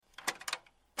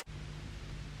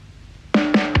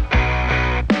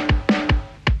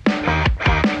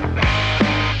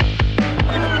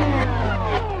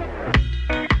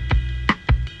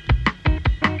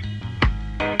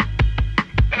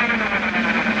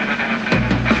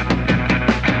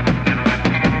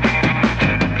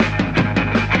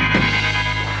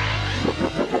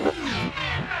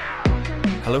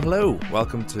Hello,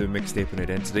 welcome to Mixtape and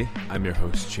Identity. I'm your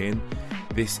host Shane.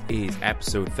 This is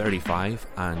episode 35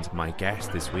 and my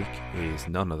guest this week is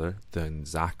none other than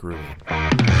Zachary.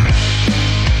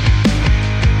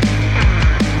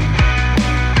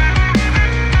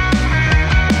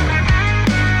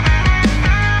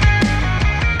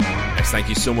 Yes, thank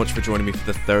you so much for joining me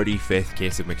for the 35th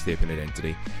case of Mixtape and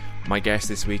Identity. My guest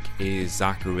this week is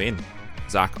Zach Ruane.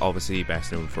 Zach, obviously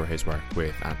best known for his work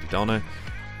with Auntie Donna.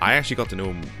 I actually got to know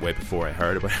him way before I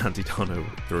heard about Auntie Donna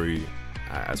through,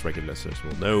 as regular listeners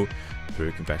will know,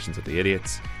 through Confessions of the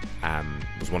Idiots.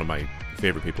 Was one of my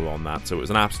favourite people on that, so it was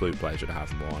an absolute pleasure to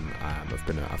have him on. I've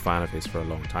been a fan of his for a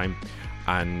long time,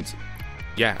 and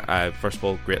yeah, first of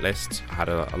all, great list. I had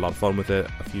a lot of fun with it.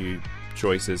 A few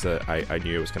choices that I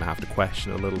knew I was going to have to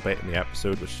question a little bit in the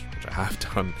episode, which I have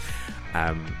done.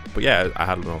 But yeah, I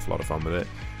had an awful lot of fun with it,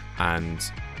 and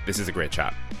this is a great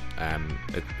chat.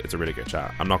 It's a really good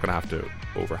chat. I'm not going to have to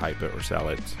overhype it or sell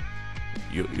it.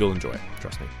 You'll enjoy it,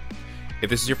 trust me. If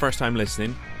this is your first time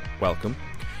listening, welcome.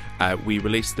 We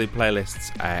release the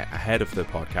playlists ahead of the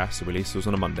podcast. So we release those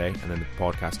on a Monday, and then the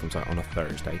podcast comes out on a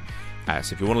Thursday.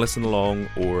 So if you want to listen along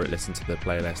or listen to the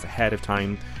playlist ahead of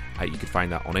time, you can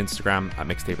find that on Instagram at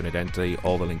Mixtape and Identity.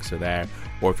 All the links are there.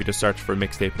 Or if you just search for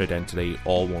Mixtape and Identity,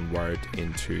 all one word,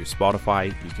 into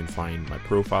Spotify, you can find my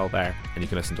profile there, and you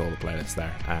can listen to all the playlists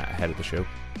there ahead of the show.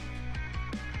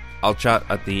 I'll chat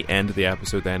at the end of the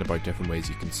episode then about different ways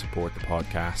you can support the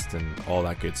podcast and all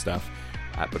that good stuff.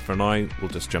 But for now,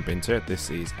 we'll just jump into it. This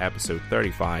is episode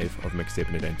 35 of Mixtape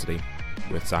and Identity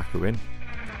with Zach Ruane.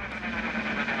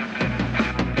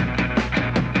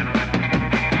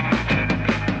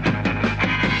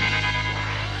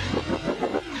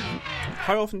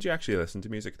 How often do you actually listen to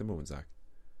music at the moment, Zach?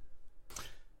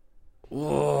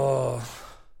 Oh,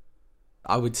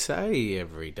 I would say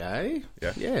every day.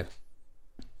 Yeah.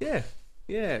 Yeah.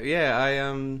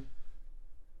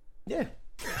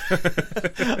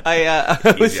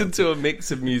 I listen to a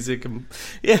mix of music and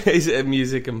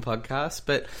music and podcasts,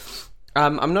 but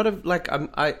I'm not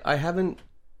I haven't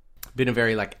been a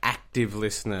very active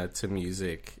listener to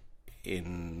music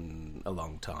in a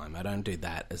long time. I don't do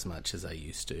that as much as I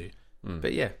used to.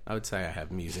 But yeah, I would say I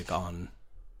have music on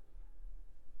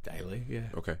daily. Yeah.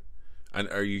 Okay. And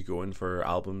are you going for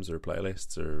albums or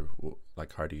playlists, or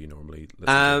how do you normally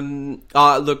listen?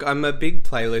 Look, I'm a big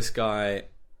playlist guy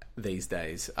these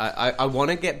days. I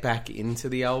want to get back into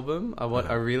the album.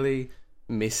 I really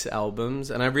miss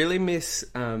albums, and I really miss.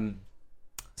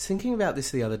 Thinking about this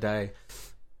the other day,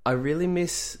 I really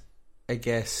miss, I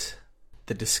guess,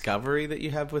 the discovery that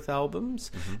you have with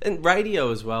albums, and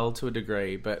radio as well to a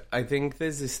degree. But I think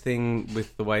there's this thing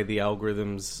with the way the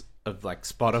algorithms of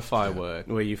Spotify work,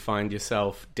 where you find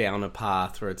yourself down a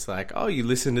path where it's you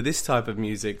listen to this type of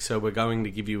music, so we're going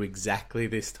to give you exactly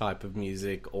this type of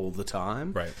music all the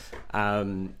time. Right.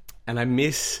 And I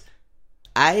miss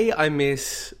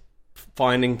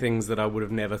finding things that I would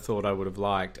have never thought I would have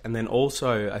liked. And then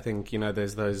also, I think,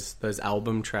 there's those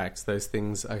album tracks, those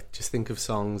things. I just think of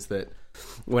songs that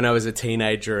when I was a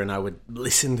teenager and I would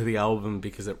listen to the album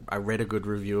because I read a good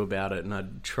review about it, and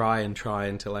I'd try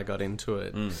until I got into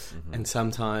it. And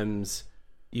sometimes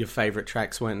your favourite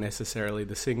tracks weren't necessarily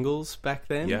the singles back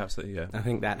then. Yeah, absolutely, yeah. I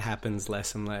think that happens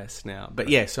less and less now. But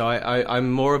yeah, so I'm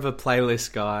more of a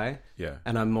playlist guy. Yeah.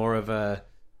 And I'm more of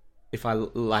if I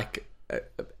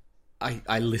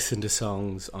I listen to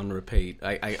songs on repeat.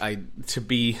 I to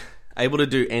be able to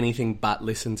do anything but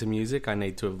listen to music, I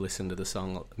need to have listened to the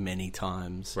song many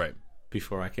times, right,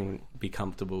 before I can be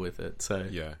comfortable with it. So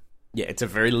yeah, it's a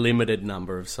very limited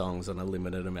number of songs on a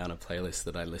limited amount of playlists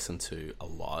that I listen to a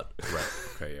lot. Right.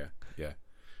 Okay.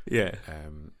 Yeah.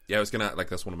 I was gonna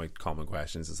that's one of my common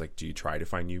questions is do you try to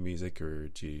find new music, or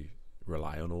do you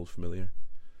rely on old familiar?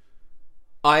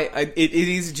 It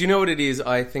is. Do you know what it is?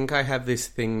 I think I have this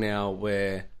thing now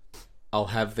where I'll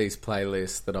have these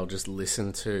playlists that I'll just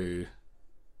listen to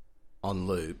on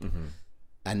loop.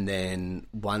 And then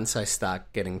once I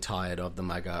start getting tired of them,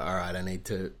 I go, all right, I need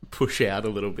to push out a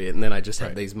little bit. And then I just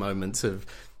have these moments of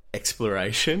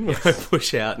exploration where I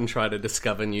push out and try to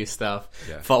discover new stuff,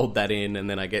 fold that in, and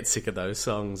then I get sick of those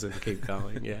songs and keep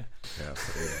going. Yeah.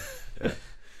 Yeah.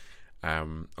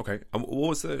 Okay.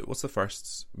 What's the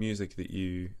first music that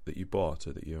you bought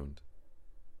or that you owned?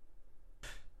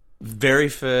 Very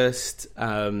first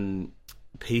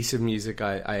piece of music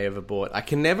I ever bought. I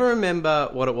can never remember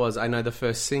what it was. I know the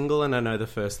first single and I know the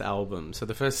first album. So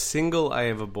the first single I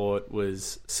ever bought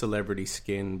was Celebrity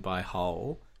Skin by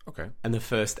Hole. Okay. And the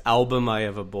first album I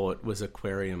ever bought was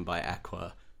Aquarium by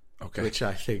Aqua. Okay. Which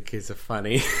I think is a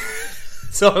funny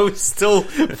So I was still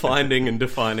finding and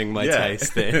defining my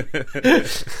taste there.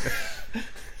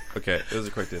 Okay, it was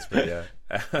a quick disparate, yeah.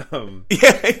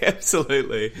 Yeah,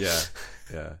 absolutely.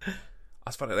 Yeah.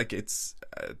 That's funny. Like, it's,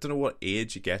 I don't know what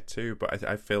age you get to, but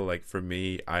I feel like for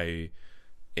me, I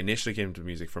initially came to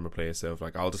music from a place of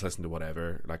like, I'll just listen to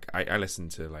whatever. Like, I listen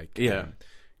to like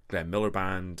Glenn Miller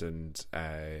Band and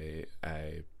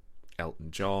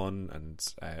Elton John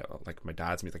and like my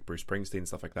dad's music, like Bruce Springsteen,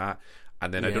 stuff like that.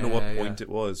 And then I don't know what point it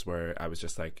was where I was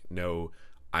just like, no,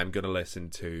 I'm gonna listen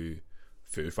to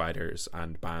Foo Fighters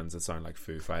and bands that sound like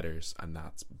Foo Fighters, and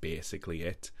that's basically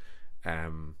it.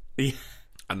 And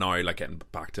now like getting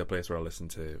back to a place where I listen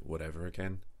to whatever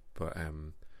again. But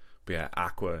yeah,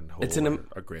 Aqua and Hole are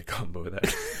a great combo there.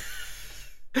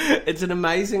 It's an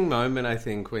amazing moment, I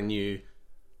think, when you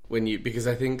because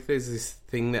I think there's this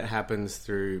thing that happens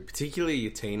through particularly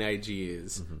your teenage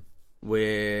years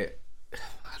where,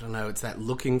 I don't know, it's that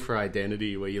looking for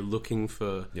identity where you're looking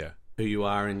for who you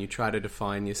are and you try to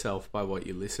define yourself by what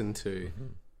you listen to.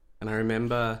 And I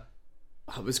remember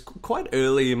I was quite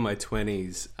early in my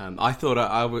 20s. I thought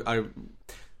I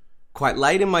quite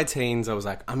late in my teens, I was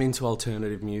like, I'm into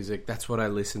alternative music. That's what I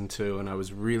listen to. And I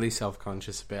was really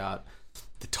self-conscious about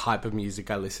the type of music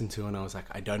I listen to. And I was like,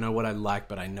 I don't know what I like,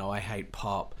 but I know I hate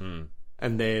pop.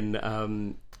 And then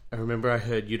I remember I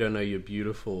heard You Don't Know You're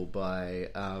Beautiful by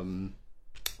One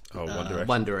Direction.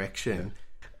 One Direction.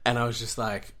 And I was just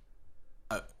like,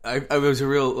 I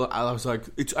was like,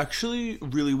 it's actually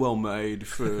really well made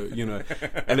for, you know,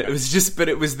 and it was just, but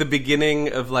it was the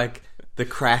beginning of like the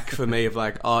crack for me of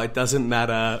like, oh, it doesn't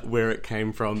matter where it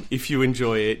came from. If you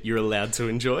enjoy it, you're allowed to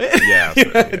enjoy it. Yeah, You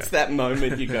know, it's that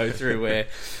moment you go through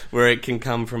where it can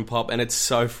come from pop, and it's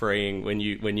so freeing when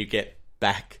you get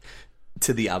back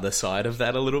to the other side of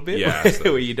that a little bit,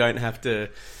 where you don't have to.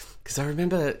 Because I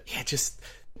remember, just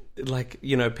like,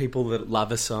 you know, people that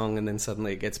love a song and then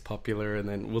suddenly it gets popular, and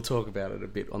then we'll talk about it a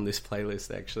bit on this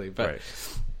playlist actually, but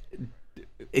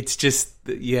it's just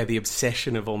the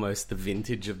obsession of almost the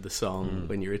vintage of the song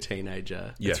when you're a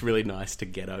teenager. It's really nice to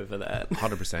get over that.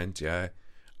 100%. Yeah,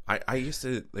 I used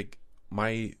to, like,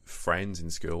 my friends in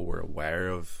school were aware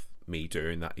of me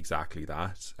doing that, exactly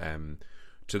that,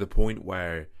 to the point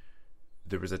where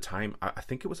there was a time, I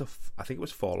think it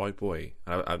was Fall Out Boy.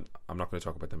 I'm not going to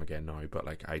talk about them again now, but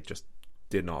like, I just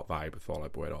did not vibe with Fall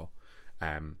Out Boy at all.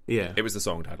 It was the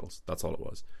song titles. That's all it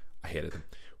was. I hated them.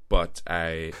 But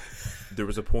there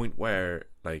was a point where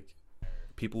like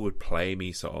people would play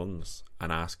me songs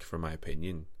and ask for my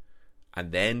opinion,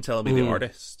 and then tell me the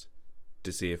artist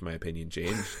to see if my opinion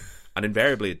changed, and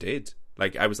invariably it did.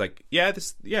 Like, I was like,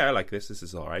 I like this. This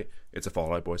is all right. It's a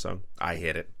Fall Out Boy song. I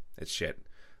hate it. It's shit.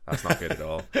 That's not good at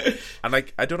all. And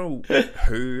like, I don't know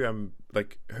who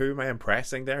am I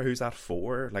impressing there? Who's that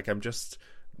for? Like, I'm just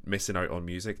missing out on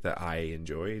music that I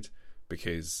enjoyed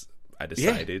because I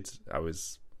decided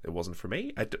it wasn't for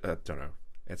me. I don't know.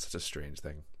 It's such a strange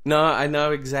thing. No, I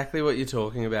know exactly what you're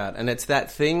talking about. And it's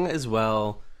that thing as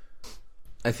well.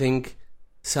 I think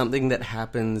something that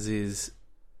happens is,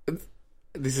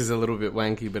 this is a little bit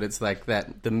wanky, but it's like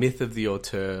that, the myth of the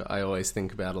auteur I always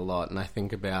think about a lot. And I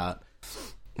think about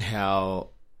how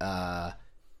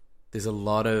there's a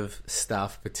lot of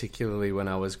stuff, particularly when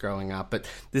I was growing up, but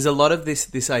there's a lot of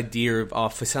this idea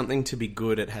of, for something to be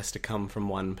good, it has to come from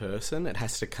one person. It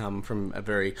has to come from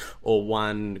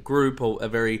one group or a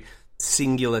very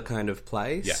singular kind of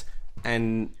place. Yeah.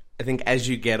 And I think as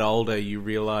you get older, you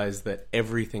realize that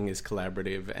everything is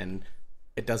collaborative, and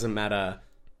it doesn't matter.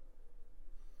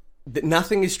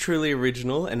 Nothing is truly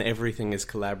original and everything is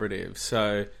collaborative.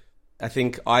 So I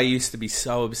think I used to be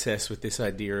so obsessed with this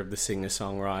idea of the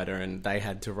singer-songwriter, and they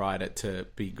had to write it to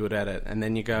be good at it. And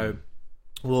then you go,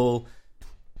 well,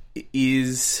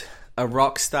 is a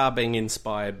rock star being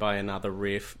inspired by another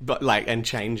riff, but like, and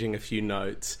changing a few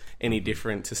notes any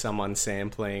different to someone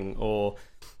sampling? Or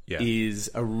is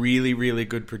a really, really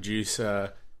good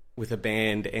producer with a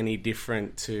band any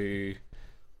different to,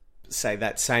 say,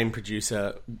 that same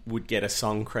producer would get a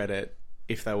song credit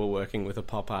if they were working with a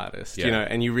pop artist, you know?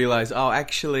 And you realize,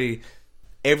 actually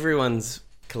everyone's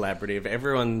collaborative,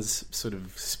 everyone's sort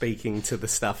of speaking to the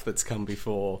stuff that's come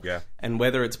before. Yeah. And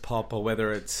whether it's pop or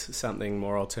whether it's something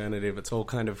more alternative, it's all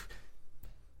kind of,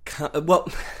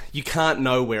 you can't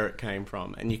know where it came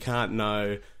from, and you can't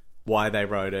know why they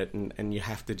wrote it, and you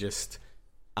have to just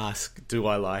ask, do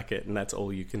I like it? And that's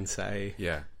all you can say.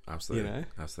 Yeah, absolutely. You know?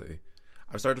 Absolutely.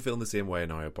 I've started feeling the same way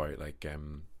now about like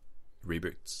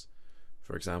reboots,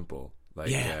 for example.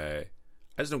 Like, I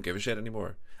just don't give a shit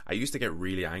anymore. I used to get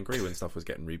really angry when stuff was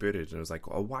getting rebooted, and I was like,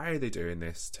 oh, why are they doing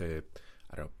this to,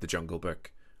 I don't know, The Jungle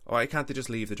Book? Oh, why can't they just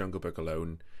leave The Jungle Book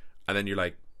alone? and then you're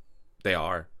like, they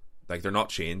are. Like, they're not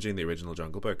changing the original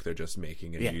Jungle Book. They're just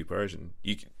making a new version.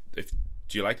 Do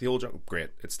you like the old Jungle?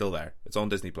 Great, it's still there. It's on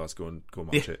Disney Plus. Go and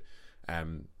watch it.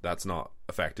 That's not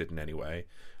affected in any way.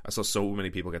 I saw so many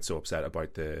people get so upset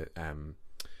about the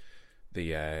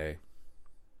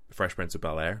Fresh Prince of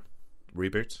Bel-Air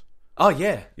reboot. Oh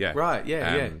yeah, yeah, right,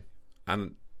 yeah.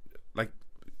 And like,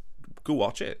 go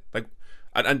watch it. Like,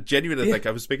 and genuinely, like,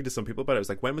 I was speaking to some people about it. I was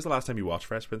like, when was the last time you watched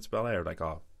Fresh Prince of Bel-Air? Like,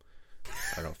 I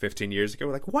don't know, 15 years ago.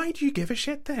 Like, why do you give a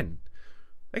shit then?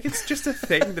 Like, it's just a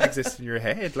thing that exists in your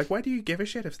head. Like, why do you give a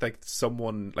shit if, like,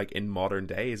 someone, like, in modern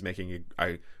day is making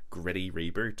a gritty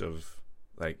reboot of,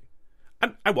 like...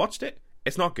 And I watched it.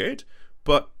 It's not good,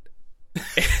 but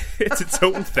it's its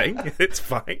own thing. It's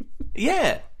fine.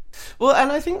 Yeah. Well,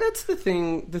 and I think that's the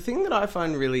thing that I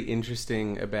find really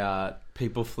interesting about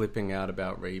people flipping out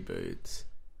about reboots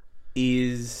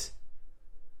is,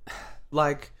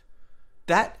 like...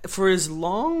 that for as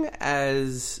long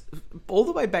as all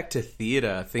the way back to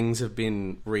theatre, things have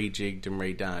been rejigged and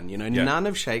redone. You know, none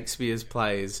of Shakespeare's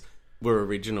plays were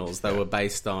originals. They were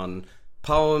based on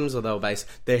poems, or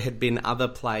there had been other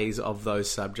plays of those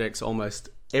subjects. Almost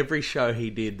every show he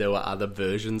did, there were other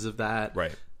versions of that.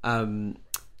 Right.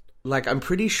 Like, I'm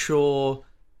pretty sure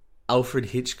Alfred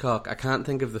Hitchcock, I can't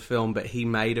think of the film, but he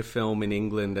made a film in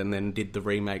England and then did the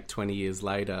remake 20 years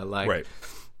later. Like, right.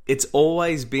 We've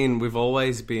always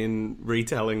been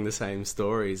retelling the same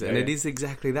stories. And it is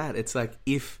exactly that. It's like,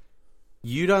 if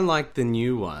you don't like the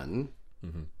new one,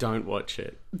 don't watch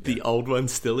it. The old one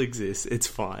still exists. It's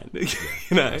fine. You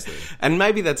know? Absolutely. And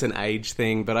maybe that's an age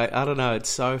thing, but I don't know. It's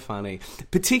so funny.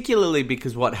 Particularly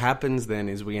because what happens then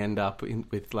is we end up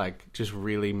with, like, just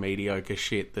really mediocre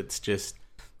shit that's just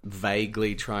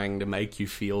vaguely trying to make you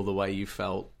feel the way you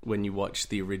felt when you watched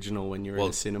the original when you were in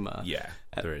the cinema. Yeah,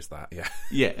 there is that. Yeah.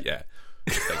 Yeah.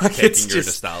 Like, taking your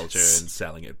nostalgia and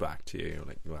selling it back to you.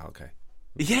 Like, well, okay.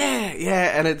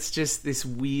 Yeah, and it's just this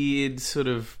weird sort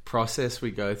of process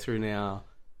we go through now.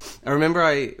 I remember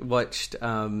I watched,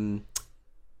 H2O,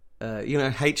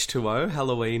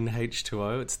 Halloween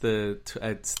H2O.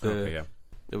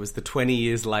 It was the 20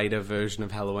 years later version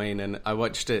of Halloween, and I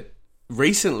watched it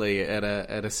recently at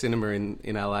a cinema in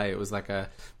LA. It was like a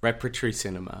repertory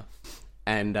cinema,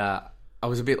 and I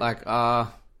was a bit like,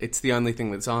 it's the only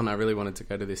thing that's on. I really wanted to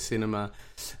go to this cinema,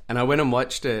 and I went and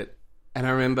watched it. And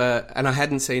I remember, and I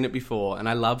hadn't seen it before, and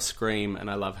I love Scream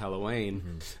and I love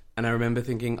Halloween, and I remember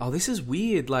thinking, oh, this is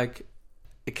weird. Like,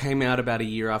 it came out about a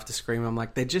year after Scream. I'm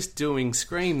like, they're just doing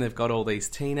Scream. They've got all these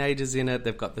teenagers in it.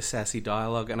 They've got the sassy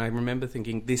dialogue, and I remember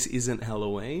thinking, this isn't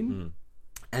Halloween.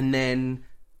 And then,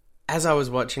 as I was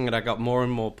watching it, I got more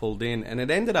and more pulled in, and it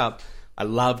ended up, I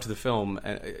loved the film.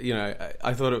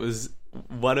 I thought it was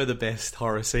one of the best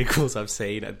horror sequels I've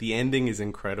seen. The ending is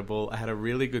incredible. I had a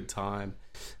really good time.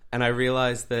 And I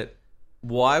realised that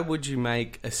why would you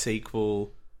make a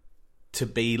sequel to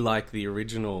be like the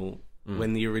original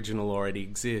when the original already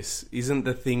exists? Isn't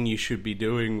the thing you should be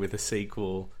doing with a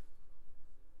sequel,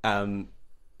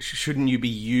 shouldn't you be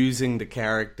using the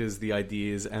characters, the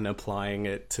ideas, and applying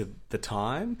it to the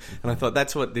time? And I thought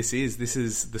that's what this is. This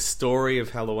is the story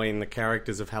of Halloween, the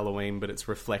characters of Halloween, but it's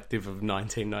reflective of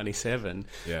 1997,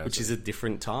 which is a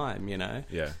different time, you know?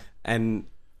 Yeah. And...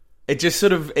 it just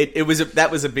sort of that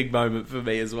was a big moment for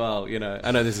me as well, you know.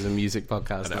 I know this is a music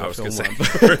podcast, not a film one,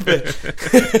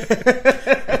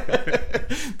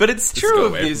 but it's true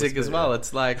of music as well.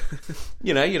 It's like,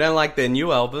 you know, you don't like their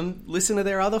new album, listen to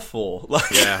their other four. Like,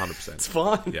 100%. It's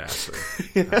fine. Yeah,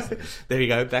 absolutely. You know? There you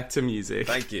go, back to music.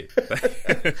 Thank you.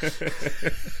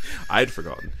 I'd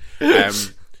forgotten.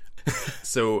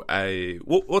 So,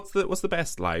 what's the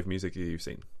best live music you've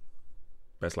seen?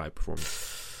 Best live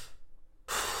performance.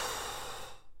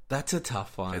 That's a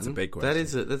tough one. It's a big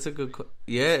question. That's a good.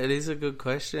 Yeah, it is a good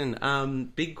question.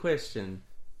 Big question.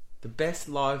 The best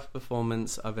live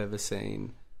performance I've ever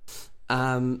seen.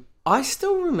 I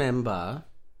still remember.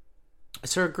 I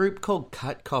saw a group called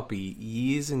Cut Copy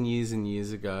years and years and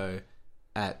years ago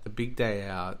at the Big Day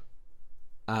Out,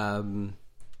 and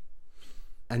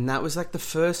that was like the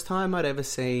first time I'd ever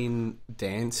seen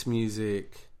dance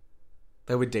music.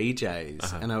 They were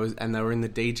DJs, and they were in the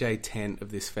DJ tent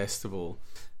of this festival.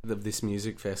 Of this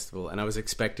music festival, and I was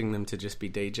expecting them to just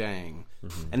be DJing.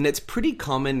 And it's pretty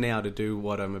common now to do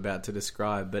what I'm about to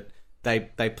describe, but they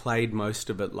played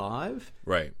most of it live.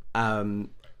 Right. And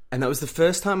that was the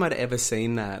first time I'd ever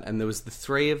seen that, and there was the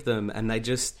three of them, and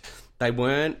they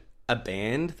weren't a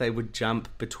band. They would jump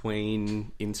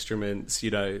between instruments, you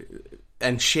know,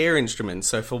 and share instruments.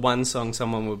 So for one song,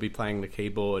 someone would be playing the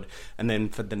keyboard, and then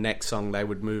for the next song, they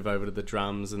would move over to the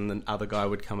drums, and the other guy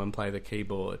would come and play the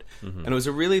keyboard. And it was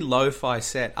a really lo-fi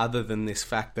set, other than this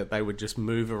fact that they would just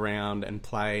move around and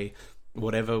play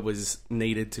whatever was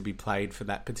needed to be played for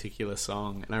that particular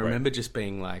song. And I remember just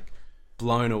being like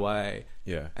blown away.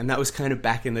 Yeah. And that was kind of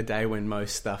back in the day when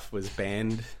most stuff was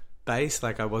band based.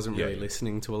 Like I wasn't really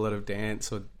listening to a lot of dance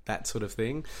or that sort of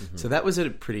thing. So that was a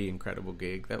pretty incredible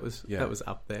gig. That was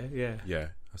up there. Yeah,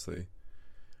 absolutely.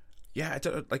 Yeah,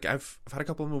 I've had a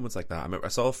couple of moments like that. I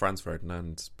saw Franz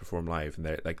Ferdinand perform live, and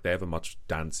they have a much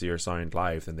dancier sound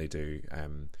live than they do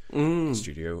in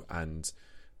studio. And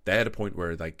they had a point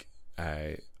where like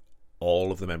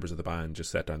all of the members of the band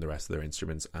just set down the rest of their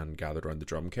instruments and gathered around the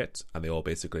drum kit, and they all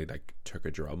basically like took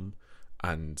a drum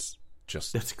and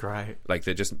just, that's great. Like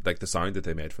they just, like the sound that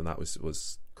they made from that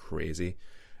was crazy.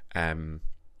 And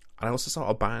I also saw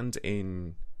a band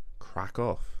in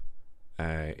Krakow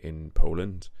in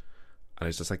Poland, and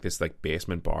it's just like this like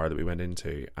basement bar that we went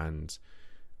into, and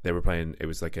they were playing. It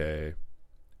was a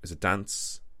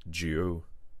dance duo.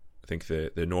 I think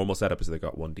the normal setup is they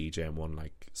got one DJ and one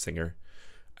like singer,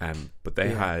 but they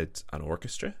had an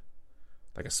orchestra,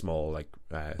 like a small like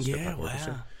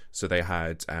orchestra. So they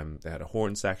had a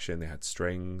horn section, they had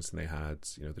strings, and they had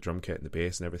the drum kit and the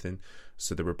bass and everything.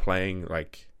 So they were playing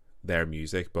like their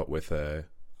music but with a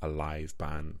live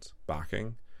band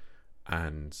backing,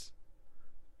 and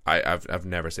I've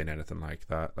never seen anything like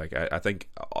that. Like I think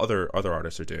other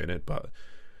artists are doing it, but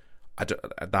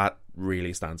that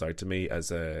really stands out to me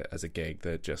as a gig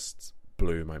that just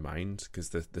blew my mind, because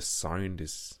the sound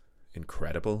is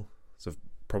incredible. So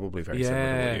probably very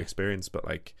similar to what you experienced, but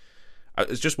like I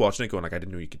was just watching it going like, I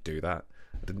didn't know you could do that.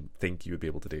 I didn't think you would be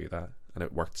able to do that, and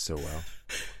it worked so well.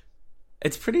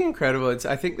 It's pretty incredible.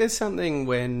 I think there's something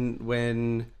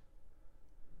when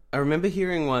I remember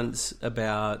hearing once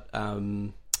about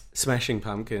Smashing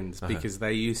Pumpkins, because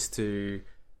they used to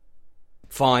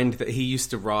find that he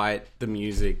used to write the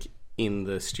music in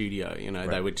the studio.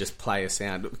 They would just play a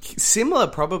sound similar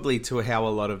probably to how a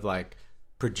lot of like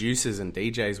producers and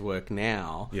DJs work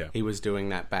now. He was doing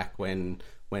that back when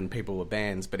people were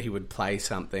bands, but he would play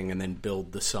something and then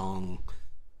build the song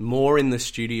more in the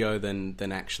studio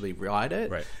than actually write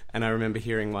it. And I remember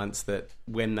hearing once that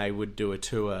when they would do a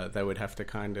tour, they would have to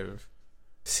kind of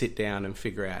sit down and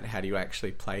figure out, how do you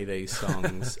actually play these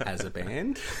songs as a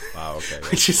band? Wow, okay.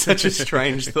 Which is such a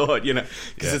strange thought,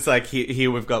 because it's like here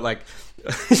we've got like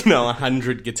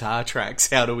 100 guitar tracks.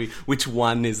 How do we? Which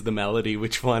one is the melody?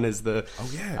 Which one is the?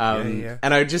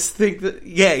 And I just think that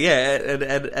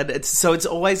and it's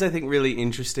always, I think, really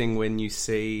interesting when you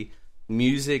see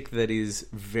music that is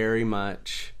very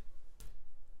much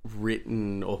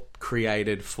written or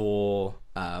created for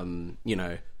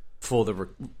for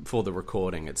the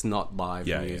recording. It's not live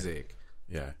music.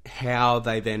 How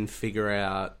they then figure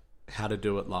out how to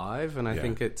do it live, and I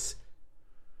think it's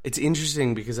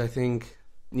interesting, because I think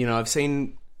I've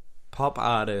seen pop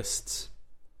artists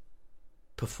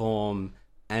perform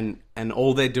and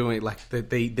all they're doing, like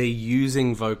they're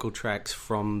using vocal tracks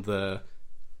from the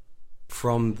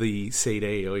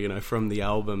CD or from the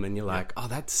album, and you're like, oh,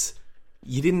 that's,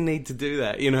 you didn't need to do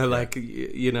that,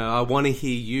 I want to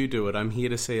hear you do it. I'm here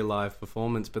to see a live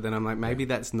performance, but then I'm like, maybe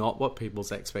that's not what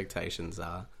people's expectations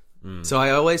are. So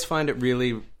I always find it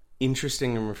really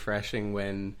interesting and refreshing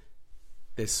when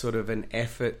there's sort of an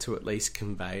effort to at least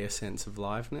convey a sense of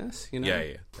liveness,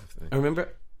 Yeah, definitely.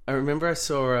 I remember I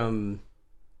saw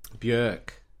Björk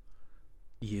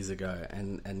years ago,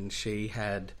 and she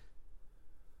had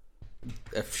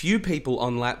a few people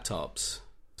on laptops,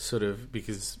 sort of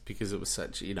because it was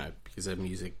such, because her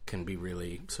music can be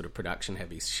really sort of production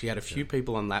heavy. She had a few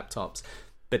people on laptops,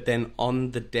 but then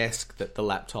on the desk that the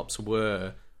laptops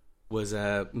were was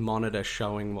a monitor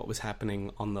showing what was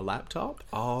happening on the laptop.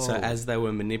 So as they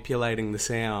were manipulating the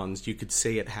sounds, you could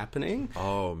see it happening.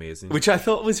 Amazing. Which I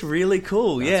thought was really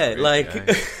cool. That's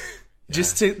great,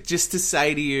 just to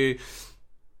say to you,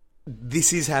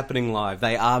 this is happening live.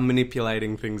 They are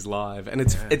manipulating things live, and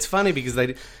it's funny because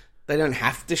they don't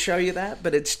have to show you that,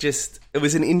 but it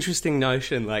was an interesting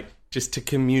notion, like just to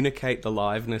communicate the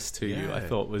liveness to you. I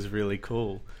thought was really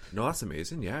cool. No, that's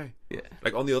amazing. Yeah.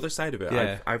 Like on the other side of it,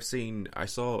 I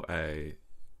saw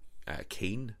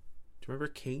Keen. Do you remember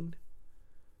Keen?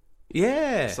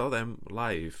 Yeah, I saw them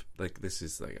live. Like, this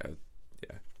is like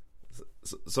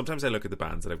sometimes I look at the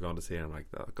bands that I've gone to see and I'm like,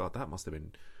 oh god, that must have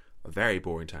been a very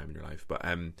boring time in your life. But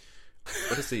I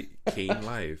to see Keen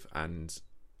live, and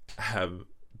I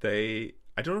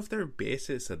don't know if their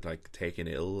bassist had like taken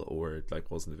ill or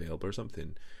like wasn't available or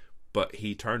something, But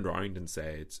he turned around and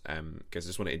said, "Guys, I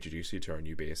just want to introduce you to our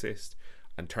new bassist,"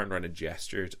 and turned around and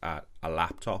gestured at a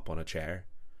laptop on a chair.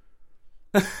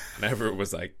 And everyone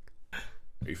was like,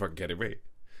 "Are you fucking kidding me?"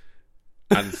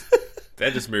 And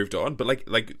then just moved on. But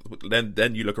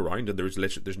then you look around and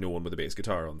there's no one with a bass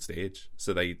guitar on stage,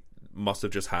 so they must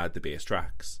have just had the bass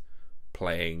tracks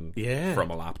playing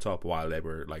from a laptop while they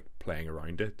were like playing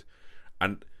around it.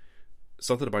 And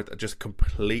something about that just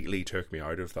completely took me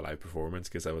out of the live performance,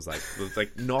 because I was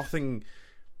like nothing.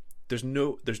 There's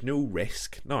no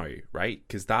risk now, right?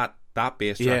 Because that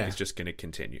bass track is just going to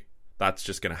continue. That's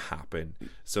just going to happen.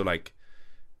 So like,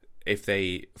 if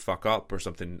they fuck up or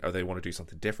something, or they want to do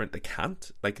something different, they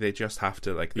can't. Like, they just have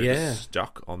to, like, they're just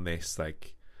stuck on this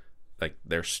like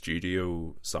their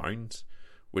studio sound,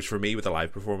 which for me with a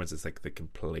live performance is like the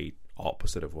complete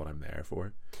opposite of what I'm there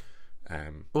for.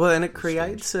 Well, and it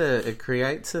creates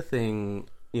a thing,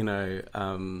 you know,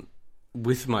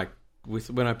 with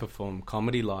when I perform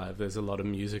comedy live, there's a lot of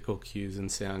musical cues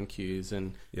and sound cues,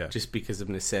 and just because of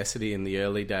necessity in the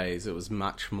early days, it was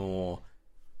much more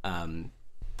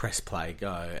press play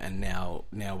go, and now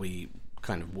we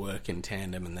kind of work in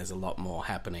tandem, and there's a lot more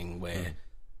happening where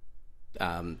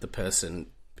the person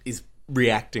is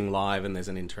reacting live and there's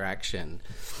an interaction.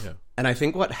 And I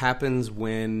think what happens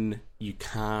when you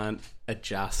can't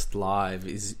adjust live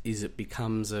is it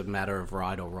becomes a matter of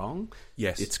right or wrong.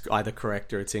 Yes, it's either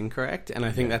correct or it's incorrect, and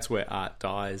I think that's where art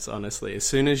dies, honestly. As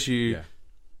soon as you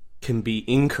can be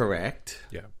incorrect,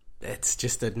 it's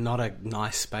just not a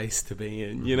nice space to be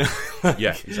in, you know?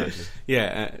 Yeah, exactly.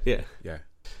 Yeah.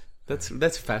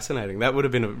 That's fascinating. That would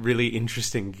have been a really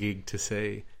interesting gig to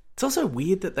see. It's also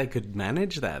weird that they could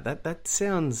manage that. That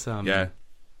sounds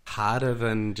harder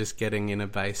than just getting in a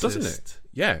bassist. Doesn't it?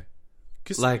 Yeah.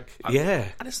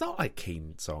 And it's not like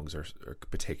Keane songs are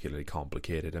particularly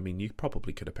complicated. I mean, you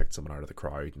probably could have picked someone out of the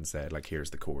crowd and said, like, here's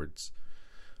the chords.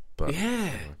 But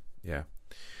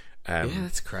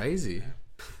that's crazy.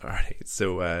 All right,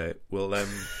 so we'll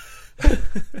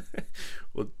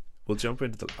jump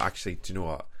into the. Actually, do you know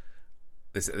what?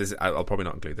 This I'll probably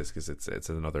not include this because it's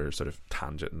another sort of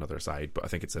tangent, another side. But I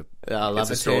think it's a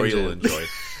story you'll enjoy.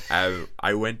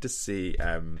 I went to see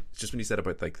just when you said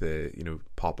about like the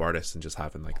pop artists and just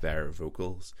having like their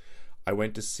vocals. I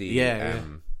went to see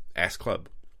S Club.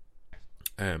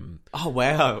 Oh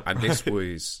wow! And this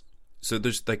was so.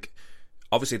 There's like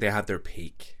obviously they had their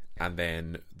peak. And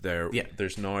then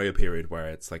there's now a period where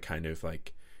it's like kind of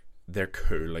like they're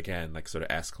cool again, like sort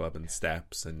of S Club and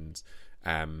Steps and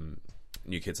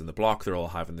New Kids on the Block. They're all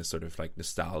having this sort of like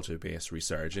nostalgia based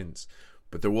resurgence.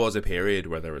 But there was a period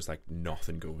where there was like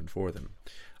nothing going for them,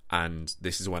 and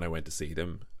this is when I went to see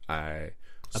them. So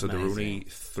there were only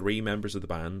 3 members of the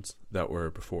band that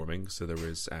were performing. So there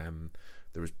was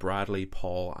Bradley,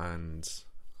 Paul, and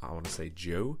I want to say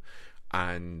Joe,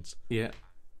 and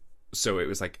so it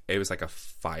was like a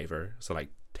 $5, so like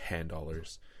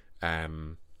 $10,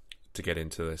 to get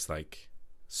into this like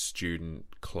student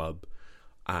club,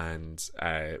 and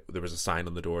there was a sign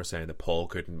on the door saying that Paul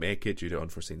couldn't make it due to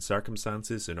unforeseen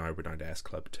circumstances. So now we're down to S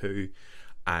Club 2,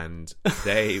 and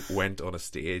they went on a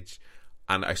stage,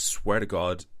 and I swear to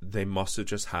God, they must have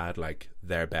just had like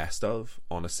their best of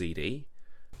on a CD,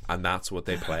 and that's what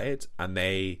they played, and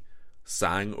they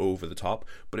sang over the top,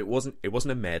 but it wasn't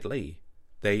a medley.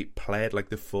 They played like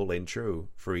the full intro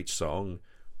for each song,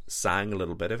 sang a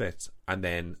little bit of it, and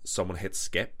then someone hit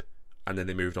skip, and then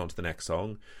they moved on to the next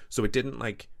song. So it didn't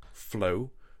like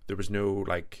flow. There was no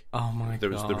like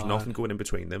there was nothing going in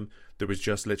between them. There was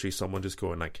just literally someone just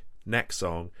going like next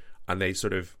song, and they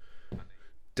sort of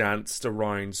danced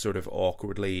around sort of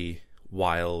awkwardly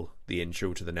while the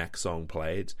intro to the next song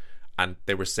played, and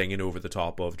they were singing over the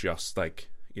top of just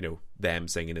like them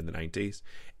singing in the 90s,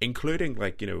 including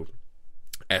like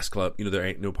S Club, there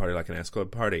ain't no party like an S Club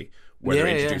party, where they're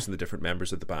introducing the different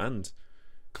members of the band,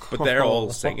 but they're all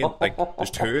singing like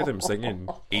there's 2 of them singing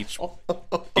each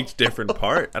different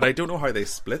part, and I don't know how they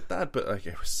split that, but like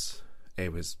it was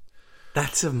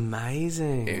that's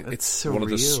amazing. It's surreal. One of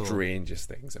the strangest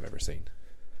things I've ever seen.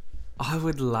 I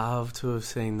would love to have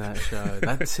seen that show.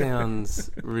 That sounds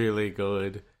really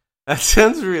good. That's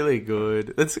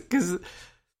because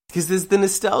there's the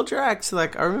nostalgia acts. So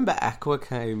like I remember Aqua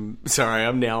came. Sorry,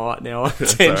 I'm now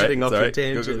tangenting off the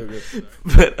tangent. Go.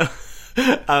 But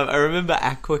I remember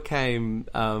Aqua came,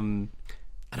 and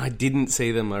I didn't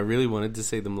see them. I really wanted to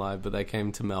see them live, but they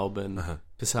came to Melbourne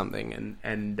for something,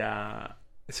 and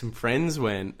some friends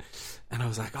went, and I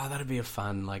was like, oh, that'd be a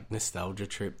fun like nostalgia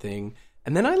trip thing.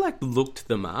 And then I like looked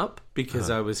them up because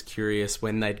I was curious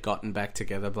when they'd gotten back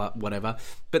together, whatever.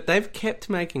 But they've kept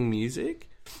making music.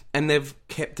 they've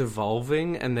kept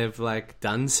evolving, and they've like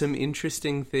done some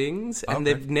interesting things, and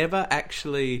they've never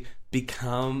actually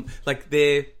become like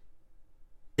they're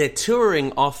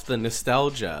touring off the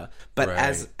nostalgia, but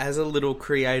as a little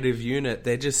creative unit,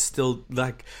 they're just still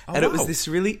like. And it was this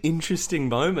really interesting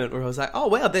moment where I was like, oh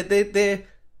wow, they're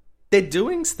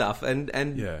doing stuff, and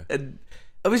it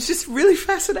was just really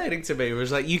fascinating to me. It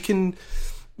was like you can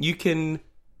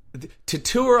to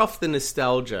tour off the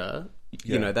nostalgia.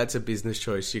 You know, that's a business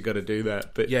choice. You got to do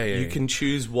that, but you can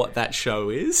choose what that show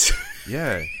is.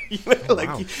 Yeah, you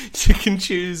can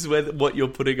choose what you're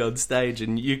putting on stage,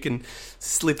 and you can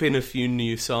slip in a few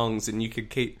new songs, and you can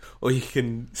or you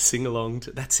can sing along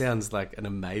to. That sounds like an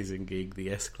amazing gig, the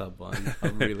S Club one. I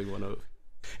really want to.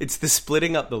 It's the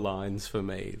splitting up the lines for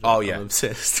me. I'm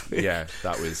obsessed with. Yeah,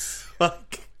 that was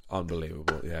like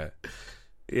unbelievable.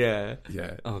 Yeah.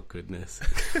 Oh goodness.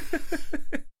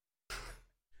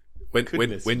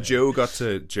 When Joe's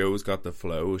got the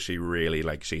flow, she really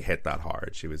she hit that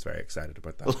hard. She was very excited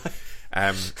about that.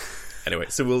 Anyway,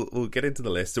 so we'll get into the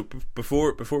list. So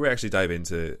before we actually dive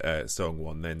into song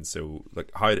one, then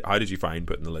how did you find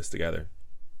putting the list together?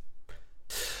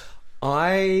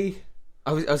 I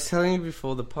was telling you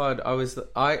before the pod.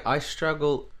 I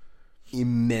struggle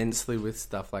immensely with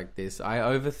stuff like this. I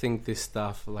overthink this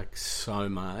stuff so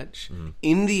much.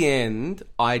 In the end,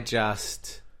 I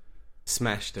just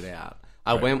smashed it out.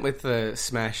 I went with the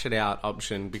smash it out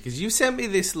option because you sent me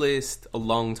this list a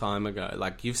long time ago.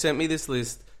 You've sent me this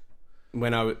list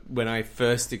when I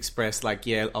first expressed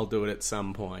I'll do it at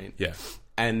some point. Yeah.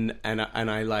 And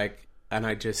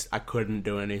I couldn't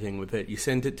do anything with it. You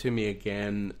sent it to me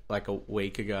again a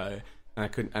week ago,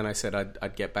 and I said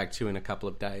I'd get back to you in a couple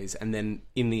of days, and then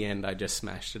in the end I just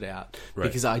smashed it out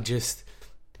because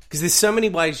there's so many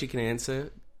ways you can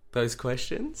answer those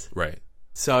questions. Right.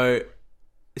 So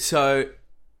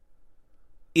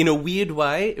in a weird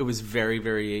way, it was very,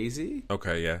 very easy.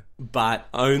 Okay, yeah. But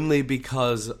only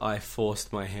because I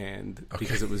forced my hand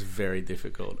because it was very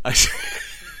difficult.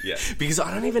 Yeah. Because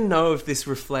I don't even know if this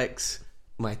reflects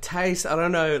my taste. I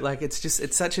don't know.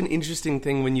 It's such an interesting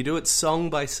thing when you do it song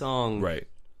by song. Right.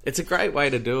 It's a great way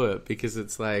to do it because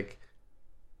it's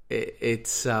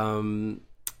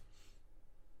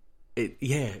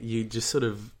you just sort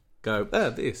of go,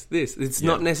 this. It's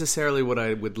not necessarily what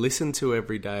I would listen to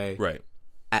every day. Right.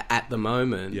 At the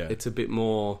moment, yeah. It's a bit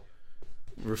more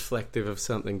reflective of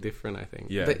something different, I think.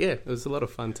 Yeah. But it was a lot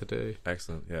of fun to do.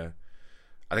 Excellent, yeah.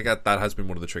 I think that has been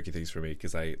one of the tricky things for me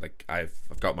because I've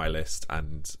got my list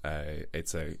and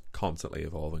it's a constantly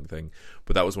evolving thing.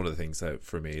 But that was one of the things that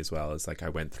for me as well is I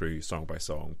went through song by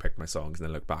song, picked my songs, and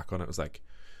then looked back on it. It was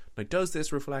now does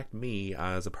this reflect me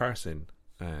as a person?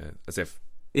 As if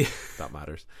that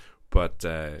matters. But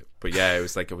yeah, it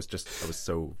was I was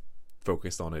so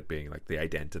focused on it being the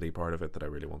identity part of it that I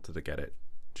really wanted to get it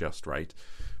just right.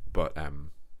 But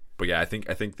yeah, I think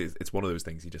it's one of those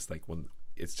things you just when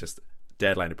it's just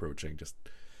deadline approaching, just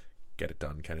get it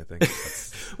done kind of thing.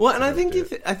 Well, and I think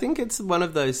it's one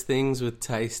of those things with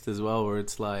taste as well, where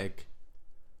it's I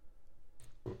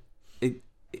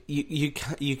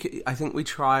think we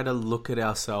try to look at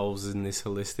ourselves in this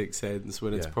holistic sense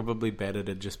when it's probably better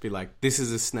to just be this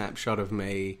is a snapshot of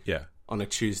me on a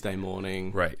Tuesday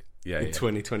morning. Right. Yeah. In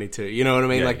 2022. You know what I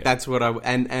mean? Yeah, that's what I...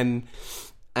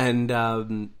 And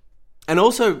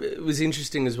also it was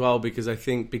interesting as well because I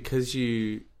think because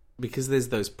there's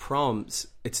those prompts,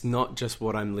 it's not just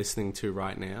what I'm listening to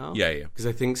right now. Yeah. Because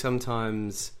I think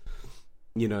sometimes,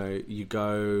 you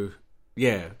go...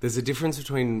 Yeah, there's a difference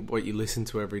between what you listen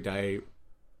to every day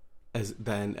as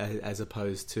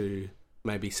opposed to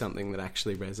maybe something that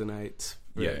actually resonates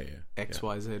for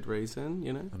XYZ reason,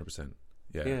 100%.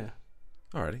 Yeah. Yeah.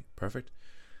 Alrighty, perfect.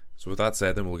 So with that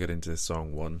said, then we'll get into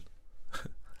song one.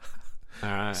 All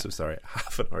right. So sorry,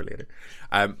 half an hour later.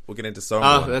 We'll get into song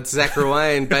one. Oh, that's Zachary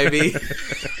Ruane, baby.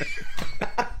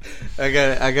 I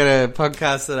got a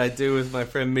podcast that I do with my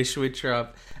friend Mish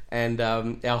Wittrup, and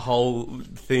our whole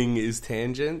thing is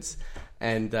tangents.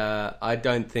 And I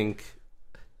don't think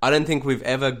we've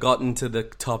ever gotten to the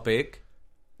topic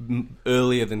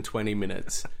earlier than 20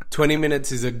 minutes. 20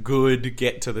 minutes is a good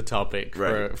get to the topic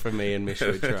for me and Mish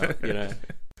Wittrup,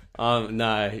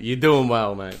 no, you're doing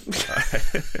well, mate.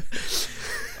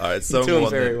 All right, song you're doing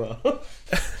one. Very well.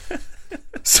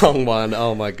 Song one,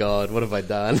 oh my God, what have I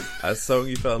done? A song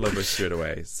you fell in love with straight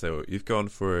away. So you've gone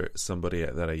for Somebody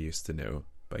That I Used to Know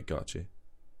by Gotcha.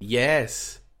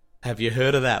 Yes. Have you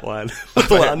heard of that one?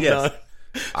 Yes.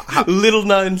 Little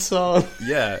known song.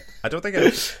 Yeah, I don't think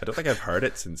I've heard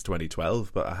it since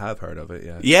 2012, but I have heard of it.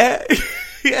 Yeah,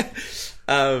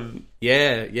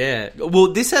 yeah.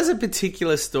 Well, this has a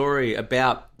particular story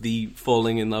about the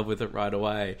falling in love with it right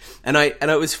away, and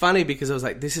it was funny because I was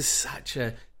like, this is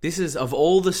of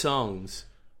all the songs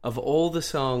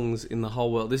in the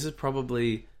whole world, this is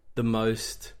probably the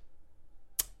most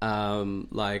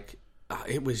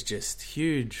it was just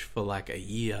huge for like a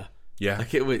year. Yeah,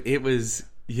 like it was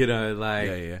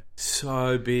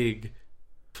so big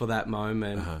for that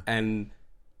moment, and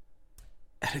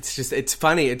it's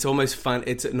funny. It's almost fun.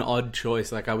 It's an odd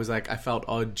choice. Like I felt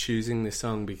odd choosing this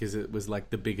song because it was like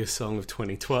the biggest song of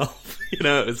 2012.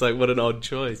 It was like, what an odd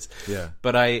choice. Yeah,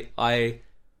 but I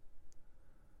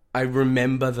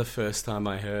remember the first time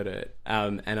I heard it,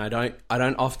 and I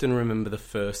don't often remember the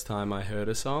first time I heard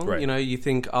a song. Right. You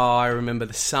think, oh, I remember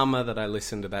the summer that I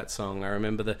listened to that song.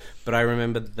 But I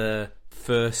remember the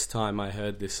first time I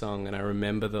heard this song, and I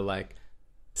remember the like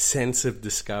sense of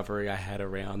discovery I had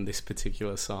around this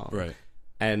particular song. Right.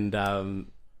 And I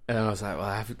was like, well,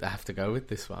 I have to go with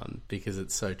this one because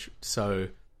it's so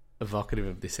evocative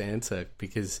of this answer.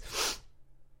 Because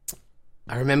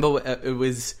I remember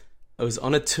I was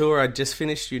on a tour. I'd just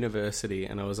finished university,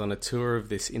 and I was on a tour of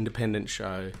this independent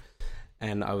show.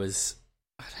 And I'd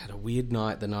had a weird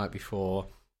night the night before,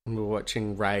 and we were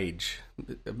watching Rage.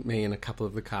 Me and a couple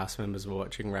of the cast members were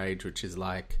watching Rage, which is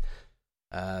like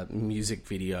a music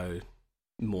video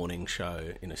morning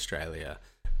show in Australia.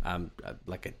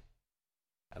 Like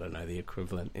I don't know the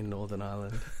equivalent in Northern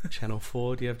Ireland. Channel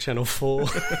 4. Do you have Channel 4?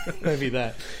 Maybe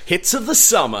that. Hits of the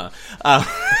Summer. I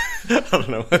don't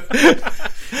know.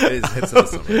 It is Hits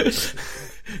of the Summer.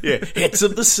 Yeah, Hits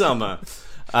of the Summer.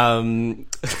 And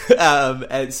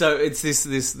so it's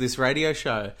this radio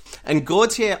show. And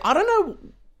Gaultier, I don't know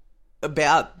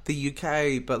about the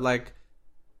UK, but like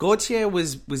Gaultier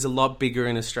was a lot bigger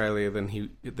in Australia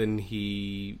than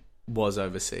he was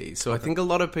overseas. So I think a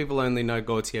lot of people only know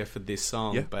Gaultier for this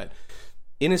song. Yeah. But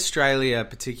in Australia,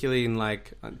 particularly in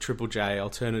like Triple J,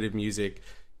 alternative music,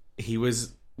 he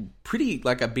was pretty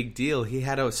like a big deal. He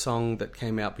had a song that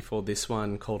came out before this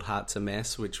one called Heart's a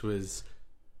Mess, which was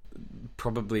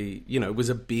probably, was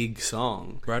a big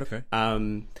song. Right, okay.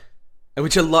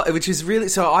 Which is really,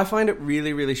 so I find it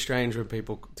really, really strange when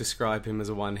people describe him as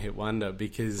a one-hit wonder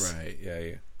because right,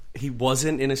 yeah. He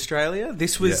wasn't in Australia.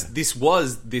 This was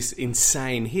this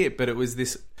insane hit, but it was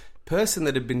this person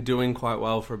that had been doing quite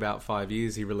well for about 5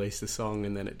 years. He released a song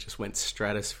and then it just went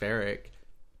stratospheric.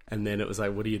 And then it was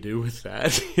like, what do you do with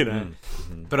that?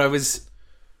 Mm-hmm. But I was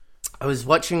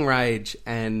watching Rage,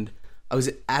 and I was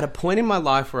at a point in my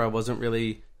life where I wasn't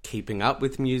really keeping up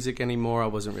with music anymore. I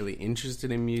wasn't really interested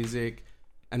in music,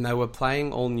 and they were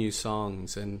playing all new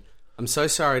songs. And I'm so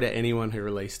sorry to anyone who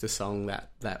released a song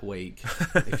that week,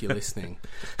 if you're listening.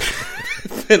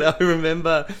 But I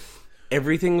remember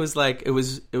everything was like, it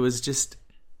was just,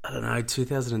 I don't know,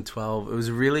 2012. It was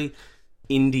really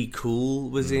indie cool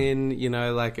was in,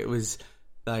 like it was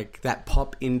like that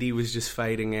pop indie was just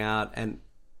fading out, and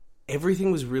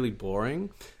everything was really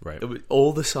boring. Right.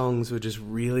 All the songs were just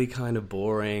really kind of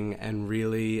boring and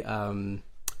really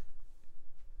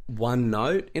one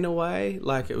note in a way.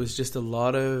 Like it was just a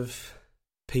lot of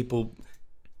people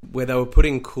where they were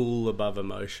putting cool above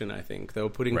emotion. I think they were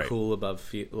putting cool above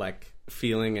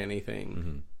feeling anything.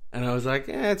 Mm-hmm. And I was like,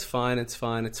 yeah, it's fine.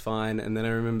 And then I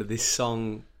remember this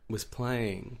song was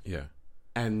playing. Yeah.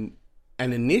 And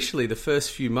initially, the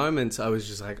first few moments, I was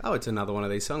just like, oh, it's another one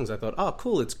of these songs. I thought, oh,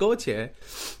 cool, it's Gaultier.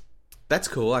 That's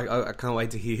cool. I can't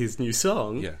wait to hear his new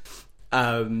song. Yeah.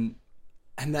 And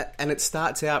it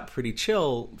starts out pretty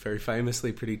chill, very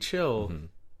famously pretty chill. Mm-hmm.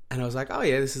 And I was like, oh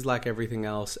yeah, this is like everything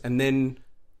else. And then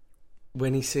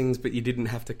when he sings, but you didn't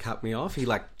have to cut me off, he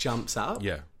like jumps up.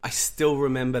 Yeah. I still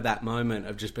remember that moment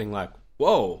of just being like,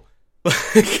 whoa.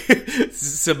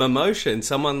 Some emotion,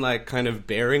 someone like kind of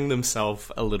bearing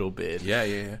themselves a little bit.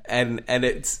 Yeah. And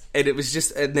it was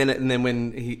just, and then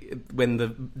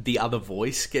when the other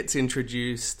voice gets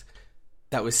introduced,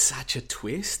 that was such a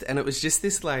twist. And it was just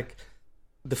this like,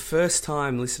 the first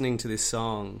time listening to this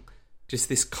song, just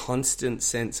this constant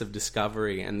sense of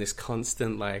discovery and this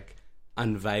constant like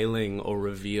unveiling or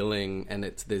revealing, and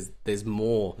there's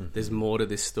more. Mm-hmm. There's more to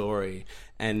this story.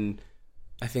 And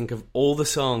I think of all the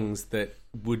songs that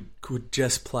could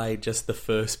just play just the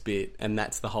first bit, and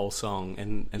that's the whole song,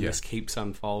 and this keeps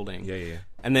unfolding. Yeah.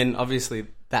 And then obviously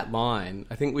that line,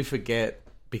 I think we forget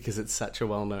because it's such a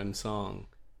well-known song,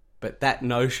 but that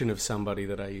notion of somebody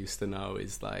that I used to know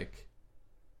is like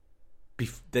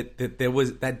that there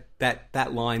was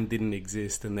that line didn't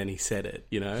exist, and then he said it,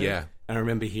 Yeah. And I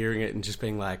remember hearing it and just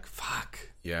being like, fuck.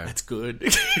 Yeah. that's good.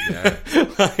 Yeah.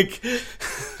 Like,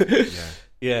 Yeah.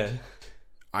 yeah.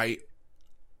 I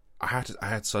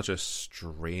had such a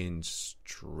strange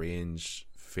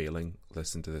feeling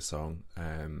listening to this song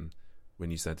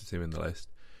when you sent it to me in the list,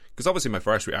 because obviously my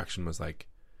first reaction was like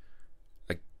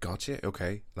gotcha,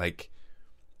 okay, like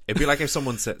it'd be like if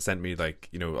someone sent me like,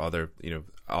 you know, other, you know,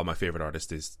 oh, my favorite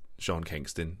artist is Sean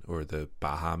Kingston or the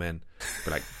Baha Men,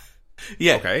 but like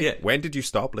Yeah, okay, yeah. when did you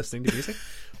stop listening to music?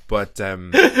 But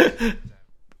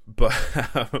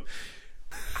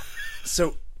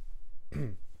so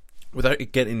without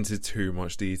getting into too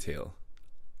much detail,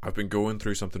 I've been going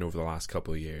through something over the last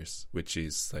couple of years, which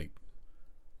is like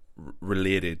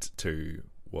related to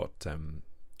what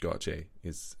Gotye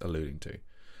is alluding to,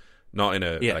 not in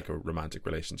a like a romantic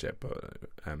relationship, but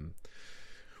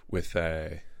with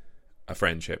a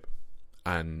friendship,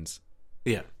 and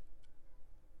Yeah.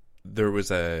 there was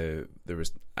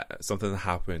something that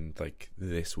happened like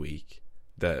this week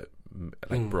that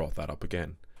like brought that up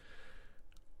again,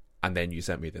 and then you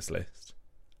sent me this list,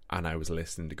 and I was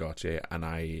listening to Gotye, and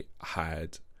I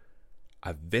had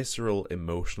a visceral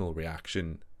emotional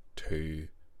reaction to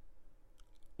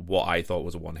what I thought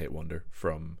was a one-hit wonder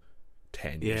from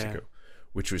 10 years ago,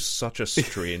 which was such a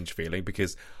strange feeling,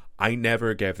 because I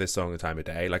never gave this song the time of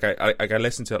day. Like I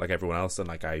listened to it like everyone else, and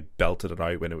like I belted it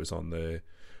out when it was on the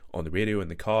radio in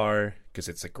the car, because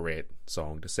it's a great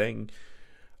song to sing.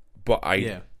 But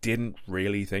I didn't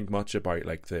really think much about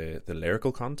like the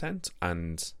lyrical content,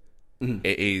 and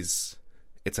it's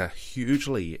a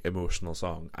hugely emotional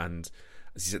song, and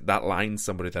as you said, that line,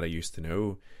 "somebody that I used to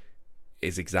know,"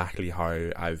 is exactly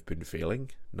how I've been feeling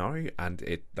now, and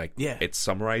it like it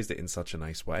summarized it in such a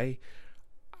nice way.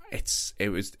 It's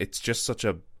just such a,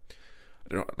 I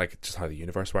don't know, like just how the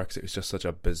universe works. It was just such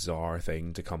a bizarre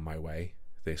thing to come my way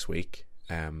this week.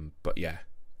 But yeah,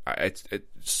 it's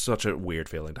such a weird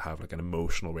feeling to have like an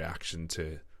emotional reaction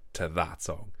to that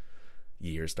song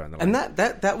years down the line. And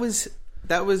that was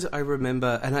I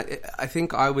remember, and I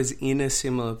think I was in a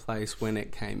similar place when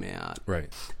it came out.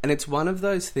 Right. And it's one of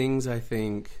those things, I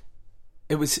think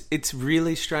it's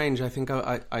really strange. I think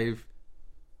I've,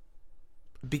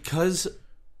 because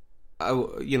I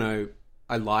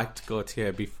liked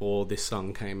Gotye before this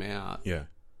song came out. Yeah.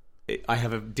 I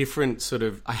have a different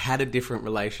I had a different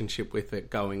relationship with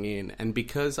it going in, and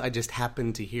because I just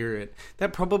happened to hear it,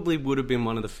 that probably would have been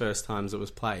one of the first times it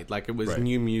was played. Like, it was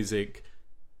new music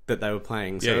that they were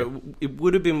playing, so it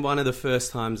would have been one of the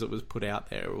first times it was put out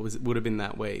there. It would have been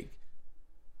that week.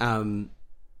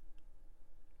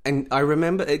 And I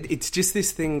remember it's just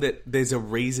this thing that there's a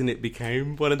reason it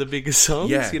became one of the biggest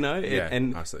songs, you know?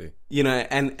 And absolutely. You know,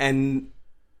 and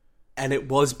it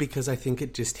was because I think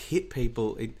it just hit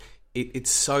people.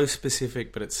 It's so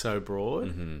specific, but it's so broad.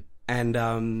 Mm-hmm. And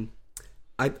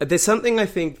there's something I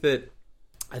think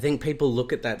people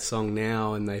look at that song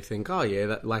now and they think, oh yeah,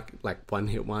 that like one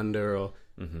hit wonder, or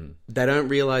they don't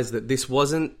realize that this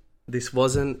wasn't.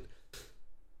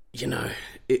 You know,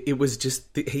 it was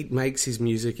just, he makes his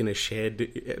music in a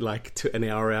shed like to an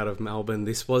hour out of Melbourne.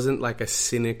 This wasn't like a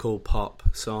cynical pop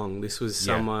song. This was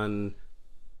someone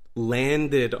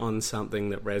landed on something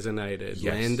that resonated,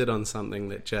 landed on something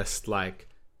that just like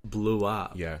blew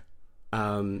up. Yeah.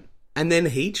 And then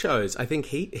he chose, I think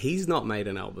he's not made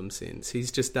an album since.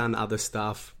 He's just done other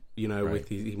stuff, you know,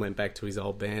 he went back to his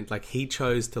old band. Like, he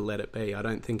chose to let it be. I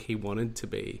don't think he wanted to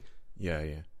be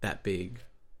that big.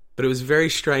 But it was very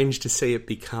strange to see it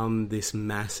become this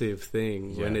massive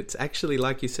thing when it's actually,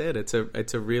 like you said, it's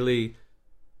a really,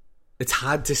 it's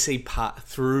hard to see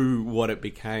through what it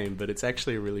became, but it's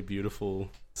actually a really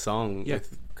beautiful song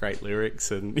with great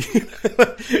lyrics and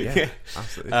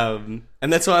absolutely.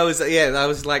 And that's why I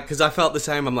was like, because I felt the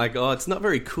same. I'm like, oh, it's not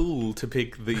very cool to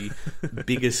pick the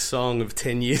biggest song of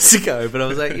 10 years ago, but I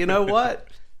was like, you know what?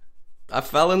 I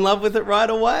fell in love with it right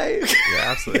away.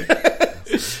 Yeah, absolutely.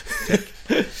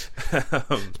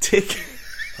 Tick.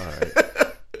 All right.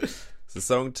 So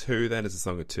song 2 then is a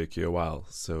song that took you a while.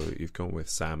 So you've gone with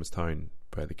Sam's Town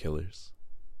by The Killers.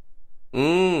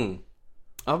 Yeah.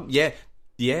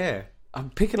 I'm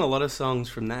picking a lot of songs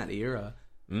from that era.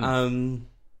 Yeah,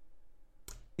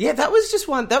 that was just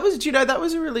one. That was, that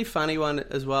was a really funny one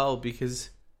as well, because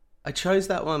I chose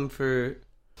that one for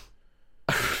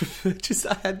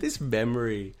I had this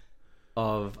memory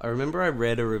of, I remember I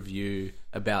read a review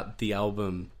about the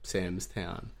album Sam's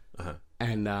Town,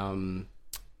 and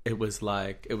it was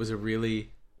a really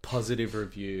positive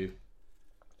review,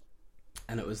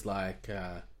 and it was like,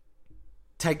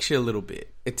 takes you a little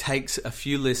bit. It takes a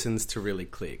few listens to really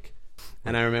click.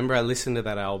 And I remember I listened to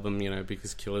that album,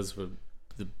 because Killers were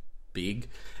big,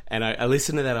 And I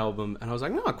listened to that album, and I was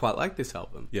like, no, I quite like this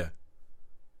album. Yeah.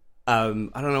 I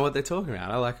don't know what they're talking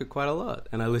about. I like it quite a lot.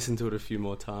 And I listened to it a few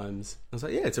more times. I was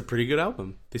like, yeah, it's a pretty good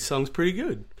album. This song's pretty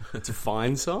good. It's a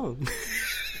fine song.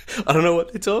 I don't know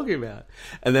what they're talking about.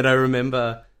 And then I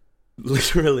remember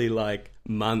literally like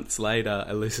months later,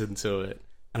 I listened to it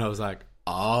and I was like,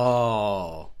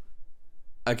 oh,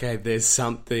 okay, there's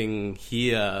something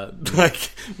here,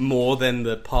 like more than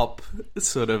the pop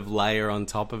sort of layer on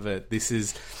top of it.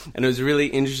 And it was really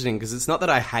interesting because it's not that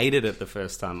I hated it the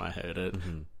first time I heard it.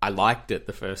 Mm-hmm. I liked it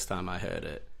the first time I heard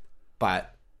it,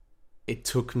 but it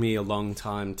took me a long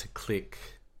time to click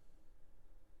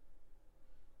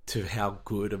to how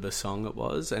good of a song it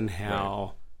was and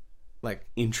how like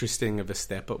interesting of a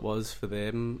step it was for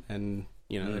them. And,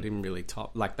 you know, they didn't really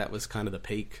top, like that was kind of the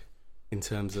peak in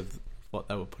terms of what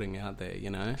they were putting out there, you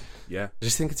know? Yeah. I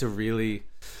just think it's really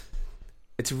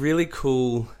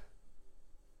cool.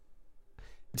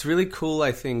 It's really cool,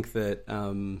 I think, that,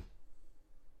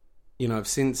 you know, I've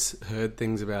since heard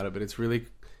things about it, but it's really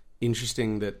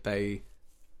interesting that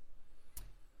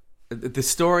the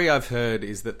story I've heard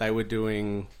is that they were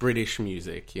doing British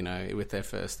music, you know, with their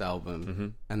first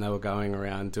album, and they were going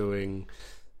around doing,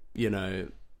 you know,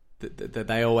 that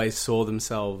they always saw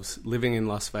themselves living in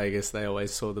Las Vegas. They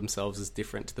always saw themselves as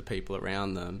different to the people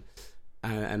around them,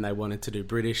 and they wanted to do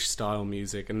British style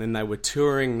music. And then they were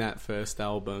touring that first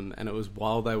album, and it was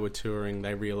while they were touring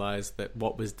they realized that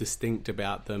what was distinct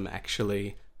about them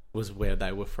actually was where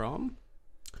they were from,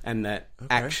 and that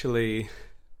actually,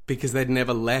 because they'd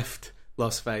never left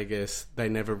Las Vegas, they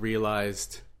never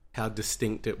realized how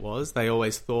distinct it was. They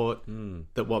always thought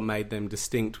that what made them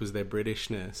distinct was their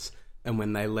Britishness. And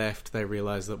when they left, they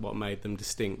realized that what made them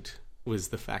distinct was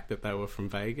the fact that they were from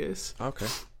Vegas. Okay.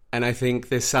 And I think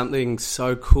there's something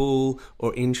so cool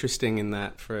or interesting in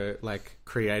that for like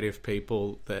creative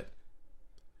people, that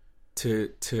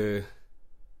to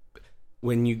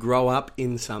when you grow up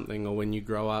in something or when you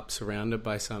grow up surrounded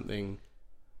by something,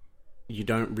 you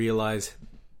don't realize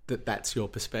that that's your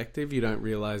perspective. You don't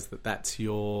realize that that's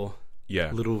your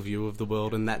little view of the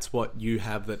world, and that's what you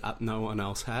have that no one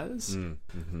else has. And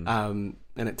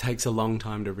it takes a long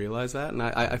time to realize that, and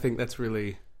I think that's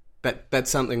really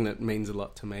that's something that means a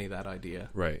lot to me, that idea.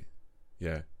 Right.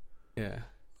 Yeah.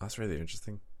 That's really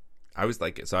interesting. I was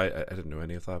like, so I didn't know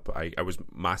any of that, but I was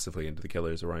massively into the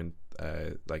Killers around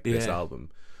like this album,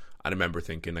 and I remember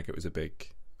thinking like it was a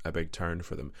big turn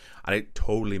for them, and it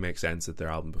totally makes sense that their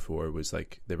album before was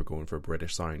like they were going for a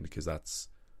British sound, because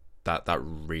that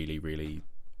really, really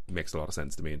makes a lot of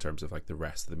sense to me in terms of like the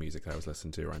rest of the music that I was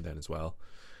listening to around then as well.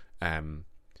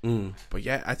 But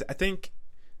yeah, I think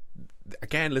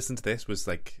again, listening to this was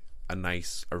like a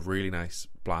really nice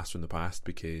blast from the past,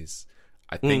 because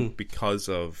I think because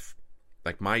of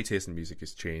like my taste in music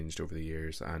has changed over the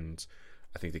years, and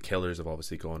I think the Killers have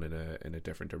obviously gone in a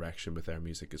different direction with their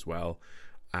music as well.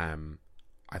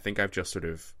 I think I've just sort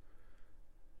of,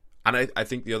 and I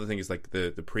think the other thing is like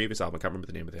the previous album, I can't remember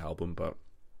the name of the album, but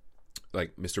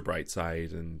like Mr.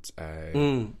 Brightside and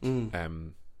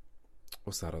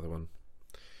what's that other one?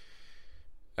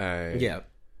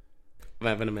 I'm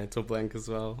having a mental blank as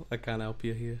well. I can't help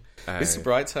you here. Mr.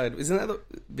 Brightside, isn't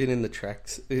that been in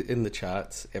the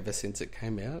charts ever since it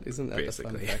came out? Isn't that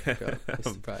basically the fun fact about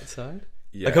Mr. Brightside?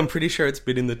 Yeah. Like I'm pretty sure it's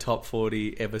been in the top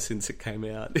 40 ever since it came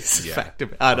out. It's a fact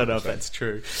of it. I don't know if that's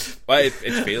true. Well, it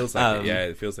feels like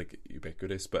it feels like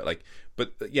ubiquitous, but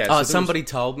yeah. Oh, so somebody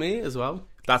told me as well.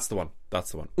 That's the one.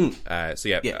 So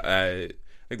yeah,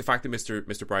 like the fact that Mr.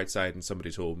 Brightside and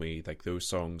Somebody Told Me, like those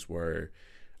songs were,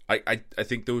 I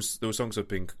think those songs have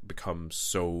become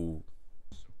so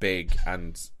big,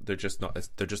 and they're just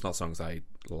not songs I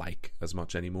like as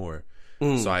much anymore.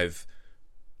 So I've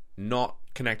not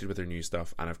connected with their new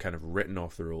stuff, and I've kind of written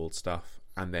off their old stuff,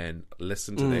 and then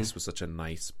listened to this was such a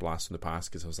nice blast from the past,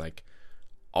 because I was like,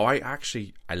 oh,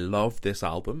 I loved this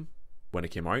album when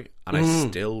it came out, and I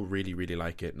still really, really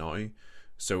like it now.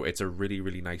 So it's a really,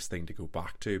 really nice thing to go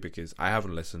back to, because I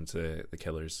haven't listened to the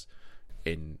Killers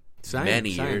in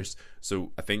many years.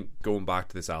 So I think going back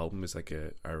to this album is like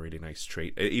a really nice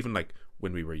treat. Even like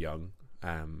When We Were Young,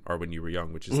 or When You Were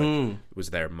Young, which is like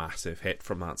was their massive hit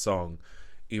from that song.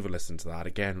 Even listening to that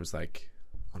again was like,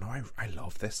 oh no, I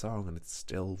love this song, and it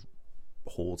still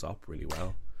holds up really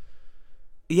well.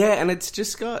 Yeah, and it's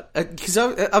just got, because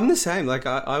I'm the same. Like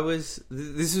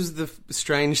this was the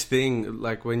strange thing.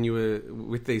 Like when you were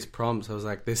with these prompts, I was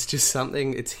like, there's just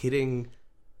something. It's hitting.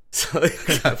 So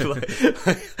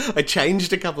I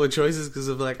changed a couple of choices because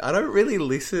of like I don't really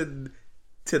listen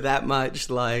to that much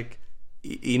like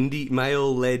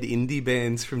male-led indie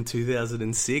bands from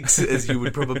 2006, as you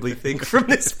would probably think from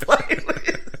this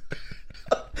playlist.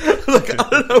 Look, I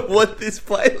don't know what this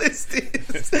playlist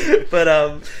is, but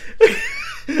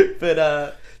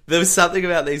there was something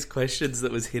about these questions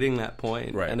that was hitting that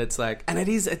point, right? And it's like, and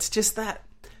it's just that.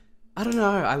 I don't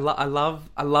know. I love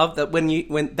that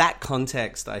when that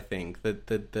context. I think that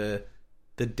the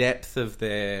depth of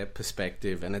their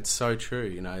perspective, and it's so true.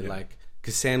 You know, like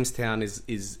because Sam's Town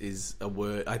is a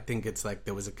word. I think it's like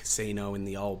there was a casino in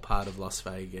the old part of Las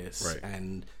Vegas, right?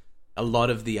 And a lot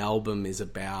of the album is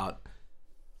about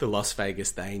the Las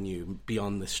Vegas they knew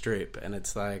beyond the Strip, and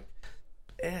it's like,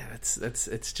 yeah,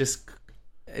 it's just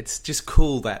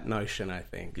cool, that notion. I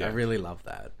think I really love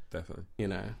that. Definitely. You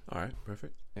know. All right.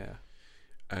 Perfect. Yeah.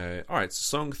 All right, so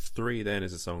song 3 then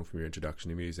is a song from your introduction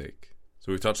to music.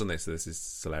 So we've touched on this. So this is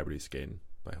Celebrity Skin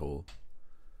by Hole.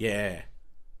 Yeah.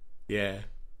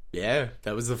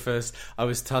 That was the first. I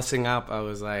was tossing up. I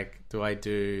was like, do I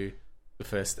do the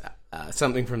first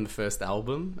something from the first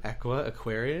album,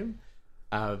 Aquarium,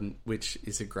 which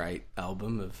is a great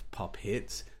album of pop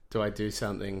hits. Do I do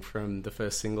something from the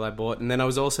first single I bought? And then I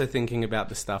was also thinking about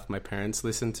the stuff my parents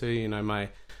listened to. You know, my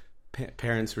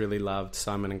parents really loved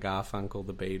Simon and Garfunkel,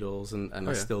 the Beatles, and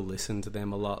I still listen to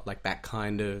them a lot, like that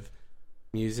kind of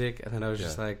music. And then I was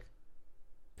just like,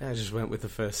 I just went with the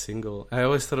first single. I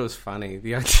always thought it was funny,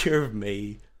 the idea of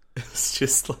me as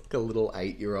just like a little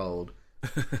 8-year-old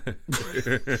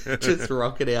just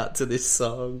rocking out to this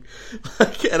song.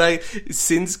 Like, and I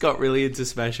since got really into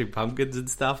Smashing Pumpkins and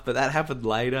stuff, but that happened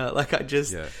later. Like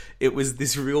it was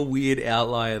this real weird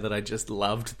outlier that I just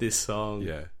loved this song.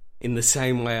 Yeah. In the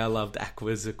same way I loved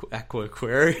Aqua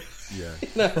Aquarium. Yeah. You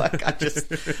know, like I just,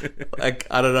 like,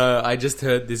 I don't know, I just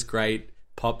heard this great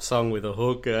pop song with a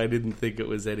hook and I didn't think it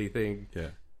was anything. Yeah.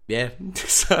 Yeah.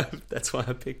 So that's why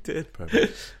I picked it.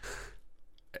 Perfect.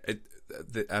 I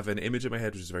have an image in my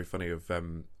head which is very funny of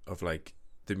like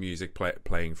the music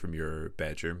playing from your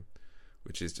bedroom,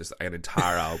 which is just an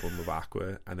entire album of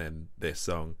Aqua and then this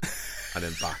song and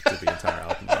then back to the entire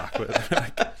album of Aqua.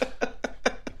 Like,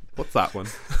 what's that one?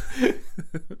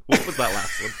 What was that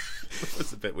last one? That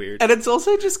was a bit weird. And it's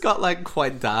also just got like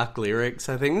quite dark lyrics,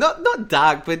 I think. Not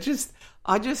dark, but just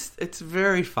it's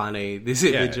very funny, this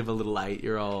image of a little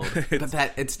 8-year-old. But I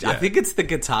think it's the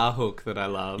guitar hook that I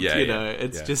love. Yeah, you know,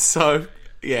 it's just so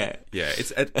Yeah.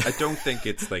 I don't think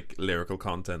it's like lyrical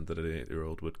content that an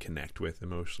 8-year-old would connect with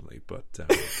emotionally, but yeah,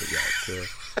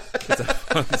 it's a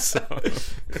fun song.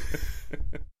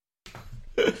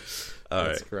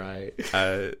 That's great.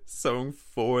 Song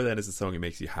 4 then is a song that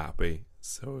makes you happy.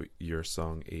 So your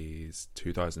song is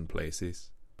 2000 Places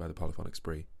by the Polyphonic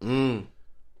Spree.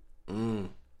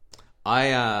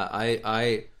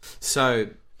 So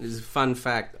there's a fun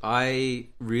fact. I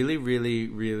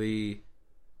really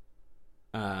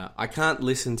I can't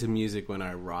listen to music when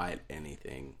I write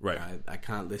anything. Right. I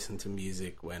can't listen to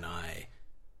music when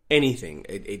anything.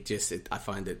 I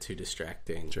find it too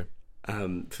distracting. Sure.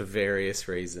 For various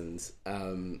reasons.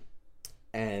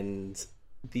 And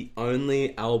the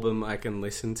only album I can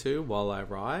listen to while I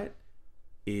write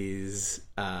is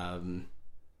the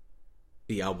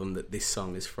album that this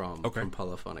song is from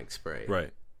Polyphonic Spree.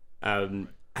 Right. And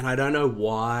I don't know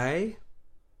why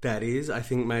that is. I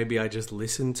think maybe I just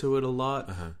listen to it a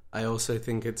lot. Uh-huh. I also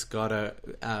think it's got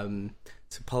it's a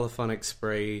Polyphonic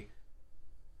Spree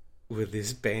with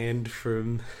this band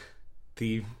from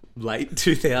the late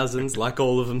 2000s, like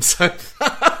all of them so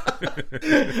far.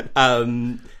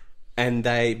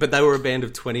 But they were a band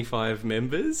of 25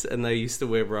 members, and they used to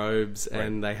wear robes,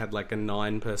 and they had like a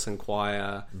 9-person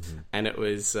choir, and it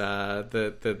was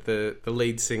the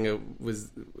lead singer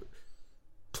was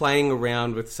playing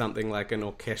around with something like an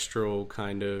orchestral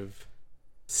kind of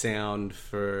sound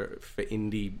for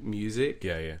indie music.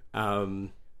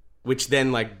 Which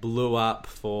then like blew up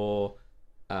for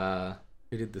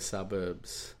who did The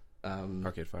Suburbs?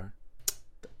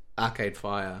 Arcade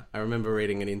Fire. I remember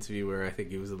reading an interview where I think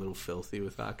he was a little filthy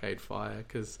with Arcade Fire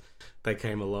because they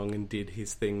came along and did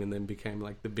his thing and then became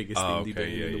like the biggest indie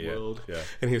band in the world. Yeah.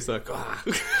 And he was like,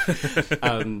 but I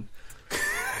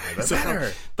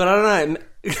don't know.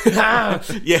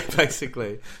 Yeah,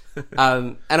 basically.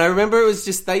 And I remember it was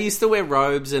just, they used to wear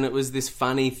robes and it was this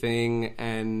funny thing.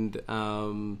 And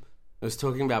I was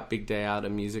talking about Big Day Out, a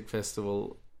music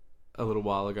festival a little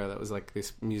while ago. That was like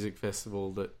this music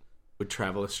festival that would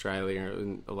travel Australia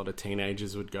and a lot of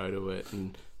teenagers would go to it.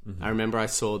 And I remember I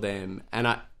saw them and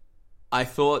I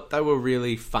thought they were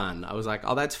really fun. I was like,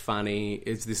 oh, that's funny.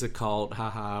 Is this a cult?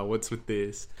 Haha, what's with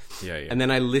this? Yeah. And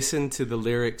then I listened to the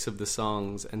lyrics of the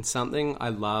songs, and something I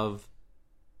love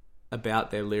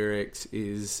about their lyrics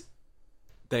is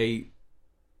they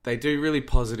do really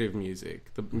positive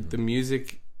music. The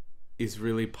music is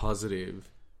really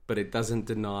positive, but it doesn't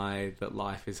deny that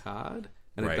life is hard,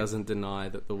 and it doesn't deny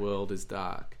that the world is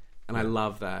dark. And I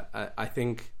love that. I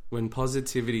think when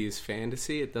positivity is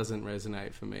fantasy, it doesn't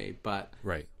resonate for me. But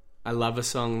I love a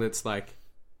song that's like,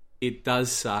 it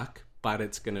does suck, but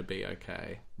it's going to be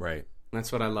okay. Right. And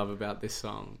that's what I love about this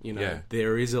song. You know,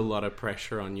 there is a lot of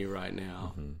pressure on you right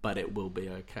now, but it will be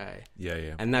okay. Yeah,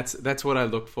 yeah. And that's what I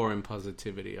look for in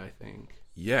positivity, I think.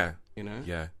 Yeah. You know?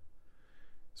 Yeah.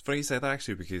 It's funny you say that,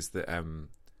 actually, because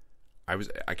I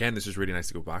was, again, this is really nice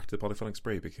to go back to the Polyphonic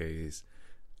Spree, because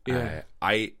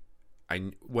I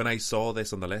when I saw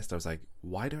this on the list, I was like,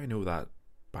 why do I know that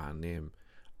band name?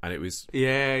 And it was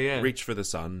Reach for the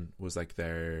Sun was like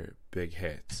their big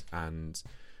hit, and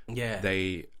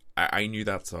I knew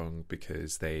that song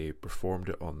because they performed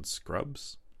it on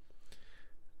Scrubs.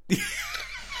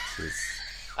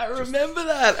 I remember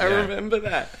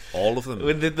that. All of them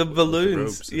with the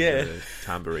balloons, with the the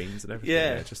tambourines and everything.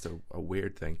 Yeah, just a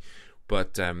weird thing,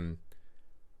 but yeah,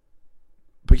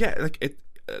 like it.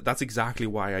 That's exactly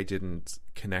why I didn't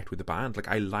connect with the band. Like,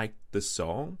 I liked the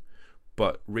song,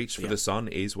 but Reach for the Sun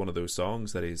is one of those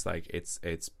songs that is like, it's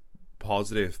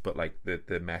positive, but like the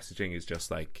messaging is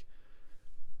just like,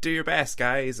 do your best,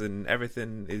 guys, and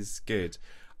everything is good.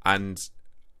 And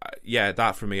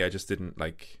that for me, I just didn't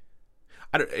like.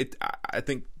 I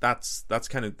think that's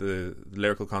kind of the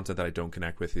lyrical content that I don't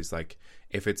connect with, is like,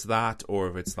 if it's that, or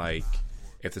if it's like,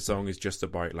 if the song is just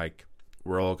about like,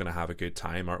 we're all gonna have a good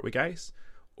time, aren't we, guys?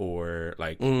 Or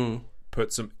like,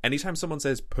 put some. Anytime someone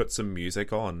says put some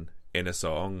music on in a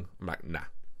song, I'm like, nah,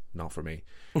 not for me.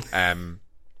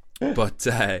 But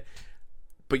yeah,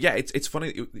 it's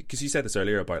funny because you said this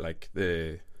earlier about like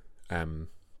the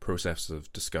process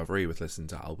of discovery with listening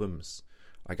to albums.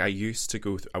 Like, I used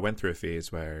to I went through a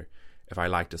phase where if I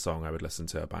liked a song, I would listen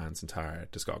to a band's entire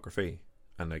discography.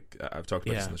 And like, I've talked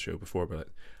about this on the show before, but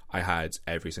I had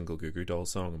every single Goo Goo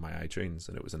Dolls song on my iTunes,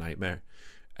 and it was a nightmare.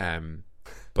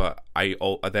 But I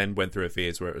then went through a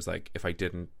phase where it was like, if I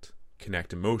didn't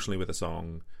connect emotionally with a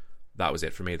song, that was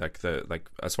it for me. Like,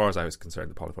 as far as I was concerned,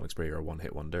 the Polyphonic Spree are a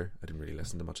one-hit wonder. I didn't really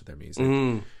listen to much of their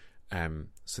music.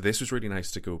 So this was really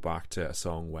nice to go back to a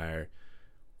song where,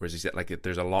 as you said, like,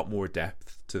 there's a lot more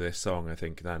depth to this song, I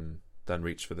think, than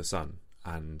Reach for the Sun.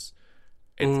 And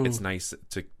it's nice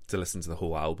to listen to the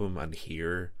whole album and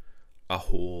hear a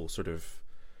whole sort of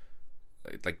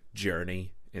like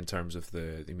journey in terms of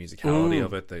the musicality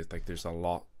of it. There's a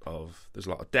lot of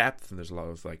depth, and there's a lot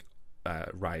of like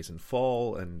rise and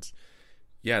fall, and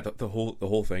the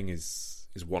whole thing is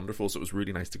wonderful. So it was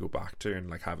really nice to go back to and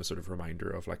like have a sort of reminder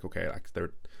of like, okay, like,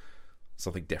 there's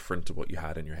something different to what you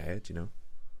had in your head, you know.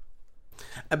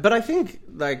 But I think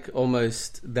like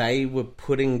almost they were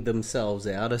putting themselves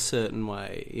out a certain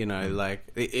way, you know, like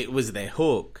it was their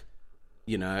hook,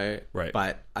 you know, right?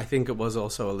 But I think it was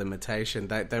also a limitation.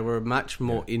 They were a much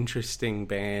more interesting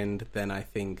band than I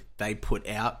think they put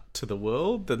out to the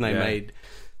world, than they made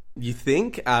you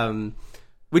think,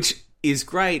 which is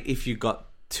great if you got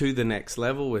to the next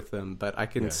level with them. But I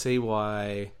can see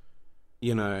why,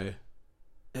 you know,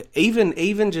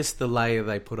 even just the layer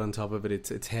they put on top of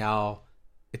it, it's how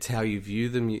you view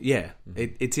them.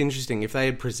 It's interesting. If they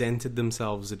had presented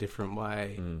themselves a different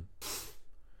way,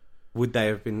 would they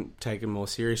have been taken more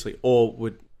seriously, or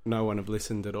would no one have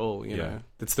listened at all? You know,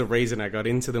 that's the reason I got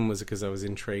into them, was because I was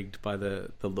intrigued by the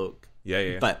look.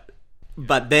 But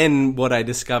then what I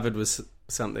discovered was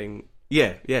something.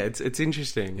 It's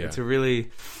interesting. It's a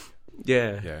really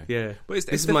But this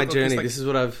is my journey. Like, this is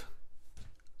what I've.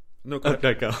 No, go.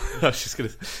 I was just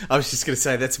gonna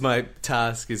say that's my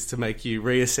task, is to make you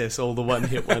reassess all the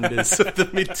one-hit wonders of the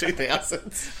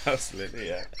mid-2000s. Absolutely,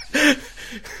 yeah.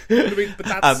 but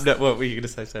that's what were you gonna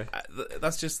say? Sorry.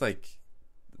 That's just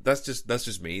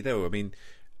me though. I mean,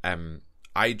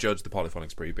 I judged the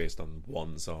Polyphonic Spree based on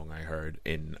one song I heard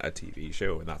in a TV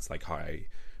show, and that's like how I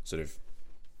sort of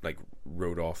like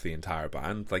wrote off the entire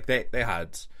band. Like they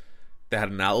had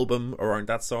an album around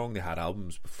that song. They had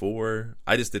albums before.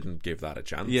 I just didn't give that a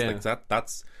chance. Yeah. Like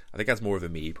that's I think that's more of a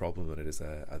me problem than it is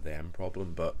a them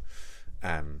problem. But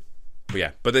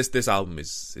this album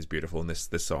is beautiful, and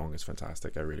this song is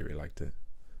fantastic. I really, really liked it.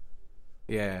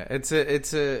 Yeah, it's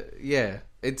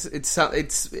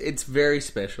very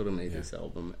special to me, this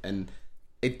album, and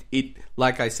it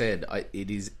like I said,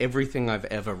 it is everything I've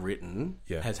ever written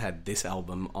has had this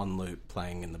album on loop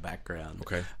playing in the background.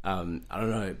 Okay. I don't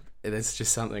know. There's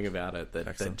just something about it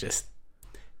that just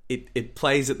it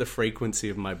plays at the frequency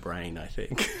of my brain, I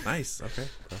think. Nice. Okay.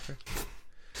 Perfect.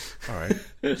 All right.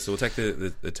 So we'll take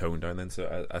the tone down then.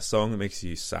 So a song that makes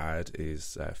you sad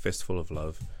is "Fistful of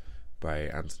Love" by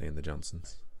Anthony and the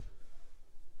Johnsons.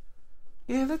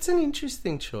 Yeah, that's an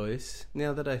interesting choice.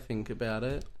 Now that I think about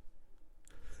it,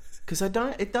 because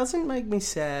it doesn't make me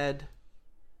sad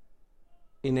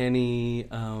in any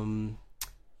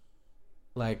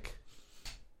like.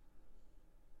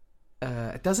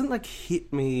 It doesn't like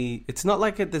hit me. It's not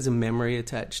like there's a memory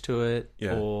attached to it,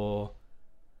 Yeah. or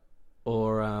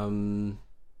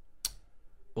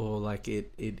like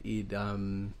it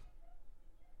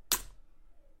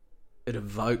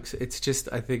evokes. It's just,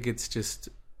 I think it's just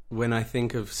when I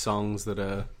think of songs that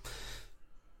are.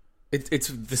 It's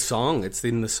the song. It's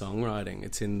in the songwriting.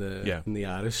 It's in the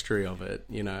artistry of it.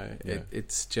 You know,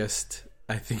 it's just.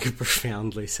 I think a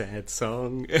profoundly sad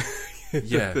song.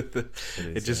 Yeah,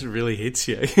 it just really hits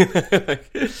you.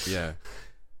 Yeah.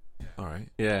 All right.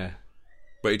 Yeah,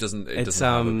 but it doesn't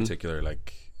have a particular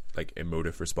like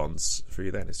emotive response for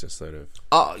you. Then it's just sort of.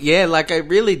 Oh yeah, like it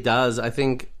really does. I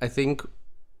think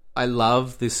I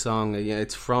love this song. Yeah,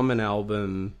 it's from an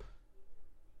album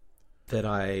that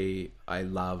I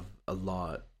love a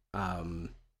lot.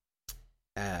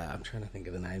 I'm trying to think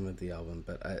of the name of the album,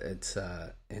 but it's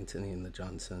Anthony and the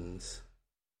Johnsons.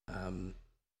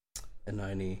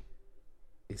 Anoni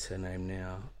is her name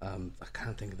now. I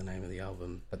can't think of the name of the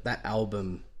album, but that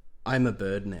album, I'm a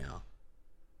Bird Now,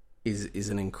 is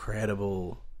an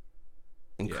incredible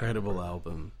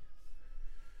album.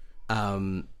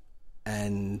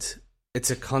 And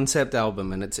it's a concept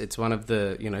album, and it's one of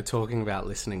the, you know, talking about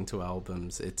listening to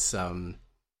albums. It's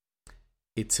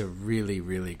a really,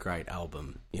 really great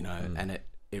album, you know, and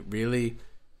it really,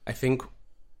 I think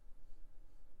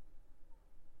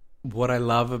what I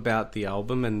love about the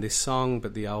album and this song,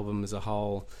 but the album as a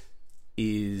whole,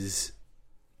 is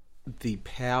the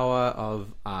power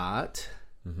of art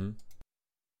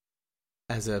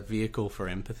as a vehicle for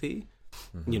empathy.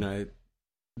 You know,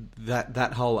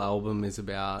 that whole album is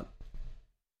about,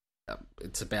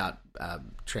 it's about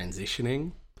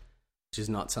transitioning, which is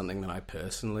not something that I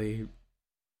personally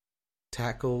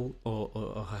tackle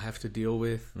or have to deal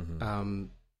with. And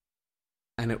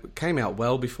it came out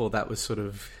well before that was sort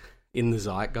of in the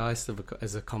zeitgeist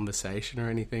as a conversation or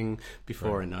anything,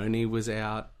 before Anoni was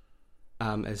out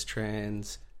as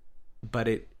trans. But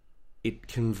it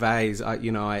conveys,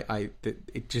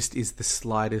 it just is the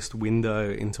slightest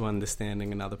window into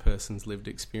understanding another person's lived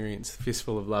experience.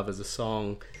 Fistful of Love as a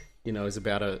song, you know, is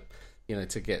about to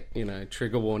get, you know,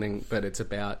 trigger warning, but it's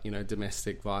about, you know,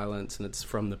 domestic violence, and it's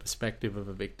from the perspective of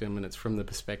a victim, and it's from the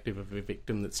perspective of a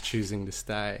victim that's choosing to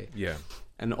stay. Yeah.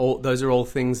 And those are all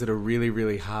things that are really,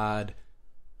 really hard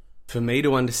for me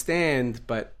to understand,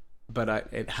 but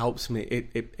it helps me.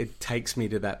 It takes me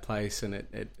to that place, and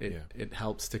it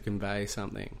helps to convey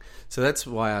something. So that's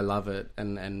why I love it,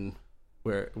 and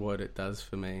what it does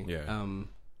for me. Yeah.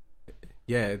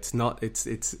 It's not. It's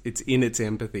in its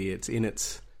empathy. It's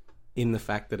in the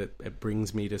fact that it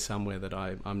brings me to somewhere that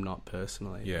I'm not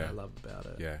personally. Yeah, I love about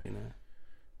it. Yeah, you know,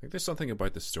 I think there's something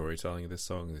about the storytelling of this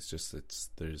song.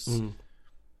 There's.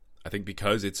 I think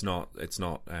because it's a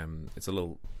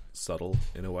little subtle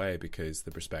in a way, because the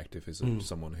perspective is of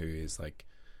someone who is like,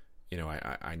 you know,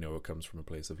 I know it comes from a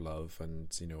place of love,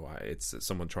 and you know, it's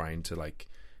someone trying to like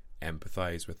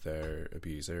empathize with their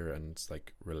abuser and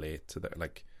like relate to their,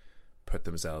 like, put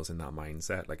themselves in that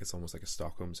mindset. Like, it's almost like a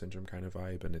Stockholm syndrome kind of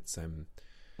vibe, and it's I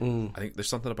think there's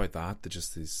something about that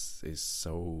just is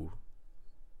so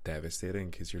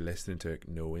devastating, because you're listening to it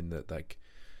knowing that like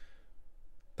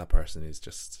that person is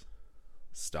just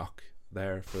stuck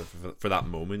there for that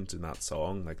moment in that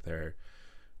song. Like they're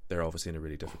obviously in a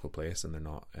really difficult place, and they're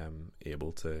not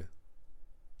able to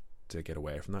get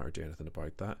away from that or do anything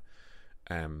about that.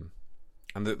 And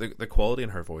the quality in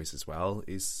her voice as well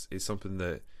is something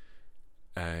that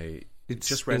it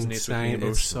just resonates with me emotionally.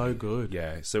 It's so good.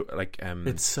 Yeah, so like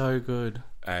it's so good.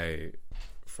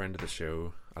 Friend of the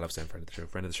show, I love saying friend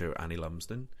of the show, Annie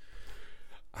Lumsden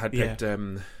had picked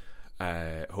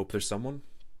Hope There's Someone,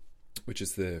 which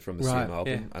is from the same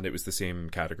album, and it was the same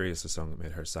category as the song that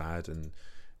made her sad. And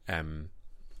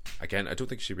again, I don't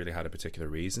think she really had a particular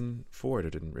reason for it, or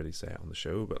didn't really say it on the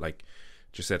show, but like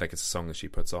just said like it's a song that she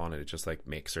puts on, and it just like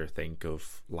makes her think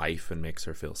of life and makes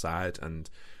her feel sad. And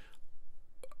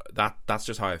that's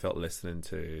just how I felt listening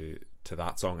to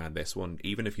that song and this one,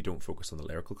 even if you don't focus on the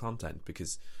lyrical content,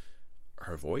 because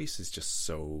her voice is just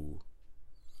so,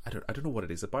 I don't know what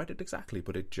it is about it exactly,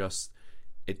 but it just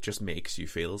makes you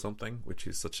feel something, which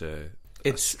is such a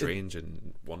strange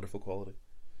and wonderful quality.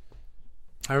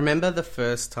 I remember the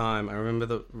first time I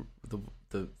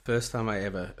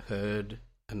ever heard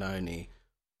Anoni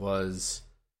was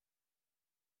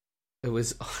I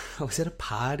was at a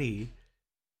party.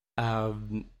 I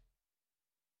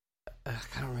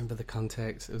can't remember the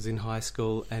context. It was in high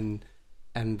school, and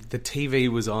and the TV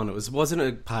was on. Wasn't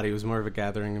a party, it was more of a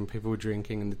gathering, and people were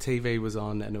drinking, and the TV was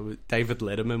on, and it was David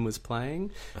Letterman was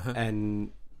playing,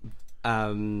 and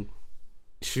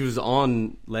she was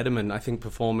on Letterman, I think,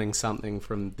 performing something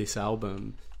from this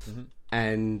album,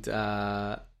 and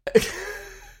I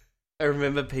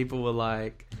remember people were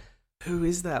like, "Who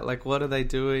is that? Like, what are they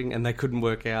doing?" And they couldn't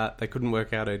work out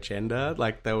her gender.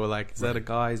 Like, they were like, "Is that a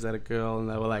guy? Is that a girl?" And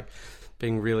they were like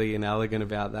being really inelegant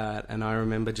about that. And I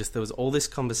remember just there was all this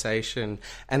conversation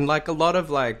and like a lot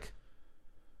of like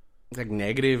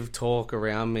negative talk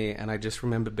around me, and I just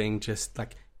remember being just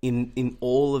like in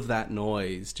all of that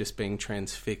noise, just being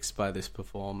transfixed by this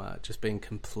performer, just being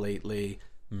completely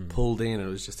pulled in. It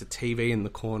was just a TV in the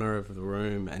corner of the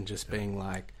room, and just being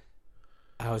like,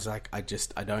 I was like, I've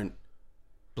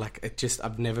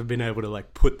never been able to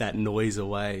like put that noise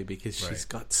away, because she's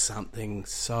got something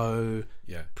so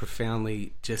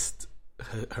profoundly just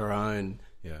her own.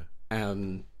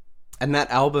 And that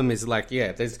album is like,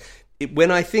 when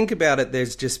I think about it,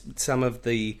 there's just some of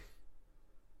the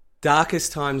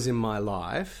darkest times in my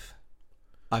life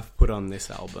I've put on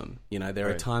this album. You know, there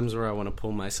are times where I want to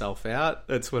pull myself out.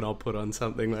 That's when I'll put on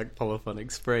something like Polyphonic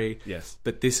Spree. Yes.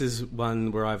 But this is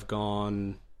one where I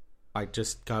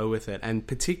just go with it. And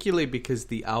particularly because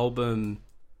the album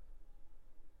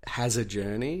has a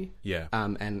journey. Yeah.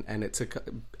 And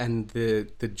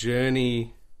the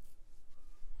journey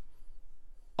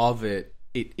of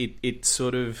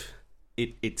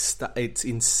it's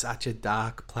in such a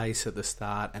dark place at the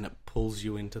start, and it pulls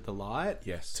you into the light.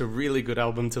 Yes. It's a really good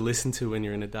album to listen to when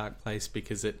you're in a dark place,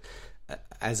 because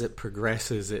as it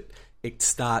progresses, it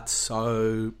starts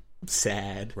so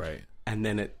sad. Right. And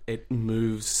then it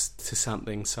moves to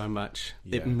something so much.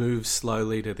 It moves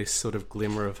slowly to this sort of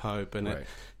glimmer of hope, and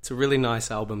it's a really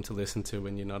nice album to listen to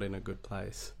when you're not in a good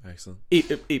place. Excellent.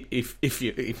 If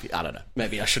you I don't know,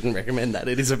 maybe I shouldn't recommend that.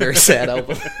 It is a very sad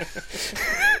album.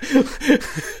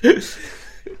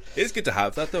 It's good to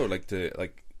have that though,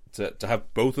 to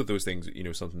have both of those things. You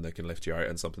know, something that can lift you out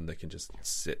and something that can just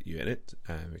sit you in it.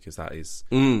 Because that is,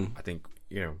 I think,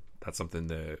 you know, that's something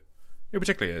that, you know,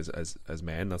 particularly as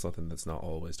men, that's something that's not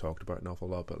always talked about an awful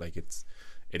lot. But like,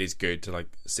 it is good to like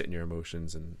sit in your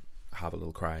emotions and have a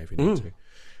little cry if you need to.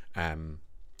 I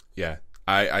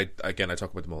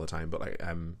talk about them all the time, but like,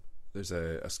 there's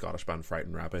a Scottish band,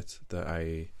 Frightened Rabbit, that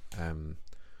I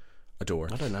adore.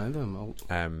 I don't know them.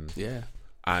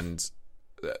 And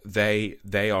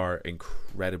they are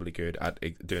incredibly good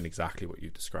at doing exactly what you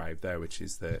described there, which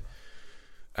is that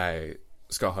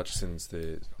Scott Hutchison's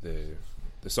the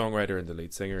songwriter and the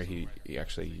lead singer. He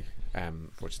actually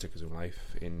unfortunately took his own life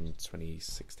in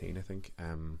 2016, I think,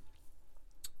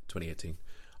 2018,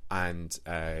 and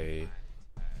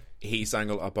he sang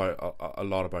a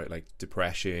lot about like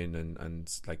depression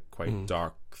and like quite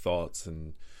dark thoughts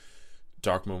and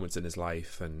dark moments in his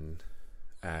life, and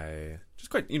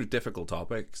just quite, you know, difficult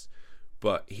topics.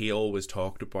 But he always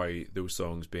talked about those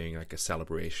songs being like a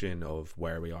celebration of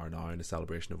where we are now and a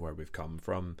celebration of where we've come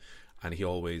from. And he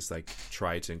always like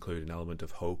tried to include an element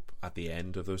of hope at the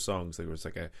end of those songs. There was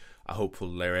like a hopeful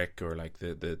lyric, or like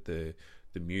the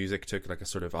music took like a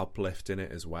sort of uplift in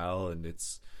it as well. And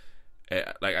it's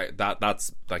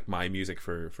that's like my music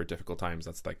for difficult times.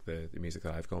 That's like the music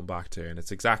that I've gone back to, and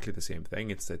it's exactly the same thing.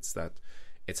 It's that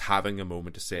it's having a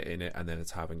moment to sit in it, and then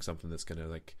it's having something that's gonna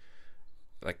like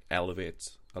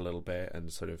elevate a little bit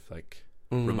and sort of like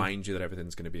remind you that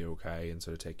everything's gonna be okay, and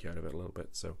sort of take you out of it a little bit.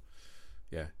 So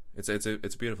yeah, it's a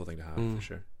beautiful thing to have for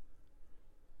sure.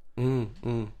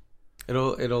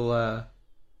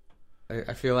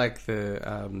 I feel like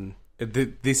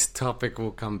this topic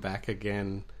will come back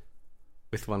again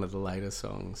with one of the later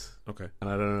songs. Okay. And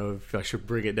I don't know if I should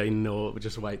bring it in or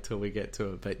just wait till we get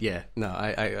to it. But yeah, no,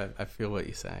 I feel what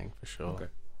you're saying for sure. Okay.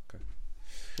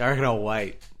 I reckon I'll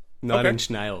wait. Nine Inch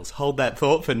Nails. Hold that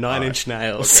thought for Nine Inch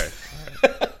Nails.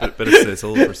 Okay. Right. But it's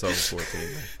all for song 14.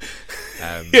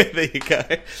 Yeah, there you go.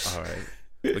 All right.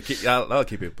 I'll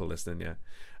keep people listening, yeah.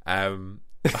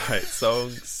 Alright, song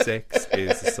 6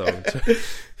 is the song.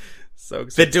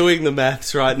 Song 6. They're doing the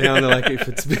maths right now, and they're like, if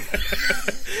it's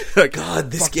like,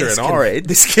 God, this guest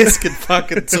can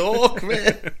fucking talk,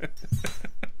 man.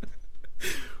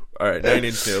 Alright, 9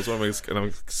 Inch Nails. I'm going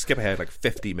to skip ahead like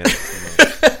 50 minutes.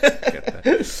 Get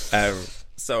there.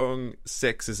 Song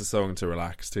 6 is a song to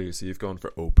relax to, so you've gone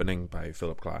for Opening by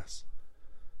Philip Glass.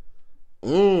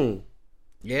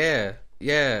 Yeah.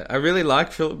 I really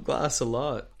like Philip Glass a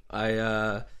lot. I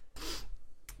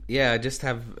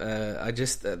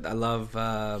love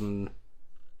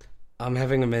I'm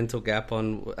having a mental gap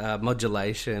on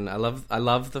modulation. I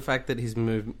love the fact that his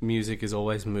music is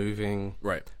always moving,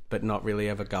 Right. but not really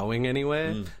ever going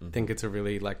anywhere. Mm-hmm. I think it's a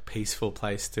really like peaceful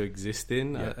place to exist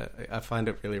in. Yeah. I find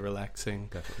it really relaxing.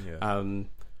 Definitely, yeah.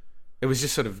 It was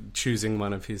just sort of choosing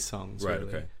one of his songs. Right,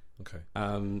 really.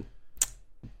 okay.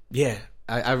 Yeah,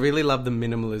 I really love the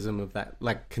minimalism of that,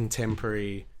 like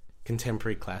contemporary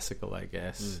classical, I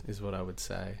guess, is what I would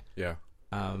say. Yeah.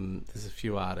 There's a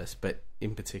few artists, but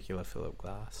in particular Philip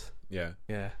Glass. Yeah.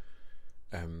 Yeah.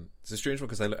 It's a strange one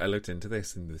because I looked into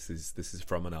this, and this is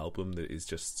from an album that is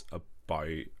just about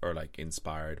or like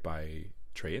inspired by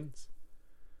trains.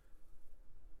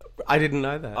 I didn't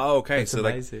know that. Oh, okay. That's so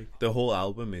amazing. like the whole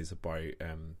album is about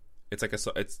it's like it's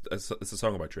a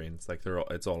song about trains. Like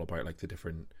it's all about like the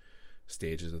different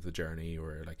stages of the journey,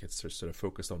 or like it's just sort of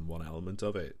focused on one element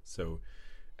of it. So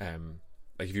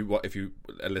like if you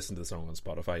listen to the song on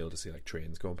Spotify, you'll just see like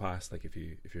trains going past, like if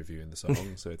you're viewing the song.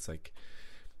 So it's like,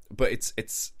 but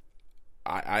it's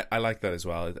I like that as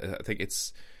well. I think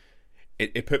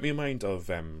it put me in mind of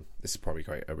this is probably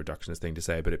quite a reductionist thing to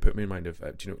say, but it put me in mind of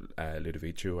do you know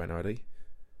Ludovico Einaudi?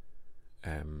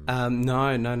 No,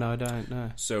 I don't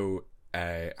know. So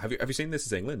have you seen This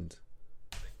Is England?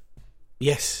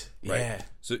 Yes. Right. Yeah.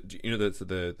 So do you know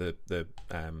the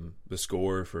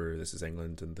score for This Is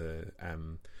England and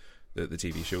the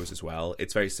TV shows as well?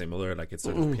 It's very similar. Like it's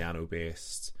sort of piano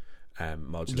based,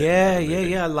 modulated.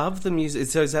 Yeah. I love the music.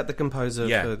 So is that the composer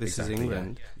for This exactly, Is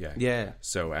England? Yeah.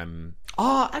 So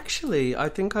Oh, actually, I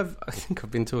think I've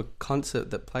been to a concert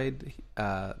that played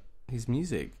his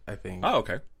music. I think. Oh,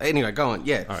 okay. Anyway, go on.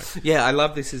 Yeah. All right. Yeah, I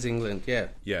love This Is England. Yeah.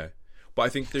 Yeah. But I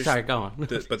think there's Sorry, go on. but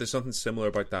there's something similar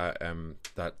about that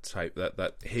type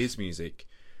that his music,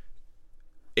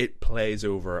 it plays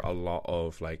over a lot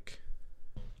of like,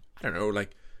 I don't know,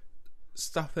 like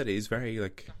stuff that is very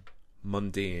like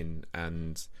mundane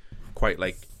and quite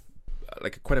like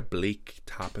quite a bleak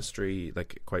tapestry,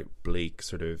 like quite bleak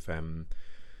sort of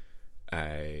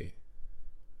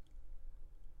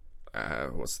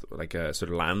like a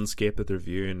sort of landscape that they're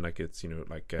viewing, like it's, you know,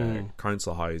 like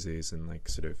council houses and like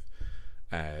sort of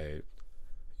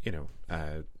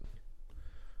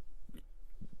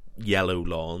yellow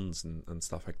lawns and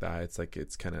stuff like that. It's like,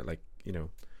 it's kind of like, you know,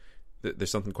 there's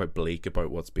something quite bleak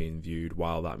about what's being viewed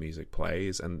while that music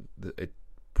plays, and it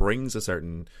brings a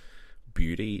certain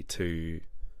beauty to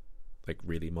like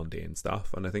really mundane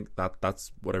stuff. And I think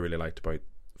that's what I really liked about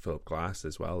Philip Glass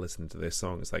as well. Listening to this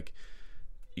song, it's like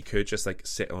you could just like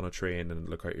sit on a train and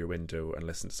look out your window and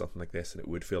listen to something like this, and it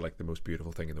would feel like the most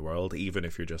beautiful thing in the world, even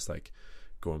if you're just like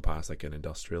going past like an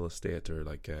industrial estate or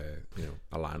like a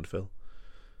landfill.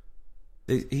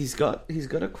 He's got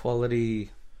a quality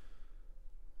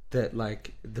that,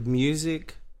 like, the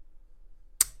music,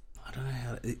 I don't know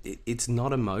how it's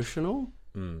not emotional.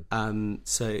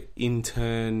 So in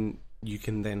turn you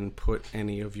can then put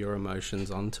any of your emotions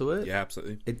onto it. Yeah,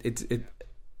 absolutely.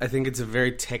 I think it's a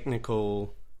very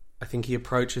technical. I think he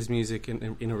approaches music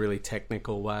in a really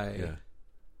technical way. Yeah.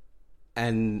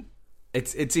 And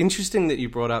it's interesting that you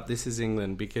brought up This Is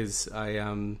England, because I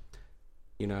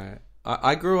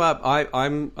grew up.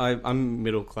 I'm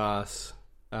middle class,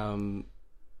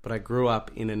 but I grew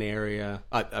up in an area.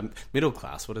 I'm middle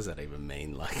class. What does that even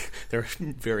mean? Like, there are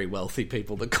very wealthy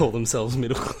people that call themselves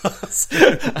middle class.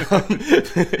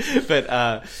 But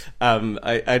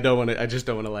I don't want to. I just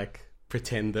don't want to like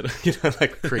pretend that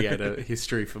like create a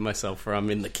history for myself where I'm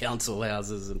in the council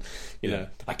houses and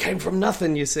I came from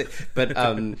nothing. You see, but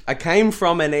I came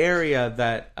from an area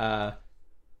that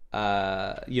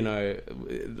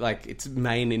like its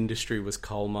main industry was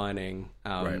coal mining,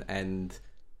 right. and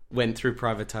went through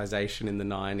privatization in the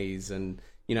 90s, and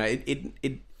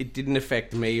it didn't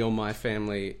affect me or my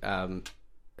family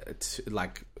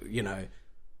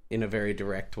in a very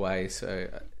direct way. So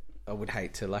I would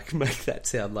hate to like make that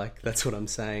sound like that's what I'm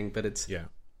saying, but it's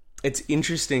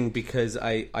interesting because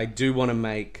I do want to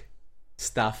make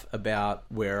stuff about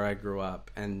where I grew up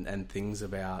and things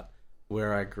about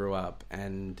where I grew up,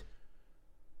 and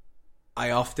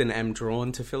I often am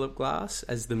drawn to Philip Glass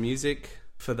as the music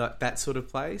for that sort of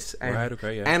place. And, right,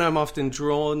 okay, yeah. And I'm often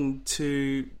drawn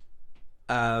to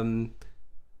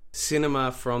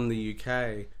cinema from the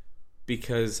UK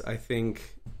because I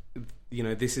think,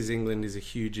 This Is England is a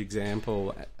huge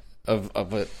example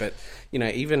of it. But,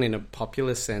 even in a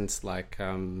popular sense, like,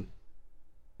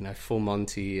 Full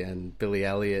Monty and Billy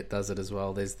Elliot does it as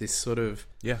well. There's this sort of...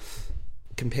 Yeah.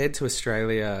 Compared to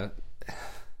Australia,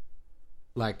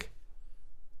 like...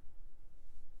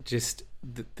 just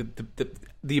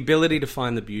the ability to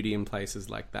find the beauty in places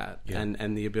like that,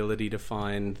 and the ability to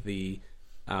find the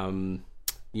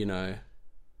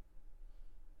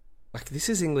like This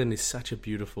Is England is such a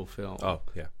beautiful film. Oh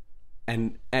yeah.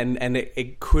 And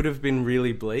it could have been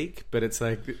really bleak, but it's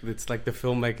like the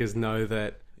filmmakers know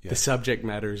that the subject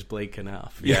matter is bleak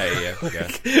enough. Yeah.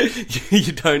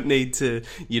 You don't need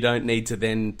to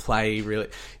then play really,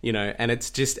 and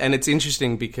it's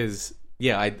interesting because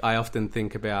I often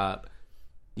think about,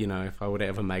 if I were to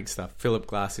ever make stuff, Philip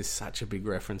Glass is such a big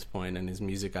reference point, and his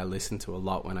music I listen to a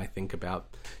lot when I think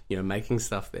about, making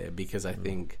stuff there, because I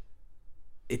think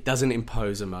it doesn't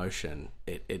impose emotion.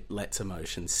 It lets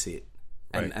emotion sit.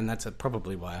 And that's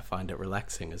probably why I find it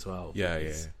relaxing as well. Yeah.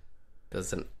 It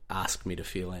doesn't ask me to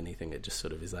feel anything. It just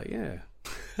sort of is like,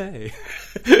 hey,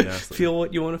 feel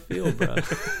what you want to feel, bro.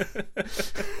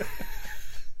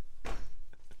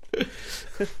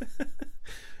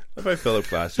 If I Philip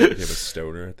Glass just became a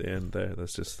stoner at the end there,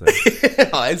 that's just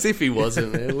as if he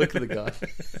wasn't there. Look at the guy.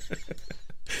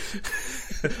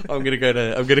 I'm gonna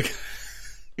go.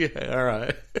 Yeah, all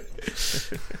right.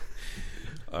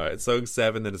 All right, song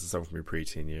 7 then is a song from your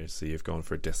preteen years. So you've gone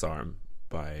for "Disarm"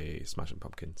 by Smashing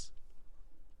Pumpkins.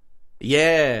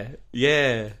 Yeah.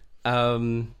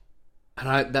 And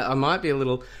I might be a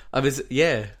little. I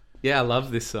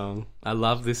love this song.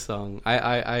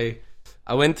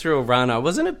 I went through a run. I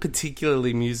wasn't a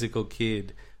particularly musical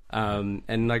kid,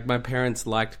 and like my parents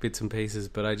liked bits and pieces,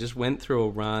 but I just went through a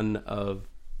run of,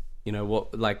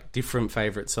 different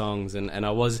favorite songs, and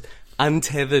I was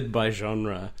untethered by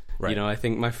genre. Right. I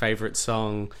think my favorite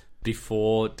song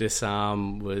before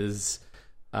Disarm was,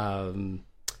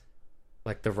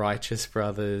 like the Righteous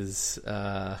Brothers.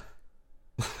 What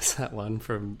was that one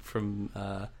from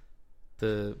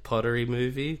the Pottery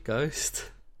movie, Ghost?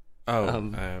 Oh,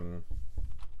 the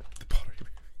Pottery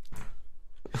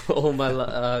movie. All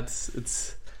my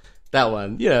it's that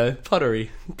one. Yeah, Pottery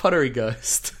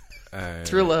Ghost.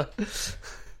 Thriller.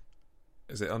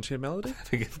 Is it Unchained Melody?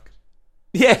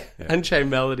 Yeah, Unchained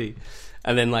Melody.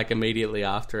 And then like immediately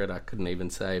after it, I couldn't even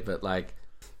say, but like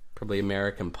probably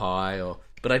American Pie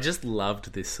but I just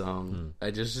loved this song.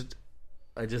 I just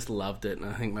loved it, and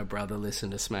I think my brother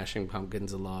listened to Smashing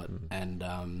Pumpkins a lot, and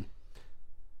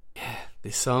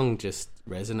this song just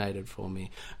resonated for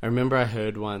me. I remember I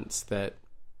heard once that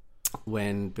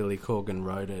when Billy Corgan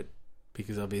wrote it,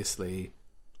 because obviously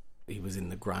he was in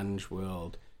the grunge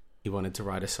world, he wanted to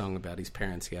write a song about his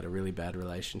parents. He had a really bad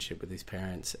relationship with his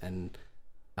parents, and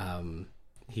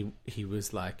he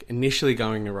was like initially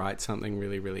going to write something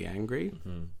really, really angry,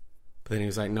 but then he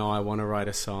was like, no, I want to write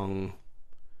a song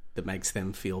that makes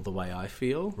them feel the way I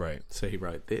feel. Right. So he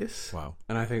wrote this. Wow.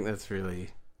 And I think that's really,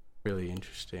 really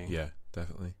interesting. Yeah,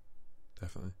 definitely.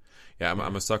 Yeah,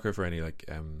 I'm a sucker for any like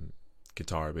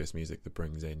guitar-based music that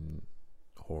brings in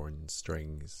horns,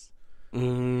 strings.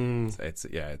 It's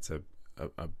a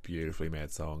beautifully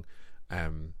made song. I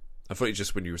thought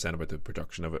just when you were saying about the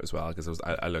production of it as well, because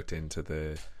I looked into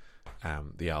the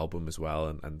album as well,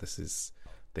 and this is,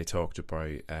 they talked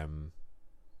about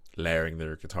layering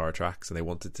their guitar tracks, and they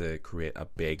wanted to create a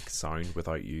big sound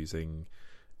without using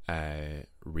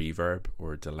reverb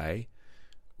or delay,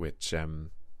 which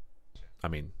I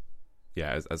mean,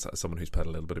 yeah, as someone who's played a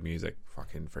little bit of music,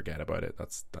 fucking forget about it.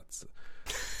 That's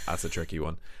a tricky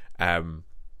one.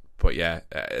 But yeah,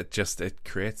 it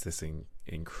creates this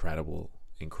incredible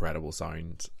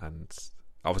sound, and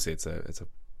obviously it's a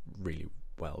really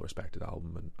well respected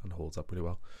album and holds up really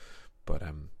well. But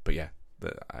yeah,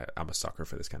 I'm a sucker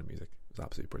for this kind of music. It's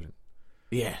absolutely brilliant.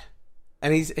 Yeah,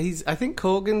 and he's I think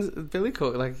Billy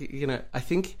Corgan, like, I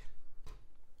think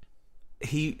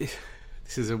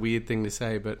this is a weird thing to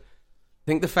say, but I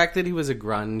think the fact that he was a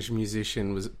grunge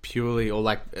musician was purely, or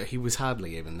like he was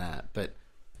hardly even that, but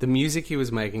the music he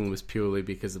was making was purely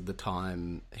because of the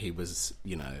time he was,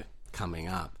 coming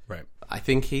up. Right. I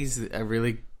think he's a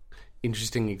really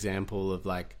interesting example of,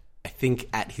 like, I think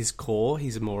at his core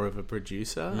he's more of a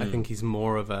producer. I think he's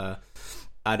more of I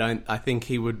think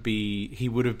he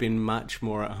would have been much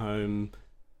more at home.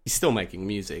 He's still making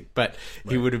music, but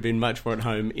he would have been much more at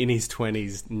home in his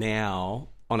 20s now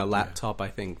on a laptop, I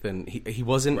think, than he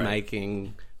wasn't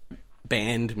making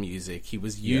band music. He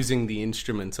was using the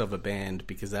instruments of a band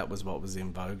because that was what was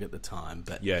in vogue at the time.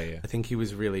 But I think he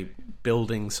was really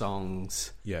building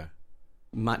songs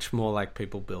much more like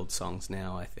people build songs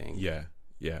now, I think. Yeah.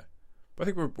 But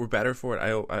I think we're better for it.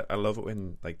 I love it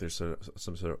when, like, there's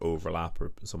some sort of overlap,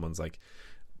 or someone's like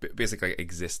basically like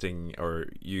existing or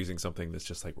using something that's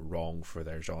just like wrong for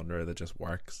their genre that just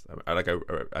works. I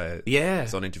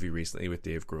saw an interview recently with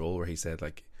Dave Grohl where he said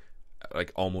like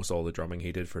almost all the drumming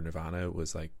he did for Nirvana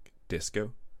was like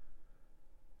disco.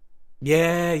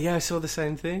 Yeah, I saw the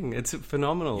same thing. It's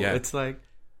phenomenal. Yeah. It's like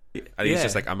And he's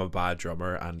just like, I'm a bad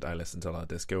drummer and I listen to a lot of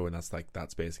disco, and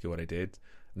that's basically what I did.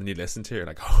 And then you listen to it, you're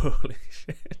like, holy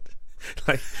shit.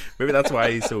 Like, maybe that's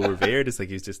why he's so revered. It's like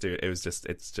he's just doing, it's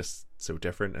just so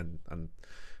different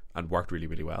and worked really,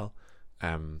 really well.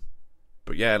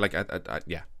 But yeah, like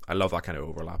I love that kind of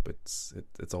overlap. It's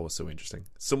always so interesting.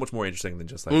 So much more interesting than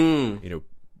just like you know,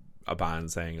 a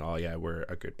band saying, oh yeah, we're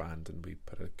a good band and we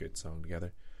put a good song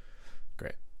together.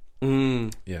 Great.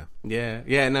 Yeah.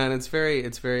 No, and it's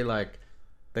very like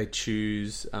they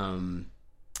choose.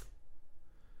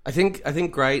 I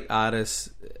think great artists,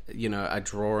 you know, are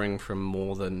drawing from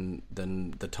more than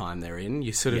the time they're in.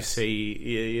 You sort of see,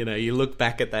 you know, you look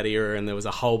back at that era and there was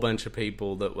a whole bunch of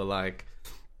people that were like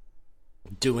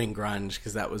doing grunge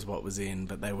because that was what was in,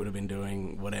 but they would have been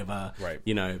doing whatever, right?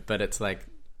 You know, but it's like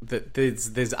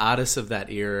there's artists of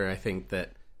that era. I think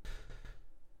that,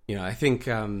 you know, I think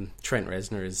Trent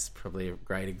Reznor is probably a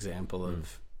great example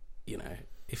of, you know,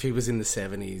 if he was in the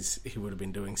 70s, he would have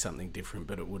been doing something different,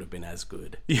 but it would have been as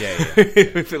good. Yeah.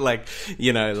 Like,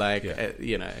 you know, like,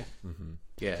 you know,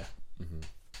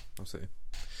 Absolutely.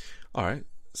 All right.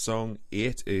 Song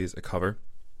 8 is a cover.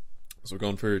 So we're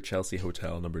going for Chelsea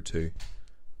Hotel number 2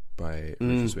 by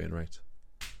Rufus Wainwright.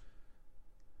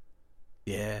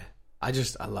 Yeah. I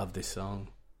love this song.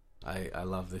 I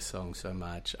love this song so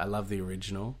much. I love the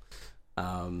original.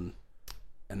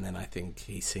 And then I think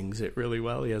he sings it really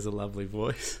well. He has a lovely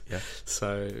voice. Yeah.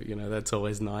 So, you know, that's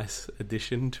always a nice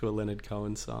addition to a Leonard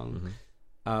Cohen song.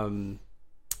 I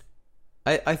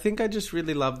think I just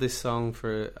really love this song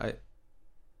for... I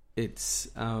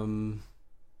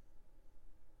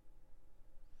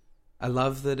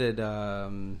love that it...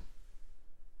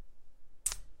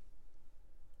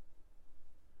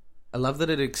 I love that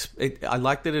I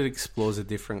like that it explores a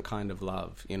different kind of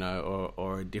love, you know,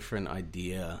 or a different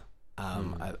idea.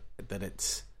 That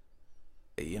it's,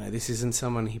 you know, this isn't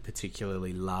someone he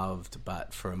particularly loved,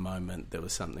 but for a moment there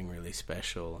was something really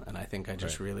special. And I think I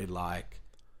just really like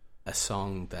a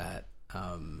song that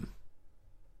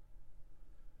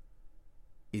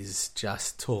is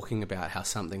just talking about how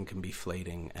something can be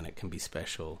fleeting and it can be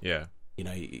special. Yeah. You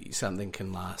know, something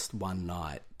can last one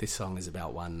night. This song is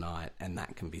about one night, and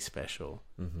that can be special.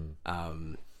 I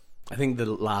think the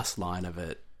last line of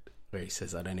it, where he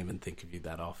says, I don't even think of you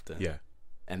that often. Yeah.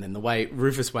 And then the way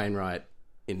Rufus Wainwright,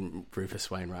 in Rufus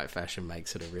Wainwright fashion,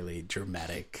 makes it a really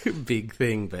dramatic, big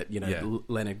thing. But, you know,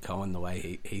 Leonard Cohen, the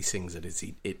way he sings it, is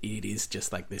it is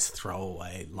just like this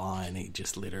throwaway line. He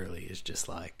just literally is just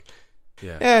like,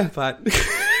 but...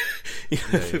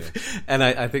 And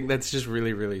I think that's just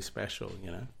really, really special,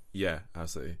 you know? Yeah,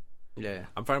 absolutely. Yeah.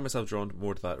 I'm finding myself drawn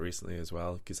more to that recently as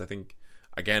well, because I think,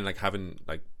 again, like having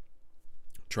like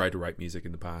tried to write music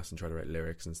in the past and try to write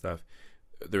lyrics and stuff,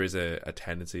 there is a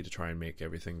tendency to try and make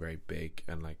everything very big,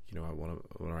 and like, you know, I want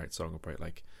to write a song about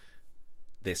like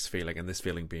this feeling, and this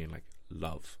feeling being like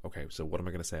love. Okay, so what am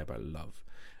I going to say about love?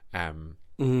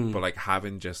 But like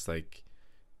having just like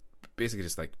basically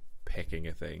just like picking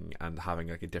a thing and having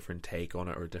like a different take on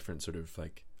it, or a different sort of,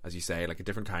 like, as you say, like a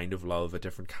different kind of love, a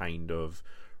different kind of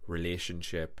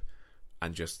relationship,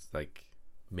 and just like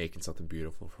making something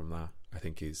beautiful from that, I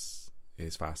think is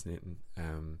fascinating.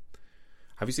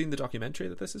 Have you seen the documentary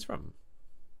that this is from?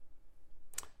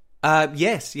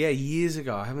 Yes, years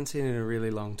ago. I haven't seen it in a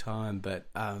really long time, but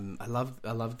I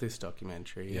love this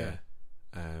documentary. Yeah.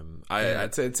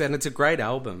 It's a great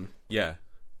album. Yeah.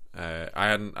 I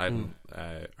hadn't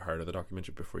heard of the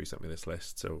documentary before you sent me this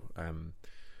list, so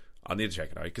I'll need to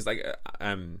check it out, because like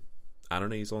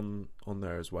Anony's on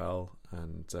there as well,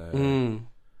 and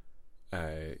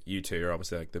U2 are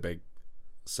obviously like the big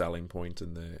selling point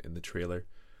in the trailer.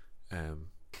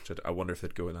 I wonder if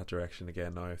they'd go in that direction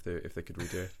again now, if they could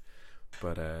redo it.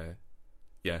 But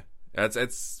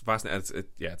it's fascinating.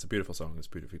 It's a beautiful song. It's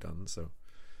beautifully done. So.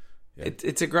 Yeah.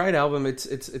 It's a great album.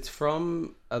 It's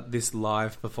from this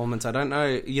live performance. I don't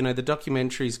know, you know, the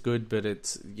documentary's good, but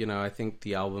it's, you know, I think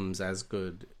the album's as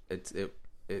good. It's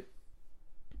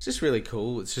just really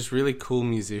cool. It's just really cool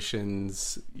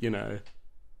musicians, you know,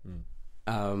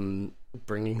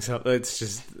 bringing something. It's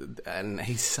just, and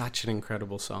he's such an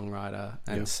incredible songwriter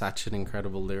and such an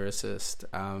incredible lyricist.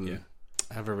 I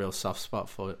have a real soft spot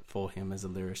for him as a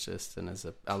lyricist, and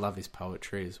I love his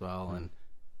poetry as well, and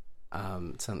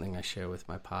something I share with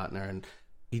my partner, and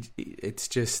it's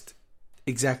just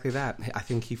exactly that. I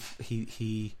think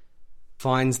he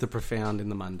finds the profound in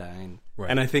the mundane,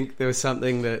 and I think there was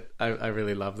something that I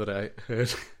really love that I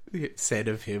heard said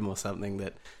of him, or something,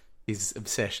 that his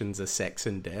obsessions are sex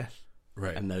and death.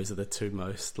 Right. And those are the two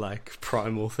most like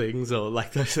primal things, or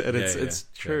like those. And it's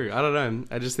true. I don't know.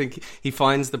 I just think he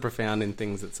finds the profound in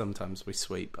things that sometimes we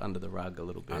sweep under the rug a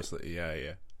little bit. Absolutely.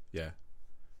 Yeah.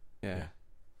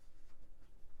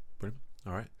 Brilliant.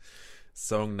 All right.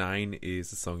 Song 9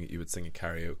 is a song that you would sing at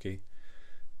karaoke.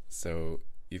 So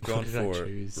you've gone for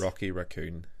Rocky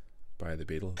Raccoon by the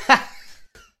Beatles.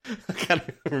 I can't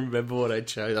even remember what I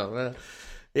chose.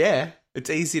 Yeah, it's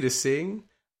easy to sing.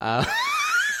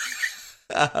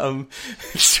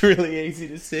 It's really easy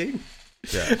to sing.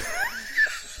 Yeah.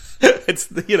 It's,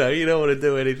 you don't want to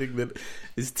do anything that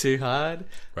is too hard.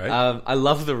 Right. I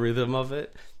love the rhythm of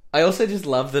it. I also just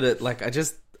love that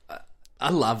I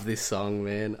love this song,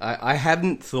 man. I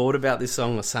hadn't thought about this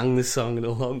song or sung this song in a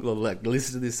long, or like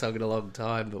listened to this song in a long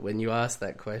time. But when you asked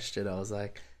that question, I was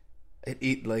like,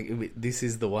 this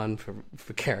is the one for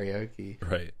karaoke.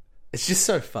 Right. It's just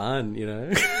so fun,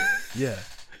 Yeah,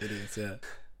 it is. Yeah.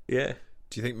 Yeah.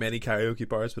 Do you think many karaoke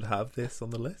bars would have this on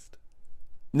the list?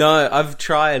 No, I've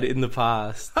tried in the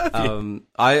past. Have you?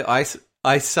 I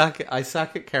suck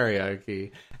at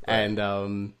karaoke,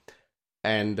 right.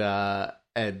 and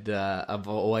I've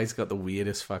always got the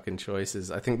weirdest fucking choices.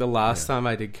 I think the last time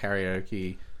I did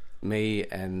karaoke, me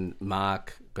and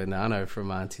Mark Bonanno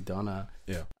from Auntie Donna,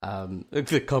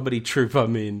 the comedy troupe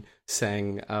I'm in,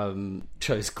 sang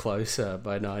 "Chose Closer"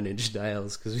 by 9 Inch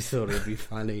Nails because we thought it'd be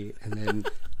funny, and then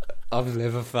I've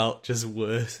never felt just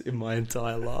worse in my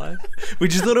entire life. We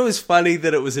just thought it was funny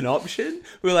that it was an option.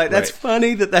 We were like, that's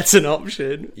funny that that's an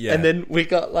option. Yeah. And then we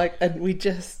got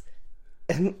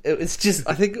and it was just,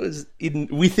 I think it was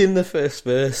within the first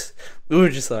verse, we were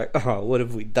just like, oh, what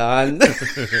have we done?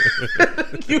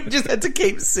 You just had to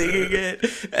keep singing it.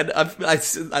 And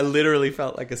I literally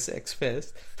felt like a sex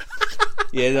fest.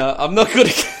 Yeah, no, I'm not good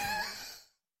at...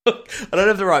 I don't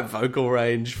have the right vocal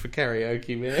range for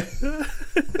karaoke, man.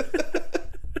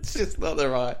 It's just not the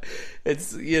right.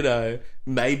 It's,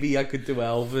 maybe I could do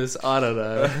Elvis. I don't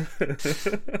know.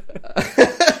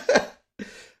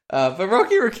 But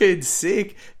Rocky Raccoon's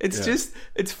sick. It's just,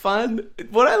 it's fun.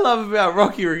 What I love about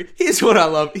Rocky Raccoon, here's what I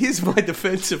love. Here's my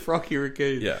defense of Rocky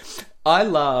Raccoon. Yeah. I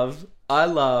love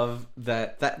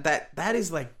that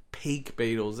is like peak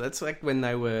Beatles. That's like when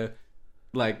they were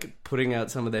like putting out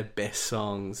some of their best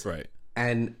songs. Right.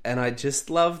 And I just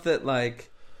love that, like,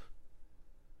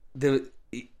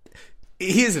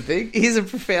 here's the thing. Here's a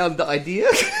profound idea.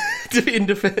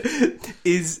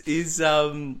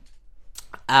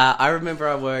 I remember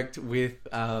I worked with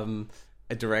a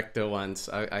director once.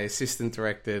 I assistant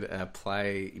directed a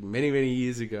play many, many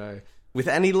years ago with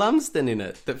Annie Lumsden in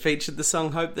it that featured the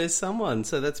song "Hope There's Someone."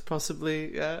 So that's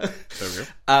possibly there we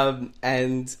go.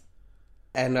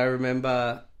 And I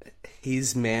remember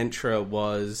his mantra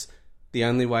was, the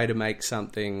only way to make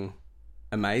something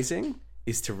amazing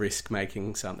is to risk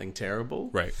making something terrible.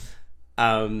 Right.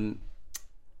 And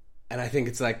I think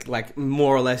it's like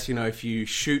more or less, if you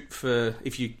shoot for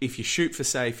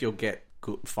safe, you'll get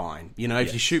good, fine.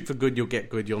 If you shoot for good, you'll get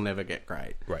good, you'll never get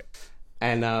great. Right.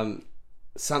 And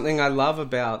something I love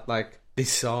about like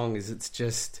this song is it's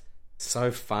just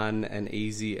so fun and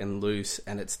easy and loose,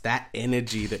 and it's that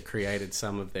energy that created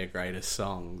some of their greatest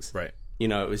songs. Right.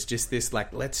 It was just this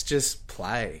like, let's just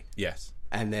play. Yes.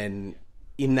 And then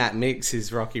in that mix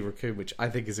is Rocky Raccoon, which I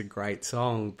think is a great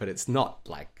song, but it's not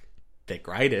like their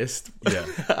greatest. Yeah.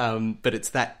 But it's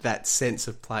that sense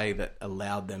of play that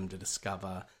allowed them to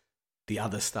discover the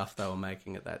other stuff they were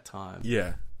making at that time.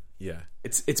 Yeah. Yeah.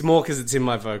 It's more because it's in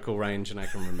my vocal range and I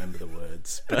can remember the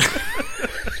words. But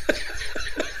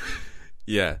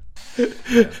yeah.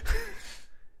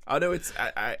 Oh no, it's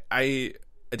I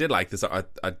did like this. I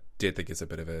did think it's a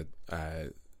bit of a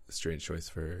strange choice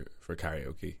for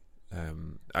karaoke.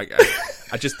 I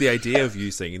just, the idea of you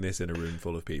singing this in a room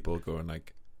full of people going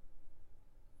like,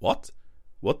 what's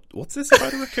this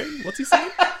about a raccoon? What's he saying?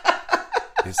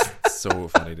 It's so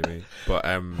funny to me. But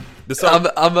the song,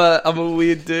 I'm a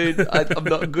weird dude. I'm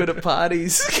not good at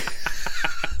parties.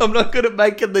 I'm not good at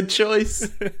making the choice.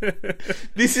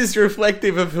 This is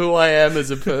reflective of who I am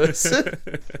as a person.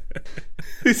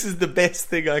 This is the best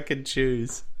thing I can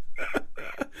choose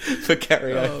for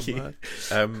karaoke.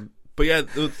 Oh, but yeah,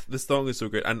 the song is so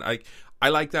great, and I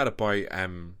like that about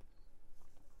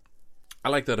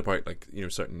like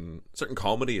certain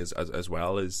comedy as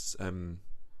well as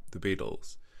the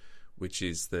Beatles, which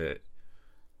is that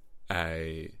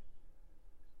there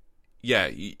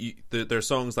are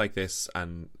songs like this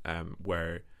and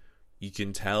where you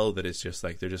can tell that it's just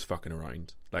like they're just fucking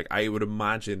around. Like I would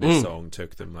imagine this song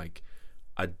took them like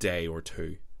a day or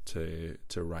two to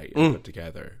write and put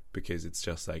together, because it's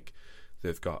just like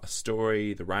they've got a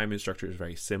story, the rhyming structure is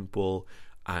very simple,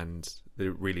 and they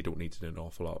really don't need to do an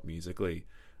awful lot musically.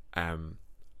 And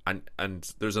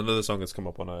there's another song that's come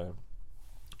up on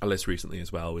a list recently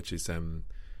as well, which is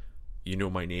You Know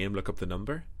My Name, Look Up the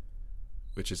Number,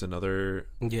 which is another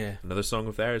song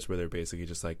of theirs where they're basically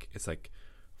just like, it's like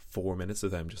 4 minutes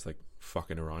of them just like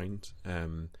fucking around.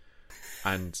 And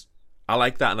I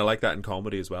like that, and I like that in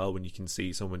comedy as well, when you can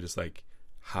see someone just like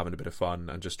having a bit of fun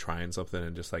and just trying something,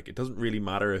 and just like, it doesn't really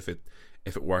matter if it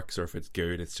works or if it's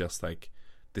good. It's just like,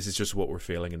 this is just what we're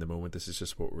feeling in the moment. This is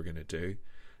just what we're gonna do.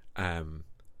 And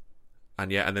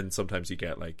then sometimes you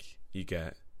get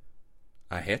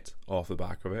a hit off the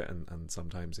back of it, and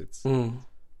sometimes it's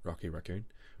Rocky Raccoon,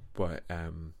 but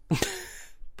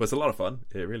it's a lot of fun.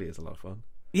 It really is a lot of fun.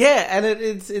 Yeah, and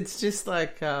it's just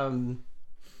like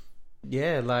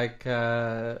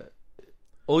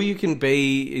all you can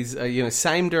be is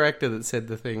same director that said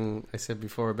the thing I said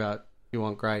before about You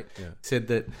Want Great, said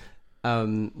that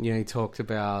he talked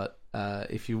about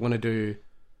if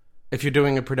you're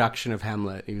doing a production of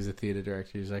Hamlet, he was a theatre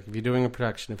director, he was like, if you're doing a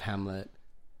production of Hamlet,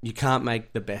 you can't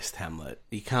make the best Hamlet.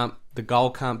 The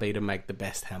goal can't be to make the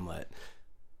best Hamlet.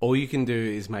 All you can do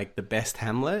is make the best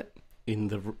Hamlet in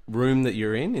the room that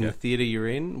you're in the theatre you're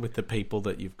in, with the people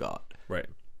that you've got. Right.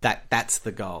 That's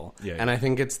the goal. Yeah, and I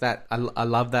think it's that, I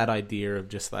love that idea of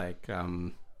just like,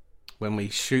 when we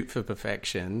shoot for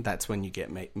perfection, that's when you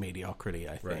get mediocrity,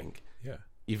 I think. Yeah.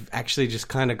 You've actually just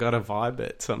kind of got to vibe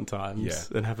it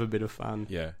sometimes and have a bit of fun.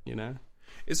 Yeah. You know?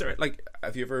 Is there, like,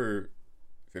 have you ever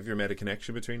made a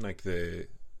connection between like the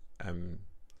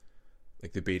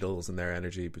Beatles and their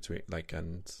energy between like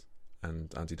and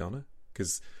Auntie Donna?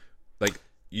 Because like,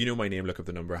 You Know My Name, Look Up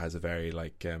the Number has a very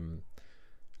like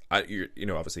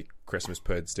obviously Christmas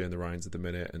Pud's doing the rounds at the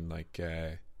minute, and like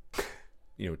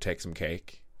Take Some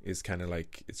Cake is kind of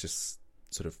like, it's just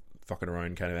sort of fucking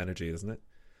around kind of energy, isn't it?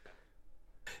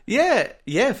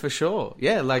 Yeah, for sure.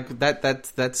 Yeah, like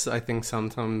that's I think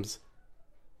sometimes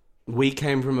we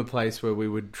came from a place where we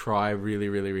would try really,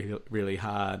 really, really, really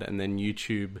hard, and then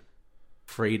YouTube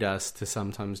freed us to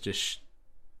sometimes just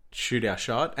shoot our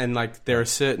shot. And like, there are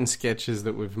certain sketches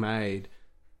that we've made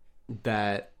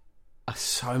that are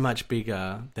so much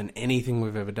bigger than anything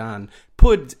we've ever done.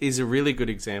 Pud is a really good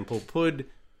example.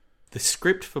 The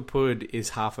script for Pud is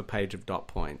half a page of dot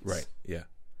points. Right, yeah.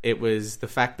 It was the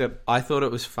fact that I thought it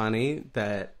was funny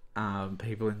that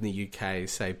people in the UK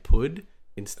say pud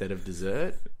instead of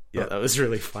dessert. Yeah, that was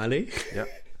really funny. Yeah.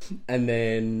 And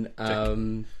then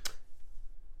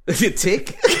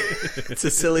tick. It's a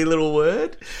silly little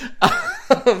word.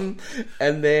 And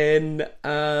then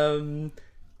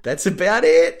that's about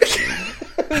it.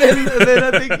 and then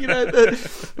I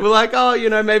think we're like,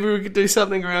 maybe we could do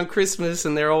something around Christmas,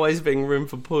 and there always being room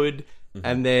for pud. Mm-hmm.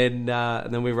 And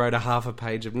then we wrote a half a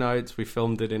page of notes. We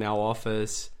filmed it in our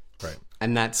office, right?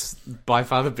 And that's by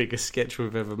far the biggest sketch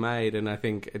we've ever made. And I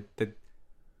think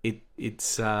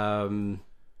it's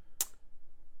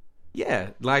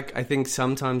like, I think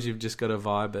sometimes you've just got to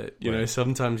vibe it. You know,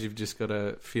 sometimes you've just got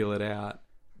to feel it out.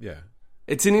 Yeah,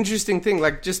 it's an interesting thing.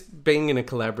 Like, just being in a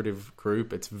collaborative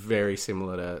group, it's very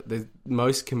similar to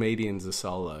most comedians are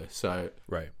solo. So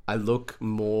right, I look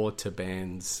more to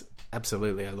bands.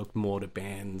 Absolutely, I look more to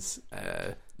bands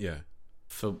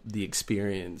for the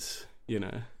experience, All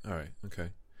right, okay.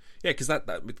 Yeah, because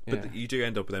but you do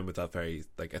end up then with that very,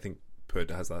 like, I think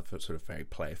Pud has that sort of very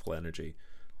playful energy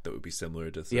that would be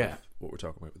similar to sort of what we're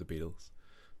talking about with the Beatles.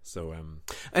 So,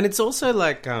 and it's also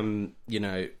like, when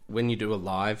you do a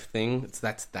live thing,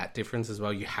 that's that difference as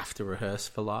well. You have to rehearse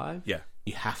for live. Yeah.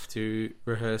 You have to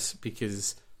rehearse,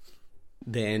 because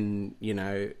then,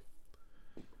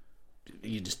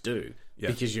 you just do,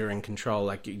 because you're in control.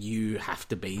 Like, you have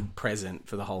to be present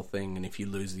for the whole thing, and if you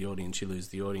lose the audience, you lose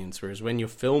the audience. Whereas when you're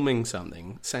filming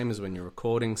something, same as when you're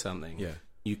recording something,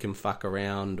 you can fuck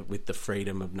around with the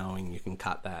freedom of knowing you can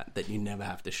cut that you never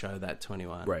have to show that to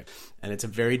anyone. Right. And it's a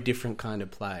very different kind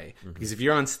of play, because if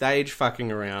you're on stage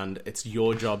fucking around, it's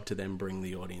your job to then bring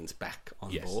the audience back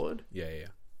on board. Yeah.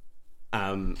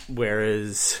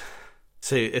 Whereas,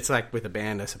 so it's like with a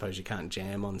band, I suppose you can't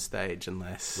jam on stage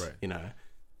unless,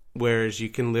 whereas you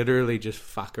can literally just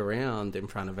fuck around in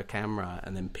front of a camera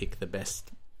and then pick the best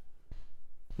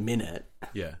minute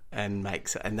and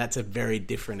that's a very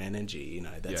different energy.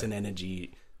 That's an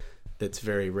energy that's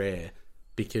very rare,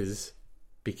 because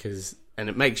and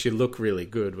it makes you look really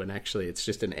good when actually it's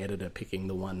just an editor picking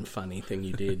the one funny thing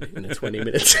you did in a 20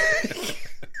 minutes.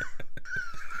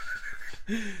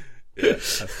 Yeah,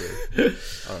 absolutely.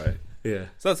 All right. Yeah.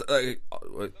 So that's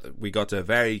we got a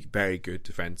very, very good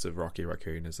defense of Rocky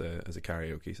Raccoon as a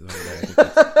karaoke. So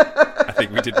I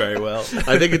think we did very well.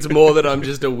 I think it's more that I'm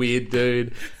just a weird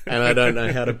dude and I don't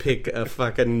know how to pick a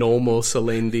fucking normal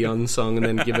Celine Dion song and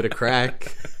then give it a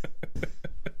crack.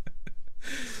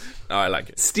 Oh, I like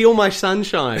it. Steal My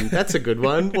Sunshine. That's a good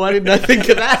one. Why didn't I think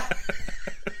of that?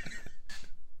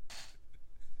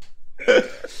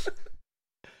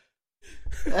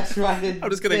 That's right.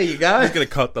 There you go. I'm just gonna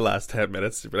cut the last 10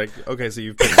 minutes to be like, okay, so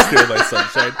you've picked Steal My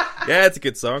Sunshine. Yeah, it's a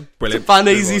good song. Brilliant. It's a fun,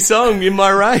 easy song in my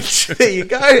range. There you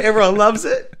go. Everyone loves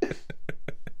it.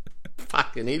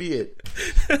 Fucking idiot.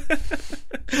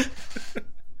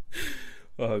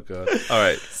 Oh god.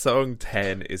 Alright, song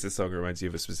 10 is a song that reminds you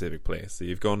of a specific place. So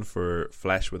you've gone for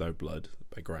Flesh Without Blood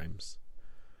by Grimes.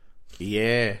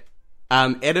 Yeah.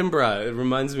 Edinburgh. It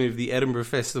reminds me of the Edinburgh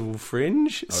Festival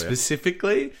Fringe,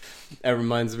 specifically. It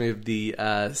reminds me of the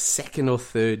second or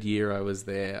third year I was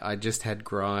there. I just had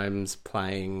Grimes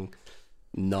playing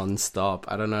non-stop.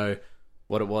 I don't know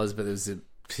what it was, but there was a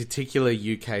particular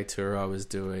UK tour I was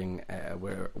doing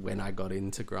when I got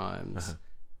into Grimes. Uh-huh.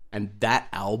 And that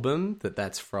album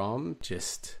that's from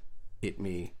just hit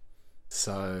me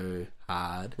so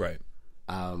hard. Right.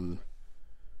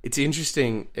 It's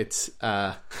interesting. It's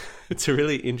a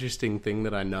really interesting thing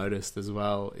that I noticed as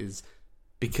well is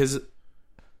because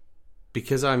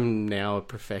I'm now a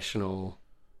professional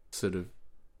sort of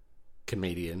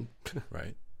comedian,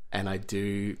 right? And I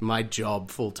do my job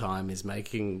full time is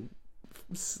making,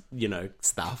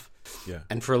 stuff. Yeah.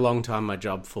 And for a long time, my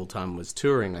job full time was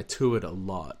touring. I toured a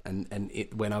lot, and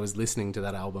when I was listening to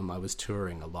that album, I was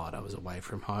touring a lot. I was away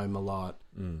from home a lot.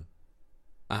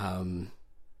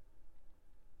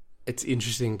 It's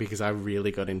interesting because I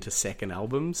really got into second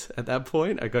albums at that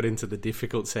point. I got into the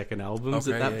difficult second albums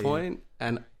at that point.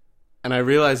 And I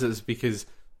realized it was because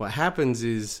what happens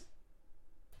is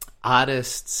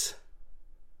artists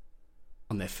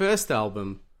on their first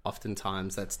album,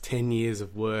 oftentimes that's 10 years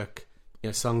of work,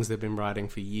 songs they've been writing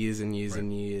for years and years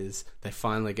and years. They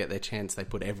finally get their chance. They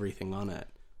put everything on it.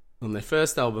 On their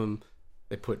first album,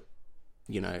 they put,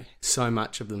 so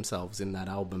much of themselves in that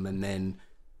album, and then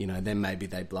then maybe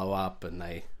they blow up and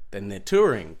then they're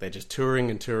touring. They're just touring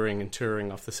and touring and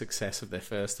touring off the success of their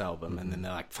first album. And then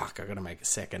they're like, fuck, I got to make a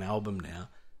second album now.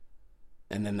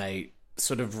 And then they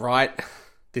sort of write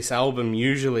this album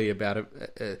usually about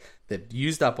they've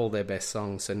used up all their best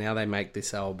songs. So now they make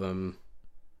this album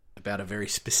about a very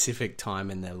specific time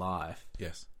in their life.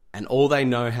 Yes. And all they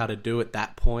know how to do at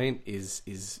that point is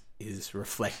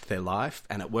reflect their life,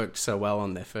 and it worked so well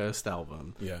on their first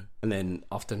album. Yeah. And then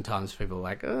oftentimes people are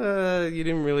like, you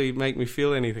didn't really make me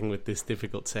feel anything with this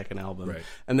difficult second album. Right.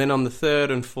 And then on the third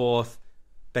and fourth,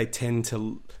 they tend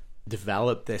to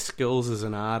develop their skills as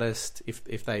an artist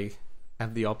if they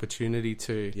have the opportunity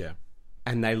to. Yeah.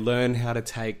 And they learn how to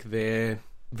take their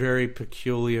very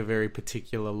peculiar, very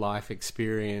particular life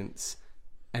experience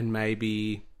and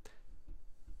maybe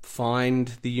find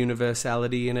the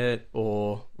universality in it,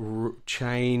 or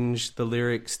change the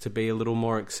lyrics to be a little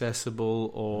more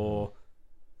accessible, or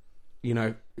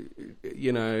like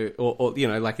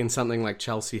in something like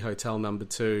Chelsea Hotel Number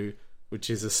 2, which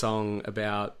is a song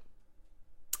about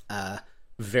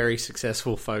very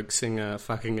successful folk singer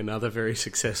fucking another very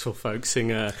successful folk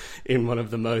singer in one of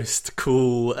the most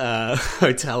cool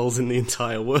hotels in the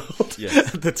entire world.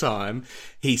 Yes. At the time.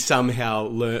 He somehow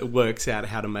works out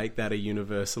how to make that a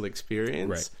universal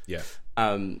experience. Right.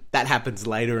 Yeah. That happens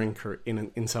later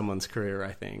in someone's career,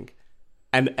 I think.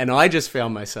 And I just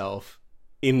found myself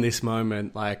in this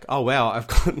moment like, oh wow, I've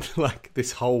got like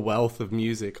this whole wealth of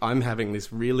music. I'm having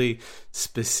this really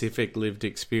specific lived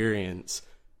experience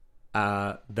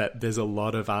that there's a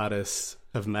lot of artists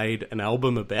have made an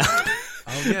album about.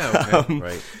 Oh yeah, okay,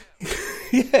 right.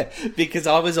 Yeah, because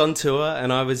I was on tour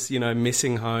and I was,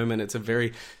 missing home, and it's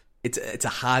a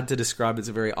hard to describe. It's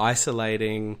a very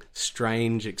isolating,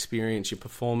 strange experience. You're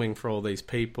performing for all these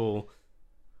people,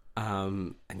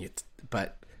 and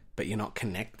but you're not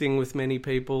connecting with many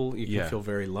people. You can feel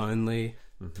very lonely.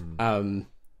 Mm-hmm.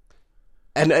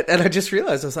 And I just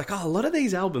realized, I was like, oh, a lot of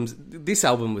these albums, this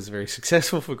album was very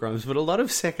successful for Grimes, but a lot of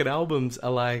second albums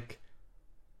are like,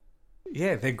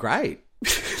 yeah, they're great.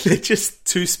 They're just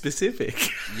too specific.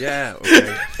 Yeah,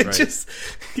 okay. Right. Just,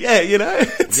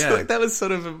 it's like that was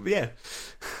sort of,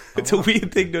 it's a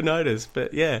weird thing to notice,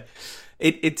 but yeah,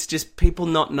 it's just people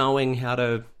not knowing how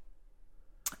to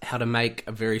make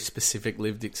a very specific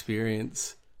lived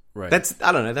experience. Right.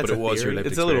 I don't know, that's but a it was theory. Your lived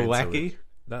it's a little wacky.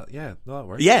 So that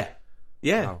works. Yeah.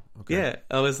 Yeah. Wow, okay. Yeah.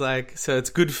 I was like, so it's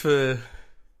good for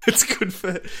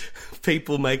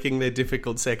people making their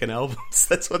difficult second albums.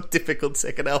 That's what difficult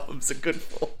second albums are good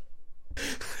for.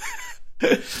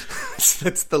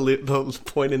 That's the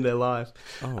point in their life.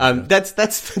 Oh, okay.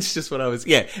 That's just what I was.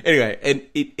 Yeah. Anyway, and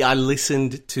I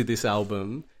listened to this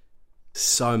album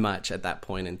so much at that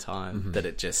point in time that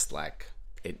it just like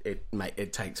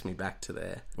it takes me back to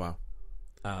there. Wow.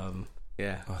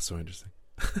 Yeah. Oh, so interesting.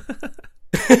 I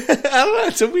don't know.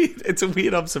 It's a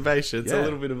weird observation. It's a Yeah.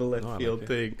 little bit of a left No, I field like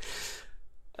thing.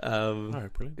 All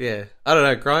right, brilliant. Yeah, I don't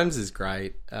know. Grimes is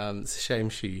great. It's a shame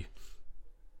she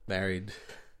married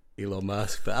Elon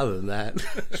Musk, but other than that,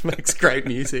 she makes great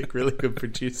music. Really good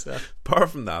producer. Apart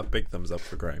from that, big thumbs up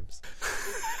for Grimes.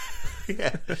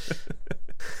 Yeah,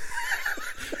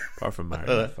 Apart from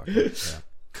marrying, fucking yeah.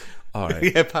 All right.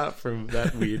 yeah. Apart from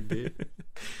that weird bit,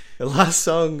 the last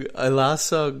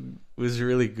song was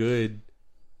really good,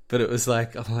 but it was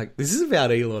like I'm like, this is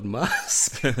about Elon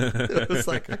Musk. It was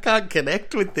like I can't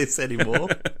connect with this anymore.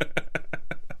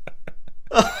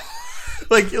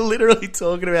 Like you're literally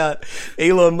talking about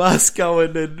Elon Musk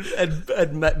going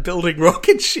and building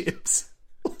rocket ships.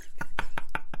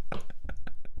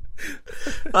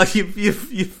 Like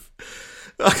you've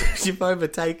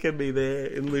overtaken me there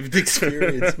in lived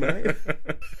experience, mate.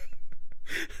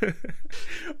 I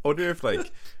wonder if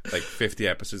like 50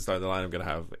 episodes down the line I'm gonna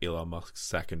have Elon Musk's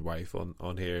second wife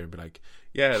on here and be like,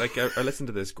 yeah, like I listened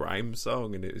to this Grimes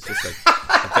song and it was just like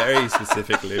a very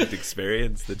specific lived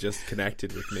experience that just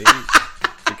connected with me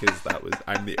because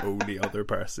I'm the only other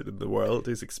person in the world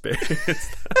who's experienced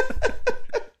that.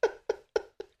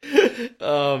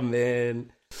 Oh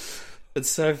man, it's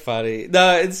so funny.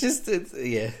 No, it's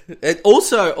yeah.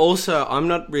 Also, I'm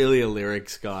not really a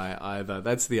lyrics guy either.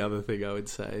 That's the other thing I would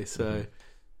say. So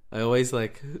I always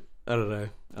like. I don't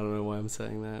know why I'm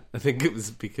saying that. I think it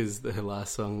was because her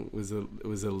last song was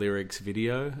a lyrics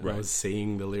video. And Right. I was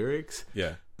seeing the lyrics. Yeah.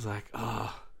 I was like,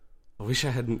 I wish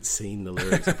I hadn't seen the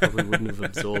lyrics. I probably wouldn't have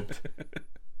absorbed.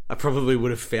 I probably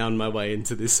would have found my way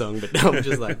into this song, but now I'm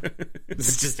just like, this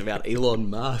is just about Elon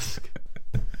Musk.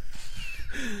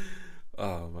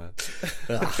 Oh man.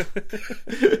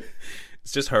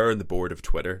 It's just her and the board of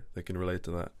Twitter that can relate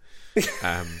to that.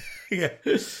 Yeah.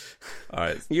 All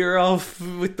right. You're off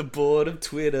with the board of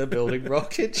Twitter building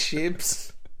rocket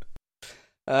ships.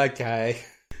 Okay.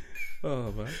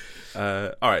 Oh man.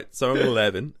 All right. Song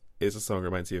 11 is a song that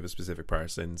reminds you of a specific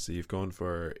person. So you've gone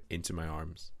for "Into My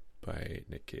Arms" by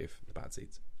Nick Cave, The Bad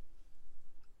Seeds.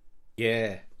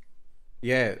 Yeah.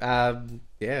 Yeah.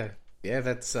 Yeah.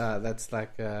 That's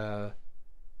like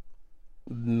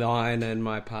mine and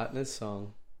my partner's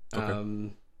song.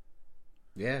 Okay.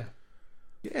 Yeah.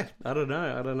 Yeah. I don't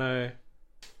know.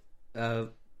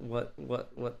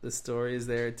 What the story is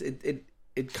there.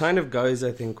 It kind of goes,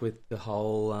 I think, with the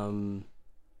whole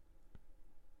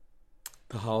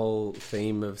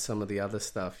theme of some of the other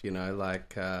stuff, you know,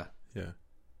 like Yeah.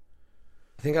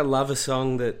 I think I love a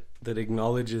song that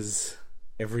acknowledges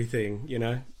everything, you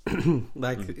know,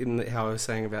 like how I was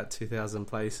saying about 2,000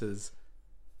 Places.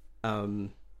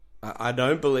 I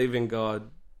don't believe in God.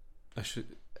 I should,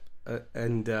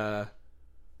 and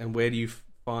where do you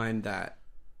find that?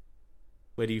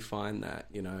 Where do you find that,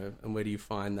 you know, and where do you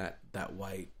find that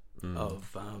weight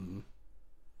of,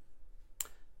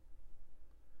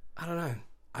 I don't know.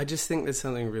 I just think there's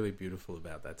something really beautiful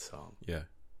about that song. Yeah.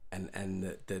 And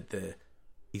the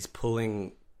he's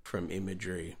pulling from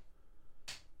imagery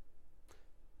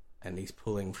and he's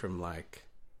pulling from like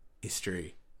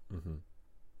history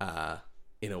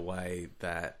in a way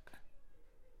that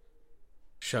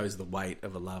shows the weight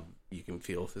of a love you can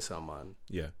feel for someone.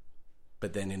 Yeah.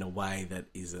 But then in a way that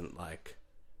isn't like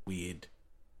weird,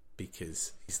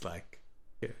 because he's like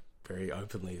very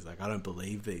openly, he's like, I don't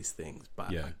believe these things,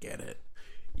 but Yeah. I get it.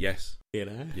 Yes. You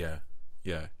know? Yeah.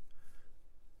 Yeah.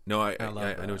 No, I love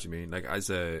know that. what you mean. Like I'm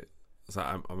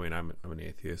an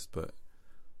atheist, but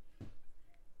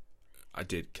I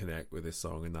did connect with this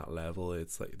song in that level.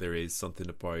 It's like there is something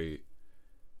about,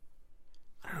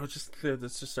 I don't know, just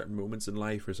there's just certain moments in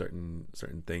life or certain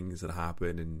things that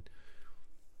happen, and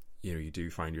you know, you do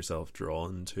find yourself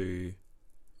drawn to,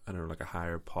 I don't know, like a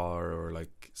higher power or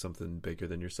like something bigger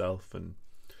than yourself. And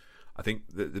I think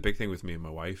the big thing with me and my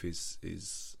wife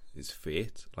is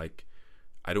fate. Like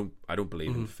I don't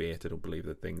believe in fate. I don't believe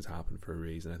that things happen for a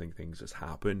reason. I think things just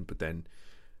happen. But then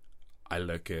I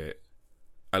look at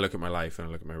my life and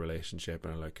I look at my relationship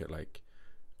and I look at like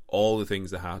all the things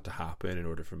that had to happen in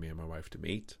order for me and my wife to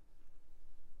meet,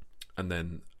 and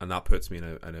that puts me in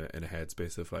a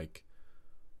headspace of like,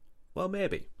 well,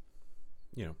 maybe,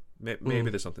 you know, maybe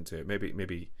there's something to it.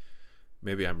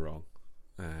 Maybe I'm wrong.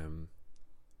 And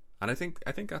I think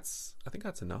that's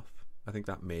enough. I think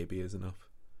that maybe is enough.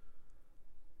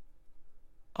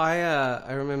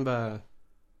 I remember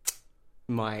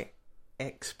my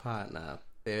ex-partner,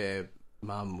 their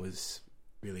mum was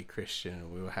really Christian,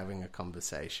 and we were having a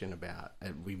conversation about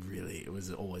it. It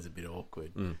was always a bit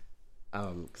awkward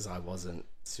because I wasn't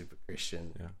super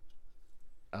Christian. Yeah.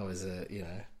 I was a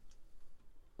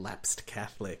lapsed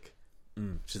Catholic,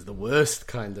 which is the worst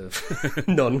kind of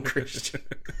non-Christian.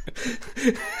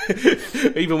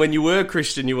 Even when you were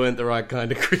Christian, you weren't the right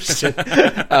kind of Christian.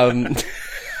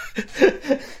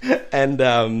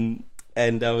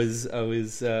 And I was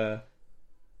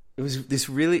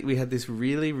we had this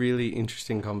really, really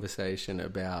interesting conversation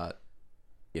about,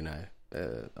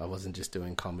 I wasn't just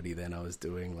doing comedy then, I was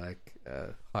doing like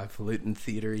highfalutin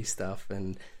theatery stuff,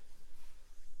 and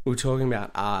we were talking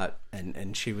about art,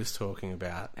 and she was talking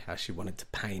about how she wanted to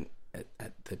paint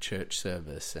at the church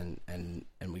service, and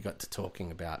we got to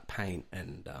talking about paint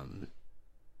and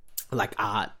like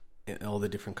art, and all the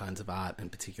different kinds of art,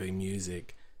 and particularly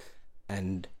music,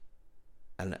 and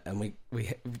we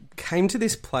came to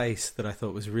this place that I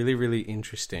thought was really, really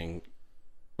interesting,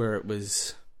 where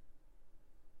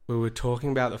we were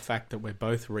talking about the fact that we're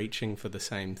both reaching for the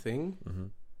same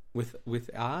thing with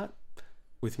art,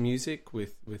 with music,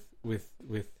 with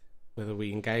whether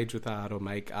we engage with art or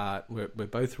make art, we're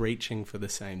both reaching for the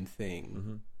same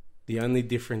thing. The only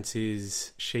difference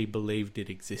is she believed it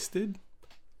existed,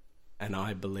 and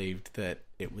I believed that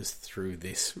it was through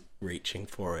this reaching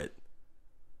for it,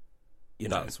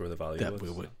 that's where the value that was.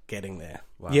 we were getting there.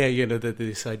 Wow. Yeah,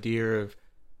 this idea of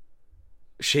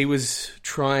she was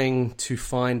trying to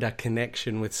find a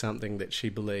connection with something that she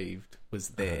believed was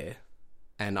there,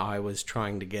 and I was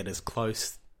trying to get as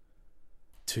close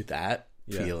to that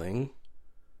feeling,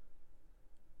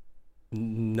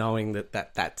 knowing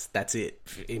that's it,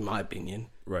 in my opinion.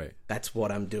 Right. That's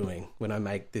what I'm doing when I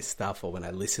make this stuff, or when I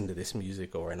listen to this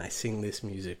music, or when I sing this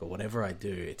music, or whatever I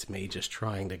do. It's me just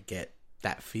trying to get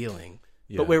that feeling.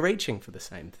 Yeah. But we're reaching for the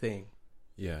same thing.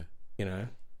 Yeah.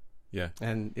 Yeah.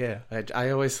 And I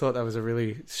always thought that was a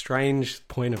really strange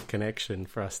point of connection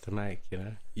for us to make,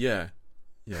 Yeah.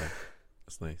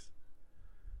 That's nice.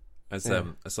 As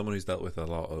someone who's dealt with a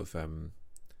lot of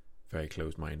very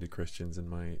closed-minded Christians in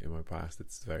my past,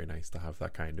 it's very nice to have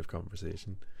that kind of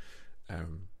conversation.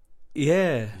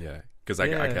 Yeah, because I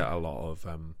get a lot of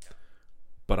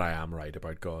but I am right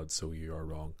about God, so you are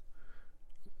wrong.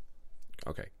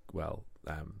 Okay, well,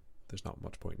 there's not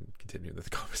much point in continuing the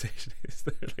conversation, is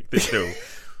there? Like, there's no.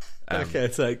 Okay,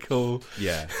 it's like cool.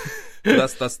 Yeah,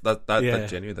 but that Yeah.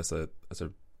 genuinely that's a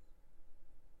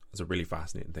really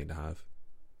fascinating thing to have,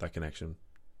 that connection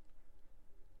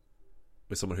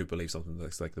with someone who believes something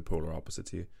that's like the polar opposite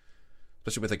to you,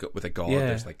 especially with a God. Yeah.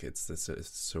 There's like it's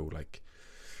so like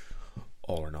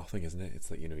all or nothing, isn't it?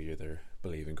 It's like, you either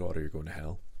believe in God or you're going to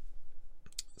hell.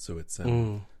 So it's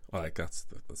well, like that's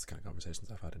the kind of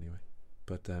conversations I've had anyway.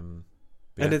 But and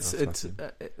yeah, it's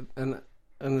and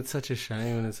it's such a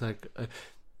shame. And it's like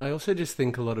I also just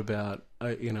think a lot about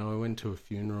I went to a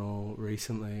funeral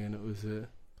recently, and it was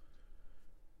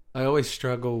I always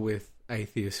struggle with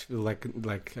atheist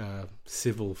like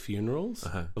civil funerals.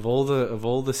 Of all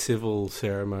the civil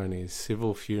ceremonies,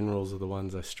 civil funerals are the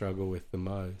ones I struggle with the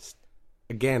most.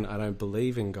 Again, I don't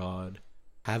believe in God,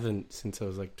 haven't since I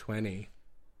was like 20,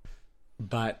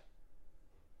 but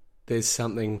there's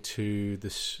something to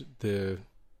the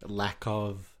lack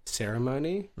of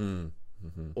ceremony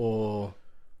or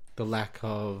the lack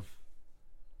of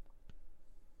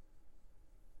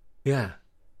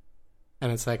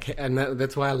and it's like, and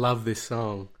that's why I love this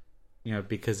song,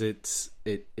 because it's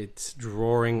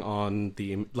drawing on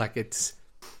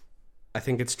I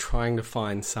think it's trying to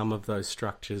find some of those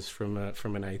structures from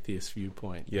an atheist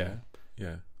viewpoint. Yeah.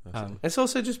 It's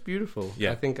also just beautiful.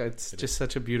 Yeah, I think it's just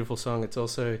such a beautiful song. It's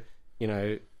also,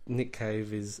 Nick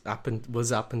Cave was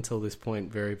up until this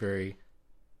point very, very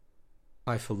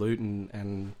highfalutin,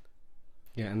 and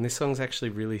this song's actually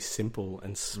really simple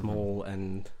and small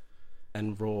and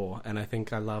raw, and I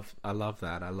think I love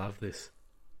that. I love this.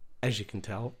 As you can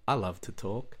tell, I love to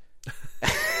talk,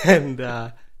 and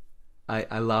I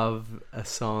love a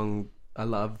song. I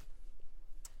love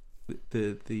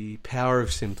the power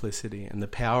of simplicity and the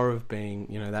power of being,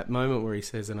 that moment where he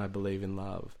says, "And I believe in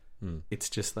love." It's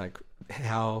just like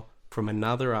how, from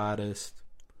another artist,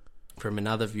 from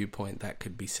another viewpoint, that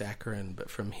could be saccharine, but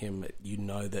from him,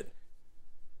 that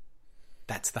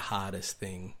that's the hardest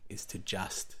thing, is to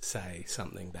just say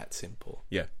something that simple.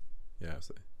 Yeah,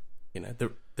 absolutely.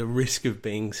 The risk of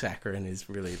being saccharine is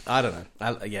really, I don't know.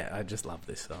 I just love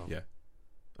this song. Yeah.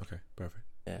 Okay, perfect.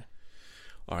 Yeah.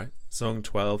 All right. Song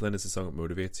 12 then is the song that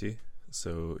motivates you.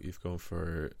 So you've gone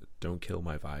for Don't Kill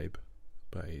My Vibe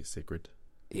by Sigrid.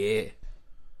 Yeah.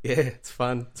 Yeah, it's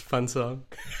fun. It's a fun song.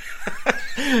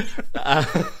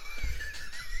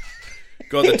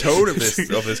 God, the tone of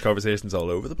this conversation's all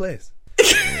over the place.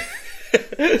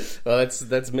 Well,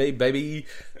 that's me, baby.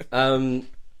 And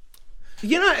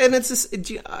it's just,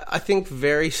 I think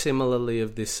very similarly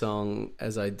of this song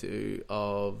as I do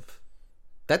of.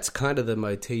 That's kind of the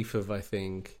motif of, I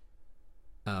think,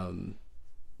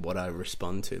 what I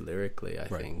respond to lyrically. I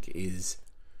think is.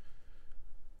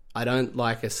 I don't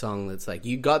like a song that's like,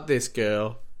 you got this,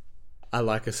 girl. I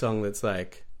like a song that's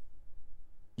like,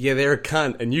 yeah, they're a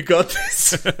cunt and you got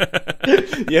this.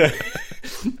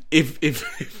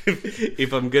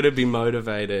 If I'm going to be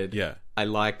motivated, I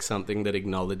like something that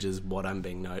acknowledges what I'm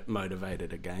being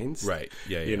motivated against. Right,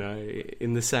 yeah.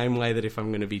 In the same way that if I'm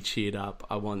going to be cheered up,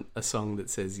 I want a song that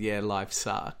says, yeah, life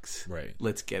sucks. Right.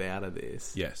 Let's get out of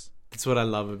this. Yes. That's what I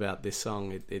love about this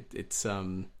song. It's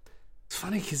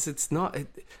funny because it's not...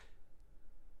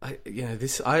 I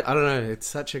don't know. It's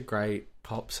such a great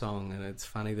pop song, and it's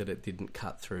funny that it didn't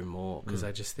cut through more because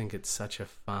I just think it's such a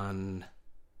fun,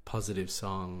 positive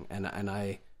song, and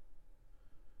I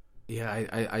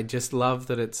just love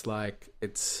that it's like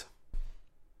it's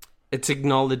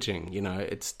acknowledging,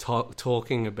 it's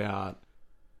talking about,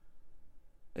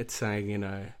 it's saying,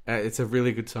 it's a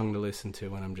really good song to listen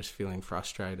to when I'm just feeling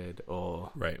frustrated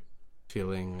or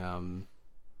feeling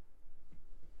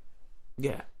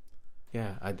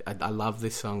Yeah, I love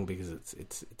this song because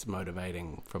it's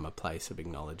motivating from a place of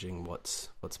acknowledging what's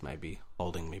maybe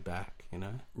holding me back,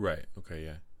 Right. Okay.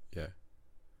 Yeah.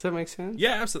 Does that make sense?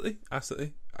 Yeah, absolutely. I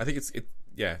think it's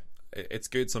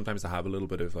good sometimes to have a little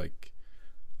bit of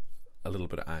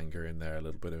anger in there, a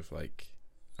little bit of like,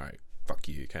 all right, fuck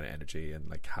you kind of energy, and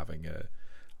like having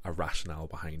a rationale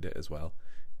behind it as well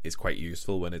is quite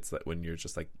useful when it's like when you're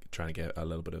just like trying to get a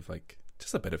little bit of like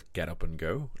just a bit of get up and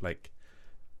go, like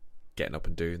getting up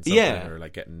and doing something, or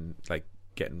like getting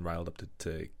riled up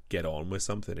to get on with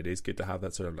something. It is good to have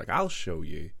that sort of like, I'll show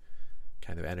you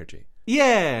kind of energy.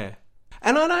 Yeah.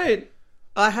 And I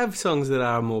have songs that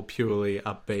are more purely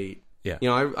upbeat. Yeah.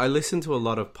 I listen to a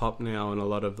lot of pop now and a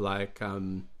lot of like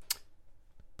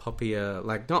poppier,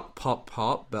 like not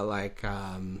pop, but like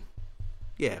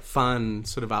fun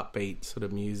sort of upbeat sort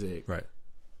of music. Right.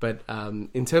 But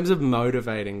in terms of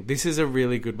motivating, this is a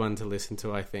really good one to listen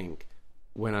to, I think,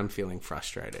 when I'm feeling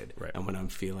frustrated, and when I'm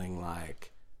feeling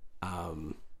like, I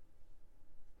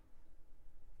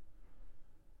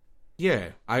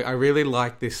really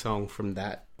like this song from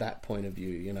that point of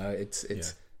view.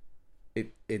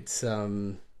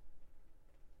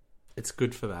 It's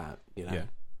good for that. Yeah.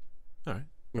 All right.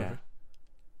 Yeah.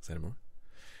 Say no more.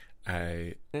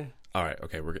 All right.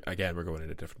 Okay. We're going in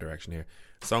a different direction here.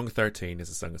 Song 13 is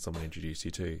a song that someone introduced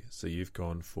you to. So you've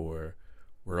gone for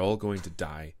 "We're All Going to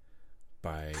Die"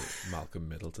 by Malcolm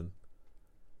Middleton.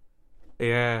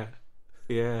 Yeah.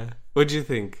 What do you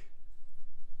think?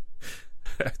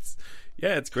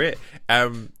 It's great.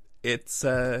 It's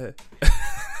I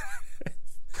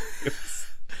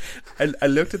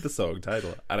looked at the song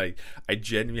title and I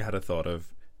genuinely had a thought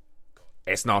of,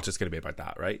 it's not just going to be about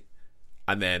that, right?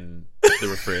 And then the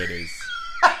refrain is,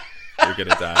 "We're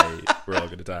gonna die. We're all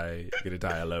gonna die. We're gonna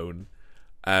die alone."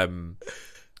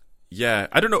 Yeah,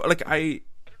 I don't know. Like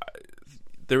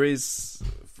there is.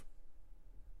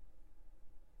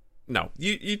 No,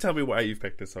 you tell me why you've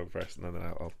picked this song first, and then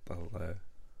I'll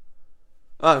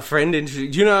a friend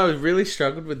introduced. I really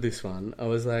struggled with this one. I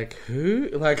was like, who?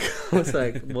 Like, I was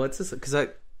like, what's this? Because I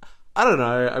don't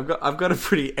know. I've got a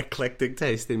pretty eclectic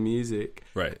taste in music,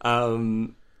 right?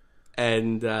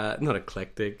 And not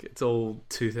eclectic. It's all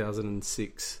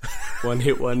 2006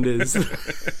 one-hit wonders.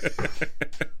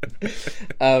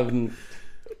 And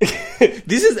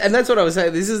that's what I was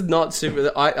saying. This is not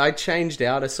super. I changed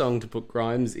out a song to put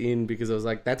Grimes in because I was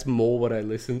like, that's more what I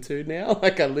listen to now.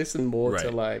 Like, I listen more to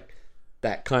like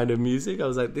that kind of music. I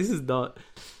was like, this is not.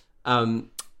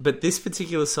 But this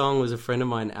particular song was a friend of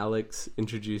mine, Alex,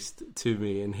 introduced to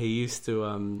me, and he used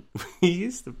to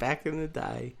back in the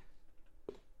day.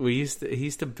 He used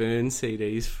to burn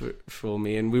CDs for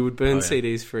me, and we would burn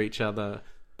CDs for each other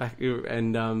back,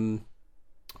 and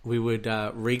we would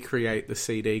recreate the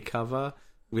CD cover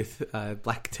with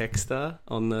black texter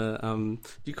on the. Do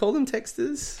you call them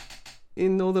texters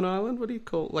in Northern Ireland? What do you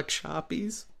call, like,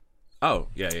 Sharpies? Oh,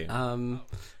 yeah.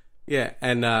 Yeah,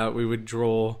 and we would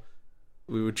draw.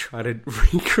 We would try to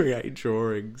recreate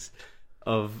drawings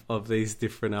of these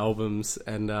different albums,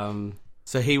 and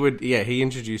so he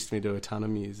introduced me to a ton of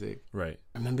music. Right.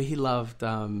 I remember he loved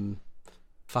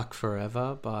 "Fuck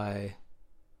Forever" by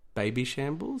Baby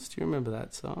Shambles. Do you remember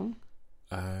that song?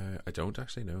 I don't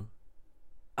actually know.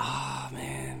 oh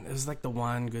man, it was like the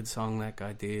one good song that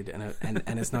guy did, and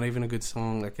it's not even a good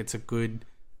song. Like, it's a good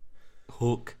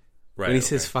hook. Right. When he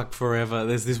says "fuck forever,"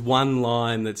 there's this one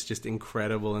line that's just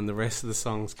incredible, and the rest of the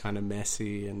song's kind of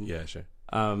messy. And yeah, sure.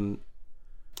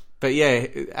 But yeah,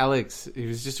 Alex, he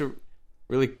was just a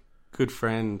really good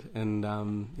friend, and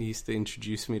he used to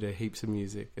introduce me to heaps of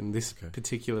music. And this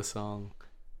particular song,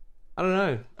 I don't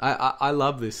know, I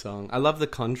love this song. I love the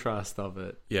contrast of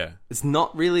it. Yeah, it's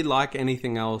not really like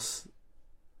anything else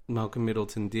Malcolm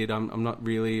Middleton did. I'm not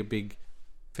really a big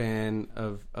fan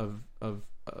of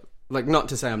like, not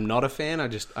to say I'm not a fan. I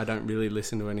don't really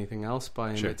listen to anything else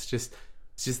by him. Sure. It's just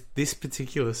this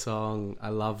particular song. I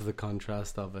love the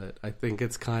contrast of it. I think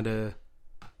it's kind of,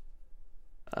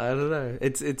 I don't know.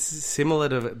 It's similar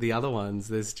to the other ones.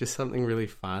 There's just something really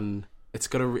fun.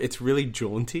 It's really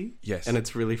jaunty. Yes, and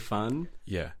it's really fun.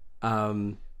 Yeah.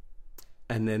 And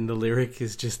then the lyric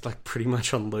is just like pretty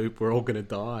much on loop. We're all gonna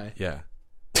die. Yeah.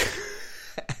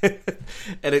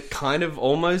 And it kind of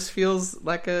almost feels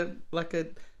like a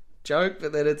joke,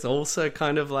 but then it's also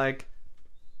kind of like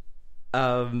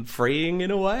freeing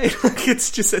in a way. Like,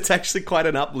 it's actually quite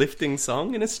an uplifting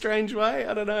song in a strange way.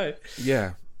 I don't know.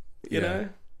 Yeah. You know?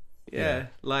 Yeah.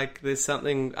 Like, there's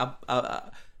something upbeat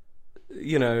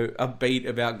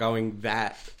about going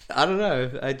that. I don't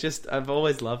know. I've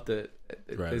always loved it.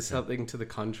 There's something to the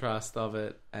contrast of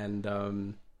it,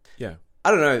 and yeah. I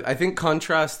don't know. I think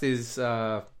contrast is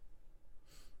the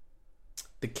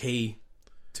key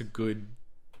to good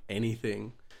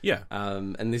anything. Yeah.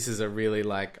 And this is a really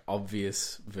like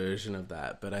obvious version of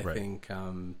that, but I think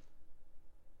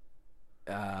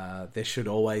there should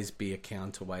always be a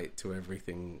counterweight to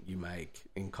everything you make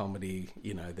in comedy.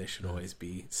 You know, there should always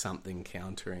be something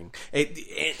countering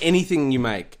anything you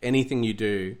make, anything you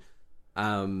do.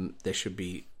 There should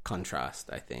be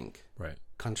contrast, I think. Right.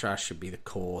 Contrast should be the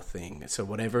core thing. So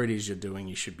whatever it is you're doing,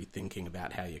 you should be thinking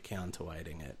about how you're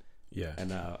counterweighting it. Yeah.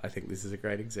 And I think this is a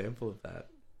great example of that.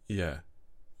 Yeah.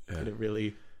 In a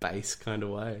really base kind of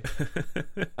way.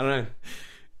 I don't know.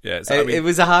 Yeah. So, it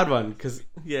was a hard one because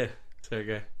So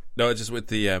okay. No, it's just with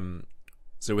the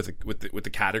so with the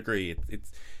category,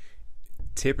 it's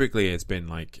typically it's been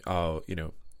like, oh, you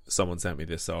know, someone sent me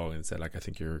this song and said like, I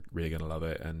think you're really gonna love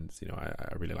it, and you know,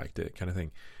 I really liked it, kind of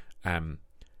thing. And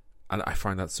I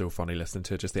find that so funny listening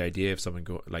to it, just the idea of someone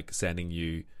sending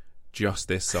you just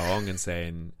this song and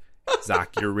saying,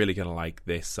 Zach, you're really gonna like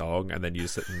this song, and then you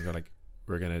just sit and go like,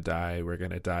 we're gonna die.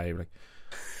 You're like,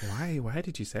 why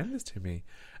did you send this to me?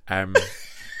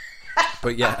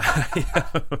 But yeah.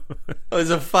 I was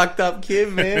a fucked up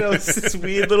kid, man. I was this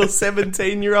weird little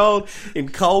 17-year-old in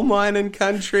coal mining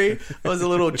country. I was a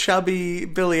little chubby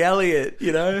Billy Elliot,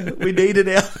 you know. We needed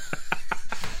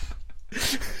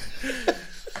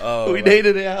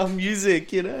our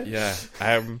music, you know. Yeah.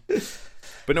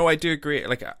 But no, I do agree.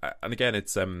 Like, and again,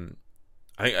 it's I'll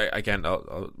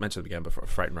mention it again before.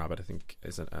 Frightened Rabbit, I think,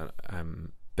 is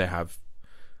they have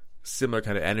similar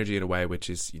kind of energy in a way, which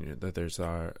is, you know, that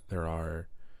there are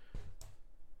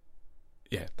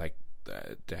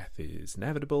death is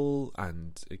inevitable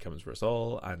and it comes for us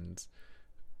all,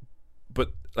 but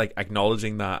like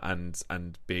acknowledging that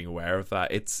and being aware of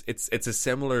that, it's a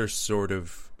similar sort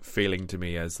of feeling to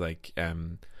me as like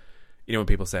you know, when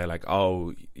people say like,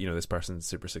 oh, you know, this person's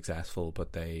super successful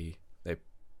but they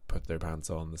put their pants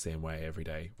on the same way every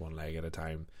day, one leg at a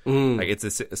time. Like, it's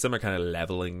a similar kind of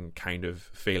leveling kind of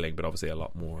feeling, but obviously a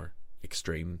lot more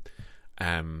extreme.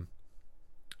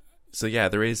 So yeah,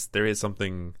 there is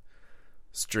something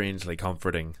strangely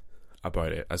comforting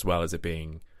about it, as well as it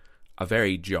being a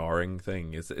very jarring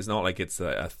thing. It's not like it's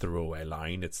a throwaway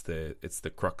line. It's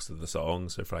the crux of the song.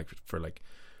 So for like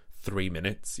 3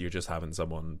 minutes, you're just having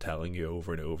someone telling you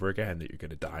over and over again that you're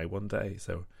going to die one day.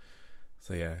 So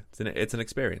yeah, it's an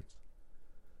experience.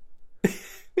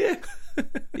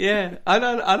 Yeah. I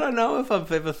don't know if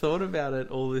I've ever thought about it.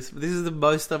 This is the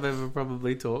most I've ever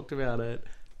probably talked about it.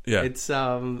 Yeah. It's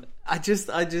I think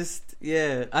I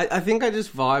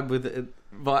just vibe with it.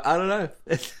 But I don't know.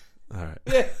 All right.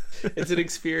 Yeah, it's an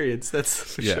experience. That's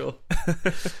for sure.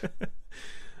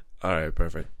 All right,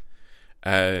 perfect.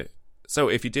 So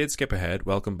if you did skip ahead,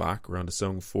 welcome back. We're on to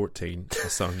song 14, a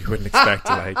song you wouldn't expect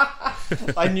to like.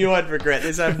 I knew I'd regret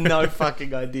this. I have no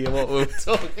fucking idea what we were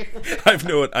talking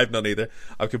about. I've none either.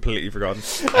 I've completely forgotten.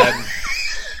 So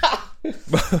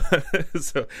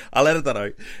I'll edit that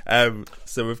out.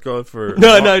 So we've gone for...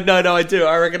 No, I do.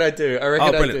 I reckon I do.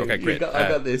 Oh, brilliant. Okay, great. I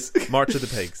got this. March of the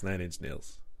Pigs, 9 Inch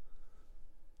Nails.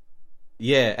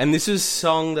 Yeah, and this was a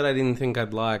song that I didn't think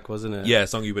I'd like, wasn't it? Yeah, a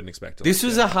song you wouldn't expect. This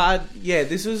was a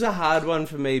hard one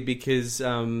for me because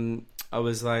I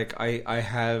was like, I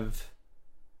have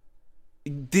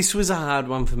This was a hard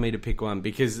one for me to pick one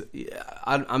because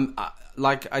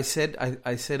like I said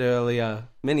earlier,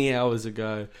 many hours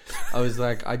ago, I was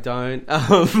like, I don't.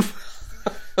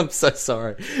 I'm so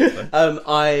sorry.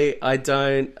 I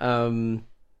don't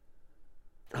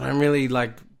really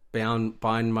like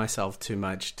bind myself too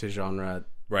much to genre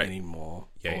anymore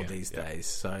these days.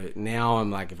 So now I'm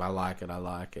like, if I like it, I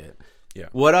like it. Yeah.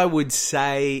 What I would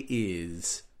say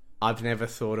is, I've never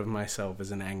thought of myself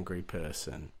as an angry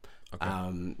person.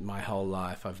 Okay. My whole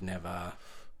life, I've never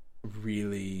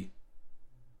really.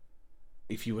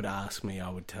 If you would ask me, I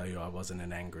would tell you I wasn't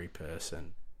an angry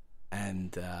person,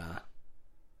 and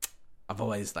I've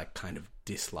always like kind of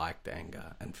disliked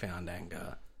anger and found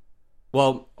anger.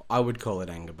 Well, I would call it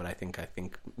anger, but I think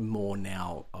more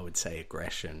now I would say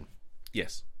aggression.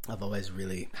 Yes. I've always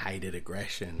really hated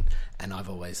aggression, and I've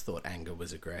always thought anger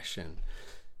was aggression.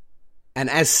 And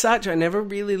as such, I never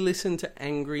really listened to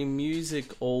angry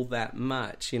music all that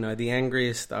much. You know, the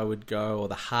angriest I would go, or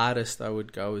the hardest I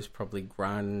would go, is probably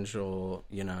grunge or,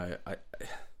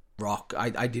 rock.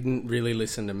 I didn't really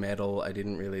listen to metal. I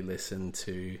didn't really listen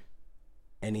to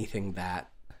anything that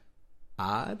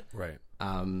hard. Right.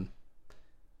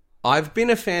 I've been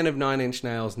a fan of Nine Inch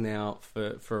Nails now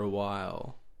for a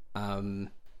while. And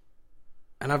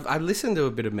I've listened to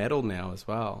a bit of metal now as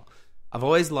well. I've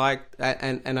always liked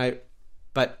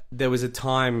but there was a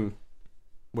time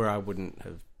where I wouldn't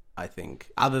have, I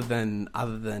think, other than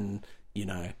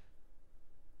a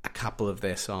couple of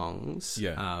their songs.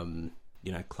 Yeah.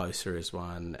 Closer is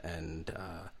one, and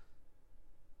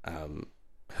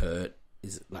Hurt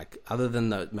is like, other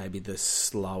than maybe the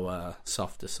slower,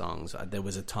 softer songs, there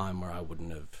was a time where I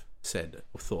wouldn't have said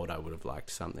or thought I would have liked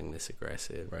something this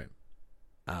aggressive. Right.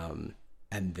 And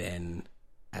then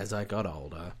as I got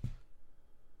older,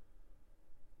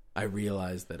 I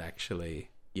realized that actually,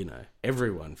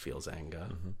 everyone feels anger.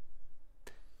 Mm-hmm.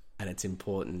 And it's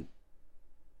important,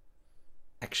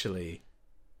 actually,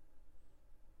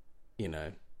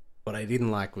 what I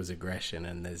didn't like was aggression,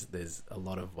 and there's a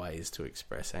lot of ways to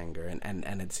express anger, and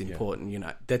it's important,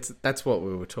 that's what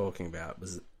we were talking about,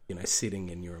 was, sitting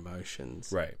in your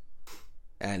emotions. Right.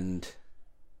 And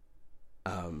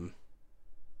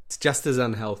it's just as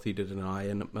unhealthy to deny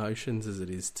emotions as it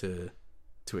is to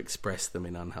express them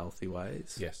in unhealthy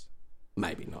ways. Yes.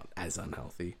 Maybe not as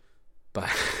unhealthy, but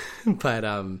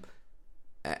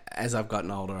as I've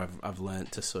gotten older, I've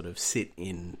learned to sort of sit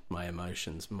in my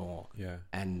emotions more. Yeah.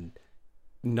 And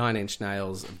Nine Inch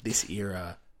Nails of this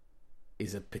era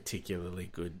is a particularly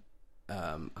good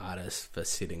artist for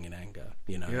sitting in anger,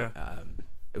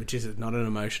 which is not an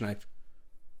emotion I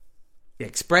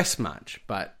express much,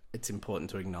 but it's important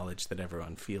to acknowledge that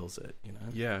everyone feels it,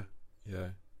 Yeah. Yeah.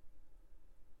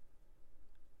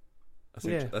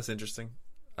 That's interesting.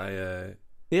 Because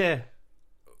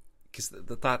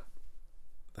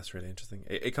that's really interesting.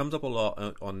 It comes up a lot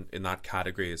in that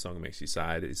category. A song that makes you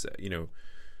sad is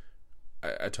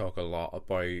I talk a lot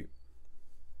about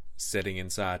sitting in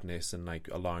sadness and like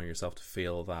allowing yourself to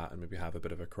feel that and maybe have a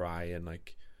bit of a cry, and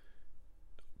like.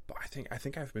 But I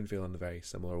think I've been feeling a very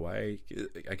similar way.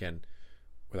 Again,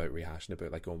 without rehashing it,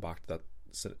 but like going back to that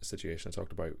situation I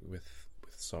talked about with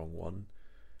song 1.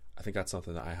 I think that's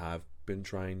something that I have been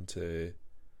trying to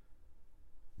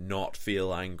not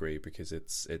feel angry, because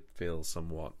it feels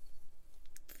somewhat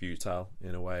futile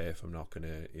in a way if I'm not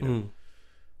gonna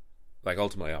like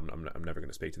ultimately I'm never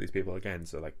gonna speak to these people again,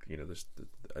 so like there's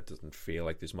it doesn't feel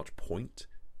like there's much point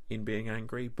in being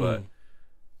angry, but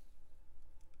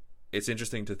it's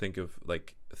interesting to think of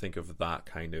that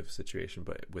kind of situation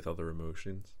but with other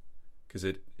emotions, because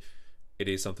it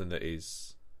is something that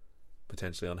is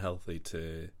potentially unhealthy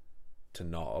to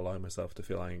not allow myself to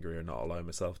feel angry, or not allow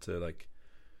myself to like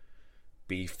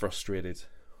be frustrated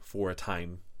for a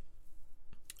time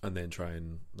and then try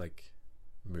and like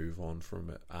move on from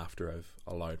it after I've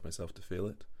allowed myself to feel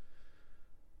it.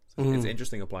 So it's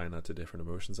interesting applying that to different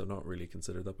emotions. I've not really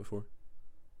considered that before.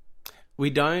 We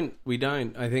don't.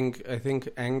 I think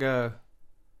anger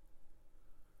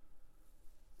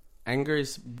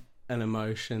is an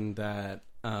emotion that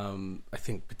I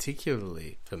think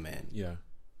particularly for men. Yeah.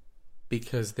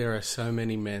 Because there are so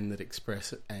many men that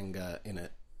express anger in a,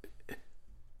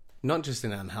 not just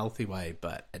in an unhealthy way,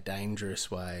 but a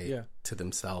dangerous way to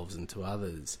themselves and to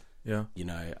others. Yeah.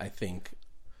 I think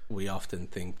we often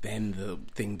think then the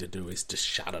thing to do is just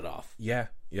shut it off. Yeah.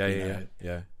 Yeah.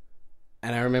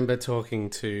 And I remember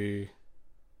talking to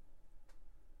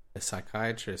a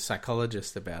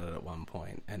psychologist about it at one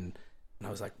point, and I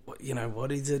was like,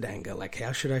 what is it, anger? Like,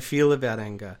 how should I feel about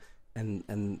anger?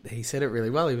 And he said it really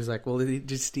well. He was like, well, it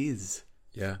just is.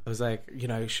 Yeah. I was like,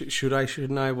 should I,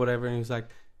 shouldn't I, whatever. And he was like,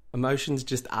 Emotions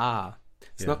just are.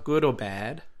 It's not good or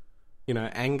bad. You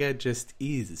know, anger just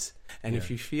is. And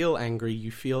if you feel angry,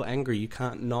 you feel angry. You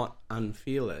can't not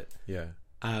unfeel it. Yeah.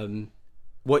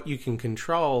 What you can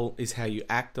control is how you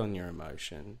act on your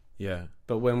emotion. Yeah.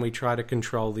 But when we try to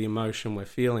control the emotion we're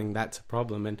feeling, that's a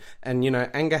problem. And you know,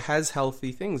 anger has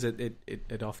healthy things.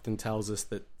 It often tells us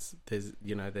that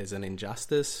there's an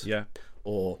injustice. Yeah.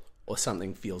 Or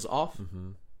something feels off.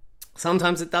 Mm-hmm.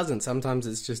 Sometimes it doesn't. Sometimes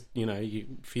it's just, you know, you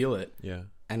feel it. Yeah.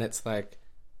 And it's like,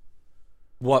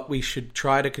 what we should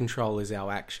try to control is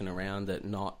our action around it,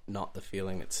 not the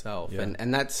feeling itself. Yeah.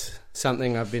 And that's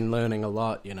something I've been learning a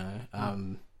lot, you know,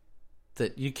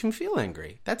 that you can feel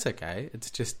angry. That's okay. It's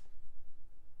just,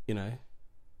 you know,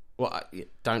 well,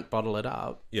 don't bottle it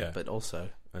up. Yeah. But also,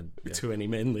 And to any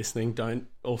men listening, don't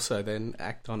also then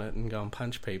act on it and go and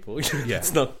punch people. Yeah.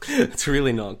 It's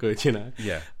really not good, you know.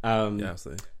 Yeah. Yeah,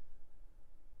 absolutely.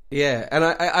 Yeah, and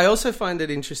I also find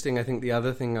it interesting. I think the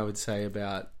other thing I would say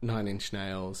about Nine Inch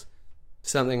Nails,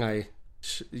 something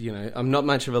I'm not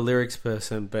much of a lyrics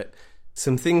person, but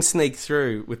some things sneak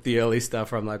through with the early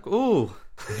stuff where I'm like, ooh,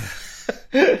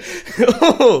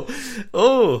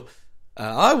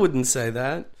 I wouldn't say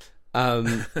that.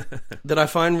 That I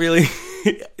find really,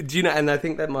 do you know? And I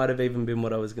think that might have even been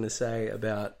what I was going to say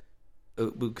about,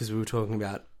 because we were talking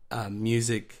about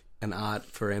music and art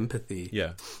for empathy.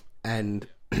 Yeah. And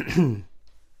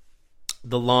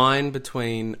the line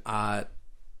between art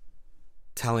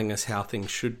telling us how things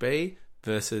should be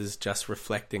versus just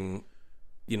reflecting,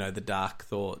 you know, the dark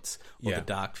thoughts or the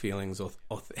dark feelings or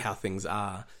how things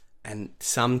are. And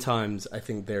sometimes I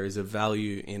think there is a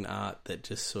value in art that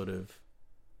just sort of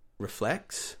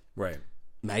reflects. Right.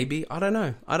 Maybe. I don't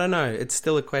know. It's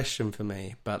still a question for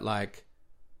me. But like,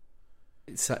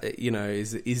 you know,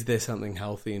 is there something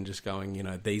healthy in just going, you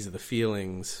know, these are the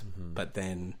feelings, but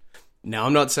then... Now,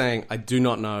 I'm not saying I do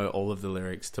not know all of the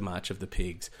lyrics to March of the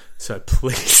Pigs, so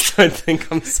please don't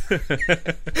think I'm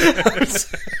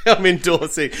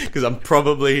endorsing, because I'm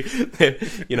probably,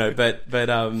 you know, but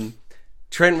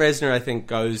Trent Reznor, I think,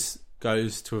 goes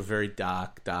to a very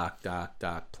dark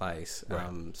place.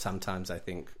 Right. Sometimes I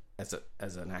think as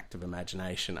an act of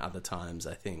imagination, other times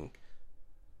I think,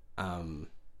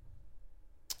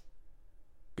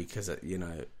 because, you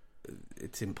know,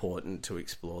 it's important to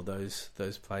explore those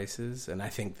places, and I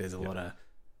think there's a lot of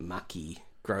mucky,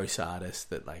 gross artists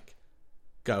that like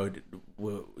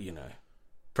were, you know,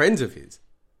 friends of his,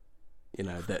 you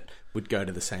know, that would go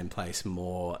to the same place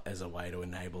more as a way to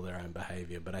enable their own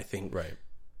behavior. But I think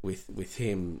with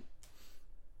him,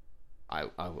 I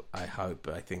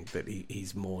think that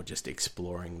he's more just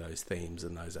exploring those themes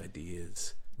and those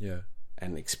ideas,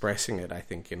 and expressing it, I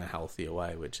think, in a healthier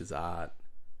way, which is art.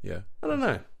 Yeah. I don't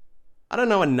know. I don't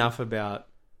know enough about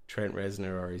Trent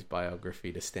Reznor or his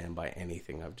biography to stand by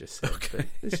anything I've just said, but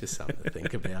it's just something to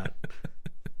think about.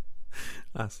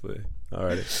 Absolutely.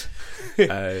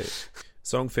 Alrighty.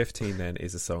 Song 15 then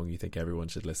is a song you think everyone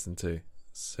should listen to.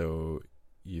 So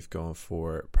you've gone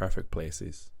for Perfect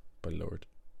Places by Lorde.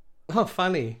 Oh,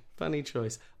 funny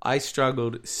choice. I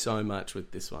struggled so much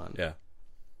with this one. Yeah.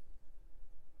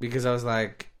 Because I was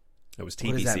like... It was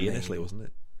TBC initially, wasn't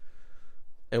it?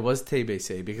 It was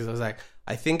TBC, because I was like,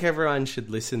 I think everyone should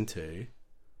listen to,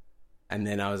 and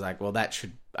then I was like, well,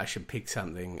 I should pick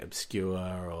something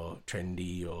obscure or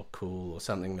trendy or cool or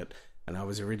something that, and I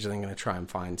was originally going to try and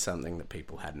find something that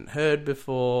people hadn't heard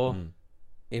before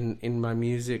in my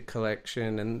music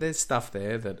collection, and there's stuff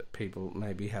there that people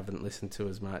maybe haven't listened to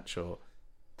as much,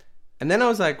 and then I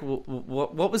was like, well,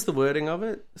 what was the wording of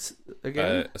it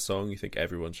again? A song you think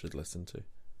everyone should listen to.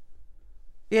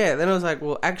 Yeah, then I was like,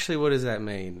 well, actually, what does that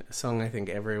mean? A song I think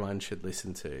everyone should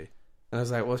listen to. And I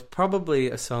was like, well, it's probably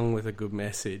a song with a good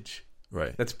message.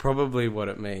 Right. That's probably what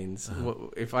it means.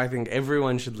 If I think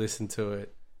everyone should listen to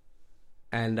it.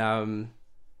 And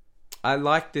I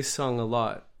like this song a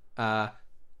lot. I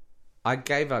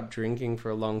gave up drinking for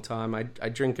a long time. I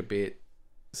drink a bit.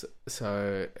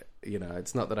 So, you know,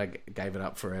 it's not that I gave it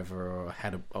up forever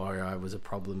or I was a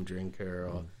problem drinker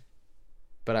or...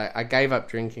 But I gave up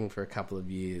drinking for a couple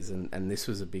of years, and this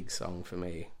was a big song for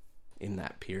me in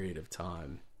that period of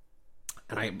time.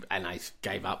 And I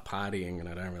gave up partying, and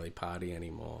I don't really party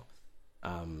anymore.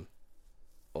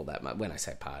 All that much. When I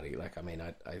say party, like, I mean,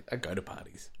 I go to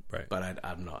parties, right? But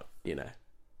I'm not, you know,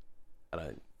 I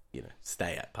don't, you know,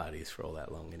 stay at parties for all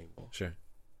that long anymore. Sure.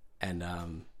 And I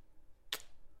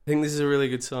think this is a really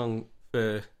good song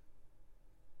for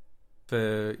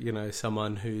you know,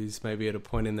 someone who's maybe at a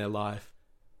point in their life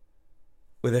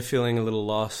where they're feeling a little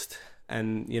lost,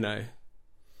 and, you know,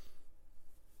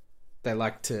 they're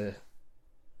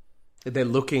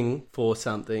looking for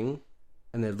something,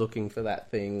 and they're looking for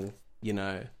that thing, you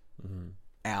know, Mm-hmm.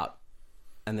 out,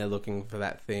 and they're looking for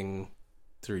that thing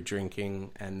through drinking,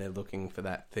 and they're looking for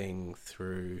that thing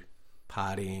through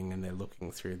partying, and they're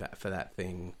looking through that for that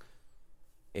thing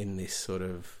in this sort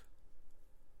of,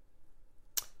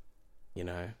 you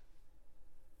know,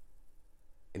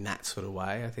 in that sort of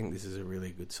way. I think this is a really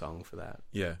good song for that.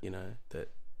 Yeah. You know, that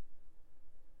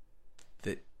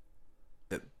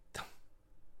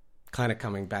kind of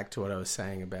coming back to what I was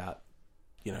saying about,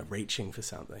 you know, reaching for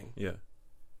something. Yeah.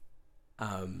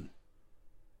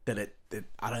 That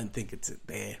I don't think it's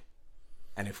there.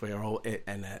 And if we're all,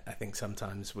 and I think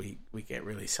sometimes we get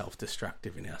really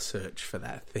self-destructive in our search for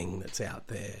that thing that's out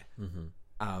there.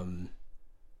 Mm-hmm.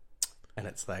 And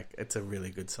it's like, it's a really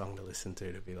good song to listen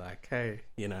to be like, hey,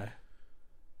 you know,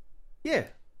 yeah,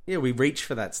 we reach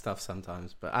for that stuff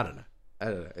sometimes, but I don't know.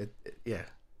 Yeah.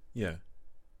 Yeah.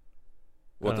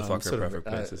 What the fuck are perfect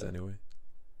places anyway?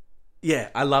 Yeah,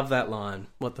 I love that line.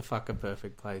 What the fuck are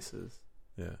perfect places?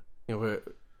 Yeah. You know,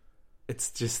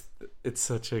 it's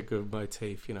such a good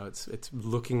motif. You know, it's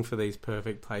looking for these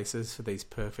perfect places, for these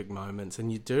perfect moments,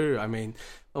 and you do. I mean,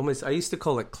 almost. I used to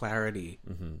call it clarity,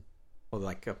 Mm-hmm. or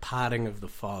like a parting of the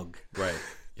fog. Right.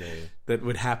 Yeah. That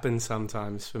would happen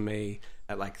sometimes for me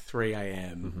at like 3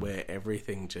 a.m. Mm-hmm. where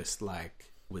everything just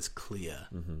like was clear,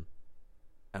 Mm-hmm.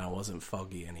 and I wasn't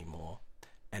foggy anymore.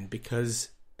 And because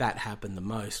that happened the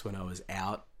most when I was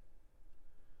out,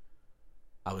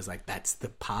 I was like, that's the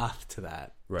path to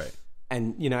that. Right.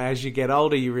 And, you know, as you get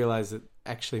older, you realize that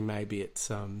actually maybe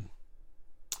it's other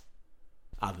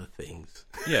things.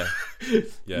 Yeah.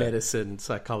 Yeah. Medicine,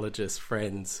 psychologists,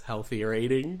 friends, healthier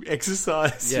eating,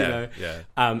 exercise, Yeah. you know. Yeah.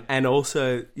 And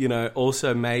also, you know,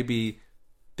 also maybe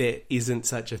there isn't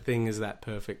such a thing as that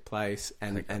perfect place,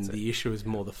 and the issue is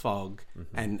more the fog.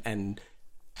 Mm-hmm.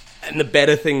 And the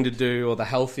better thing to do, or the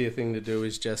healthier thing to do,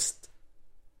 is just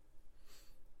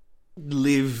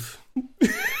live.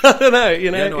 I don't know, you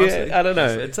know. I don't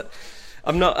know.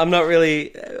 I'm not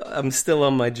really. I'm still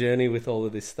on my journey with all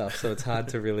of this stuff, so it's hard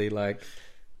to really like.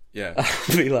 Yeah.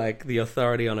 Be like the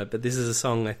authority on it. But this is a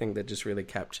song I think that just really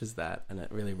captures that, and it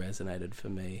really resonated for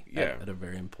me. Yeah. At a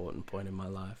very important point in my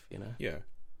life, you know. Yeah.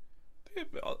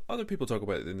 Other people talk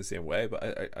about it in the same way, but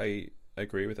I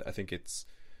agree with it. I think it's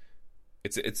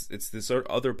the sort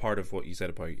of other part of what you said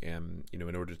about you know,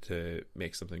 in order to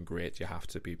make something great, you have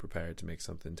to be prepared to make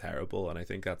something terrible. And I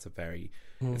think that's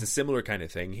it's a similar kind of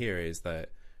thing here, is that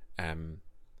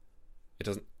it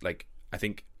doesn't, like, I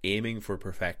think aiming for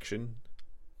perfection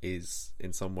is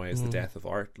in some ways the death of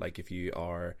art. Like if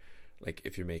you're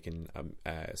making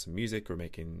some music or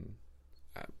making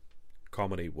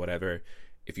comedy, whatever,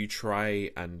 if you try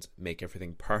and make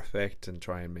everything perfect and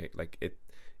try and make like it,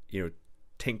 you know,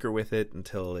 tinker with it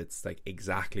until it's like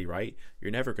exactly right,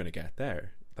 you're never going to get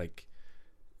there. Like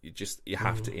you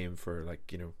have to aim for,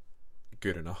 like, you know,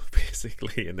 good enough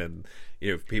basically, and then,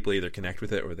 you know, people either connect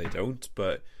with it or they don't.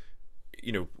 But,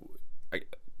 you know,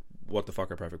 what the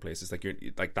fuck are perfect places? Like, you're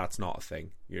like, that's not a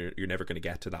thing. You're never going to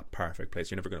get to that perfect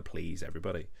place. You're never going to please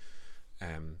everybody.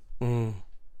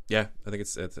 Yeah, I think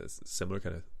it's a similar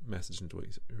kind of message into what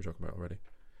you were talking about already.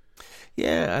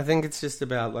 Yeah, I think it's just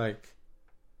about like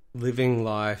living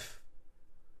life,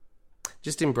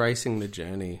 just embracing the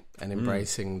journey and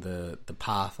embracing the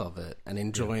path of it and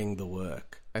enjoying the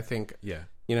work. I think, you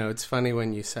know, it's funny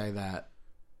when you say that.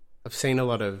 I've seen a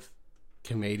lot of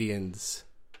comedians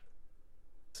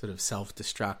sort of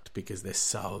self-destruct because they're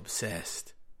so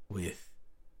obsessed with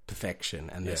perfection,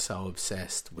 and they're so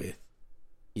obsessed with,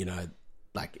 you know,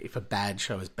 like if a bad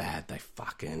show is bad, they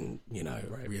fucking, you know,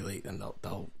 really, and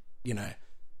they'll, you know,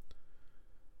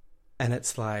 and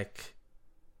it's like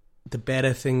the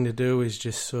better thing to do is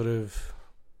just sort of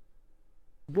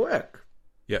work.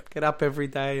 Yeah. Get up every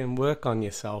day and work on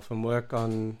yourself, and work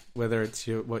on whether it's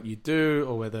what you do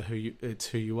or whether it's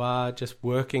who you are, just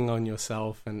working on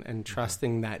yourself and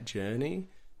trusting that journey.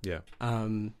 Yeah.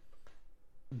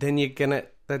 Then you're gonna,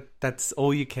 that's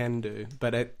all you can do.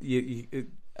 But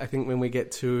I think when we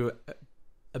get too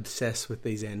obsessed with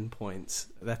these endpoints,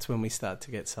 that's when we start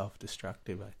to get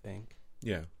self-destructive, I think.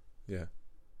 Yeah. Yeah.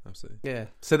 Absolutely. Yeah.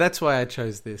 So that's why I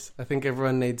chose this. I think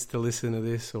everyone needs to listen to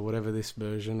this, or whatever this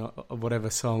version or whatever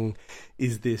song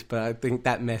is this. But I think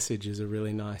that message is a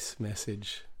really nice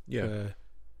message for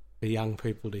young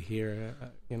people to hear,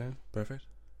 you know. Perfect.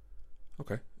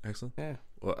 Okay. Excellent. Yeah.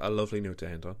 Well, a lovely note to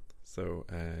end on. So,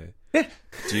 Yeah.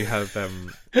 do you have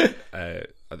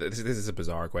this is a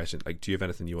bizarre question. Like, do you have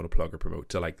anything you want to plug or promote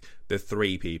to, like, the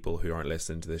 3 people who aren't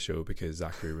listening to this show because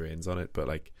Zachary Ruane's on it? But,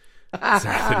 like, is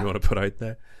there anything you want to put out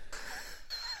there?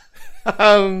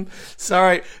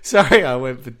 Sorry, I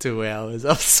went for 2 hours.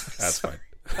 I'm so That's sorry.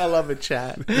 fine. I love a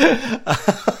chat.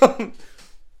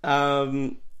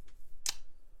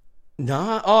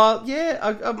 No, oh yeah,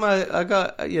 I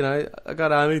got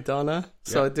Auntie Donna,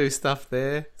 so I do stuff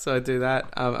there. So I do that.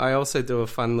 I also do a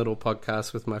fun little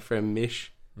podcast with my friend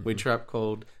Mish. We trap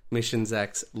called Mish and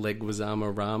Zach's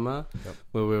Legwazama Rama,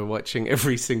 where we're watching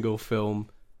every single film,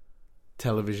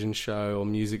 television show, or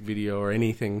music video, or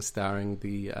anything starring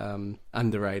the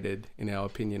underrated, in our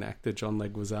opinion, actor John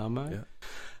Leguizamo. Yeah.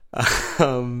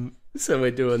 So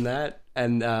we're doing that,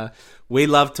 and we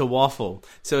love to waffle.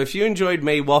 So if you enjoyed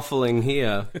me waffling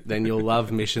here, then you'll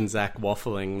love Mish and Zach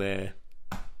waffling there.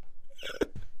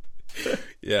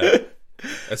 Yeah,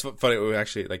 it's funny. We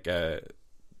actually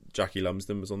Jackie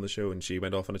Lumsden was on the show, and she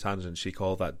went off on a tangent. And she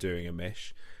called that doing a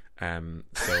mish. So I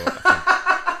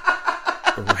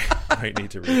think we might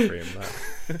need to reframe that.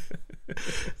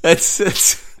 That's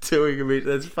doing a mish.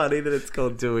 That's funny that it's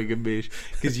called doing a mish,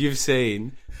 because you've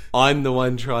seen. I'm the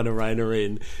one trying to rein her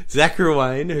in. Zachary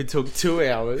Ruane, who took 2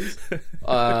 hours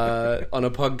on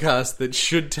a podcast that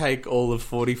should take all of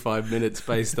 45 minutes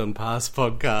based on past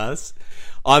podcasts.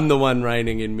 I'm the one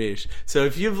reining in Mish. So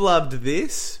if you've loved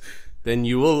this, then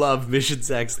you will love Mish and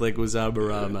Zach's Leguizamo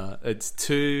Rama. It's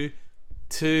too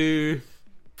tangenting.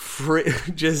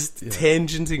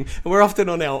 And we're often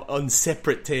on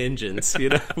separate tangents, you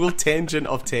know. We'll tangent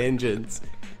off tangents.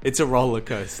 It's a roller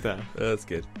coaster. That's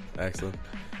good. Excellent.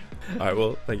 All right,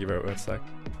 well, thank you very much, Zach.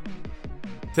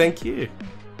 Thank you.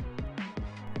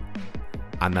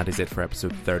 And that is it for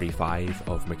episode 35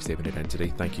 of Mixtape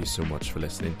Identity. Thank you so much for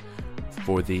listening.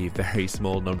 For the very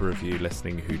small number of you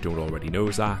listening who don't already know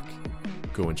Zach,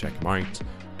 go and check him out.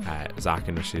 Zach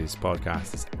and Mish's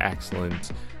podcast is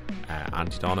excellent.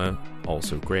 Auntie Donna,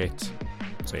 also great.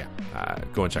 So yeah,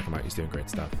 go and check him out. He's doing great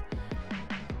stuff.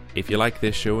 If you like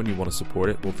this show and you want to support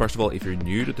it, well, first of all, if you're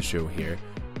new to the show here,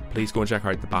 please go and check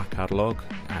out the back catalogue.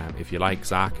 If you like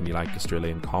Zach and you like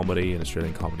Australian comedy and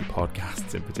Australian comedy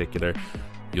podcasts in particular,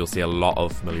 you'll see a lot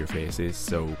of familiar faces,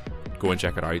 so go and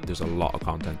check it out. There's a lot of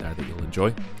content there that you'll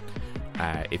enjoy.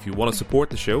 If you want to support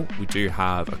the show, we do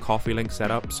have a coffee link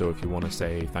set up, so if you want to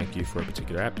say thank you for a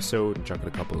particular episode and chuck in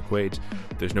a couple of quid,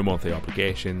 there's no monthly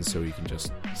obligations, so you can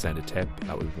just send a tip.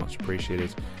 That would be much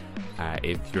appreciated.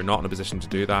 If you're not in a position to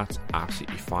do that,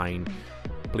 absolutely fine.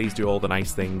 Please do all the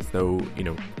nice things though, you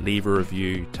know, leave a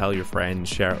review, tell your friends,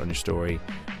 share it on your story,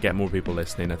 get more people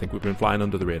listening. I think we've been flying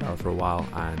under the radar for a while,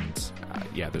 and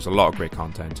there's a lot of great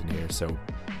content in here, so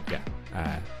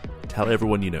tell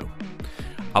everyone you know.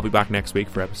 I'll be back next week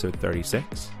for episode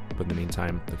 36, but in the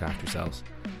meantime, look after yourselves.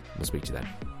 We'll speak to you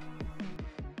then.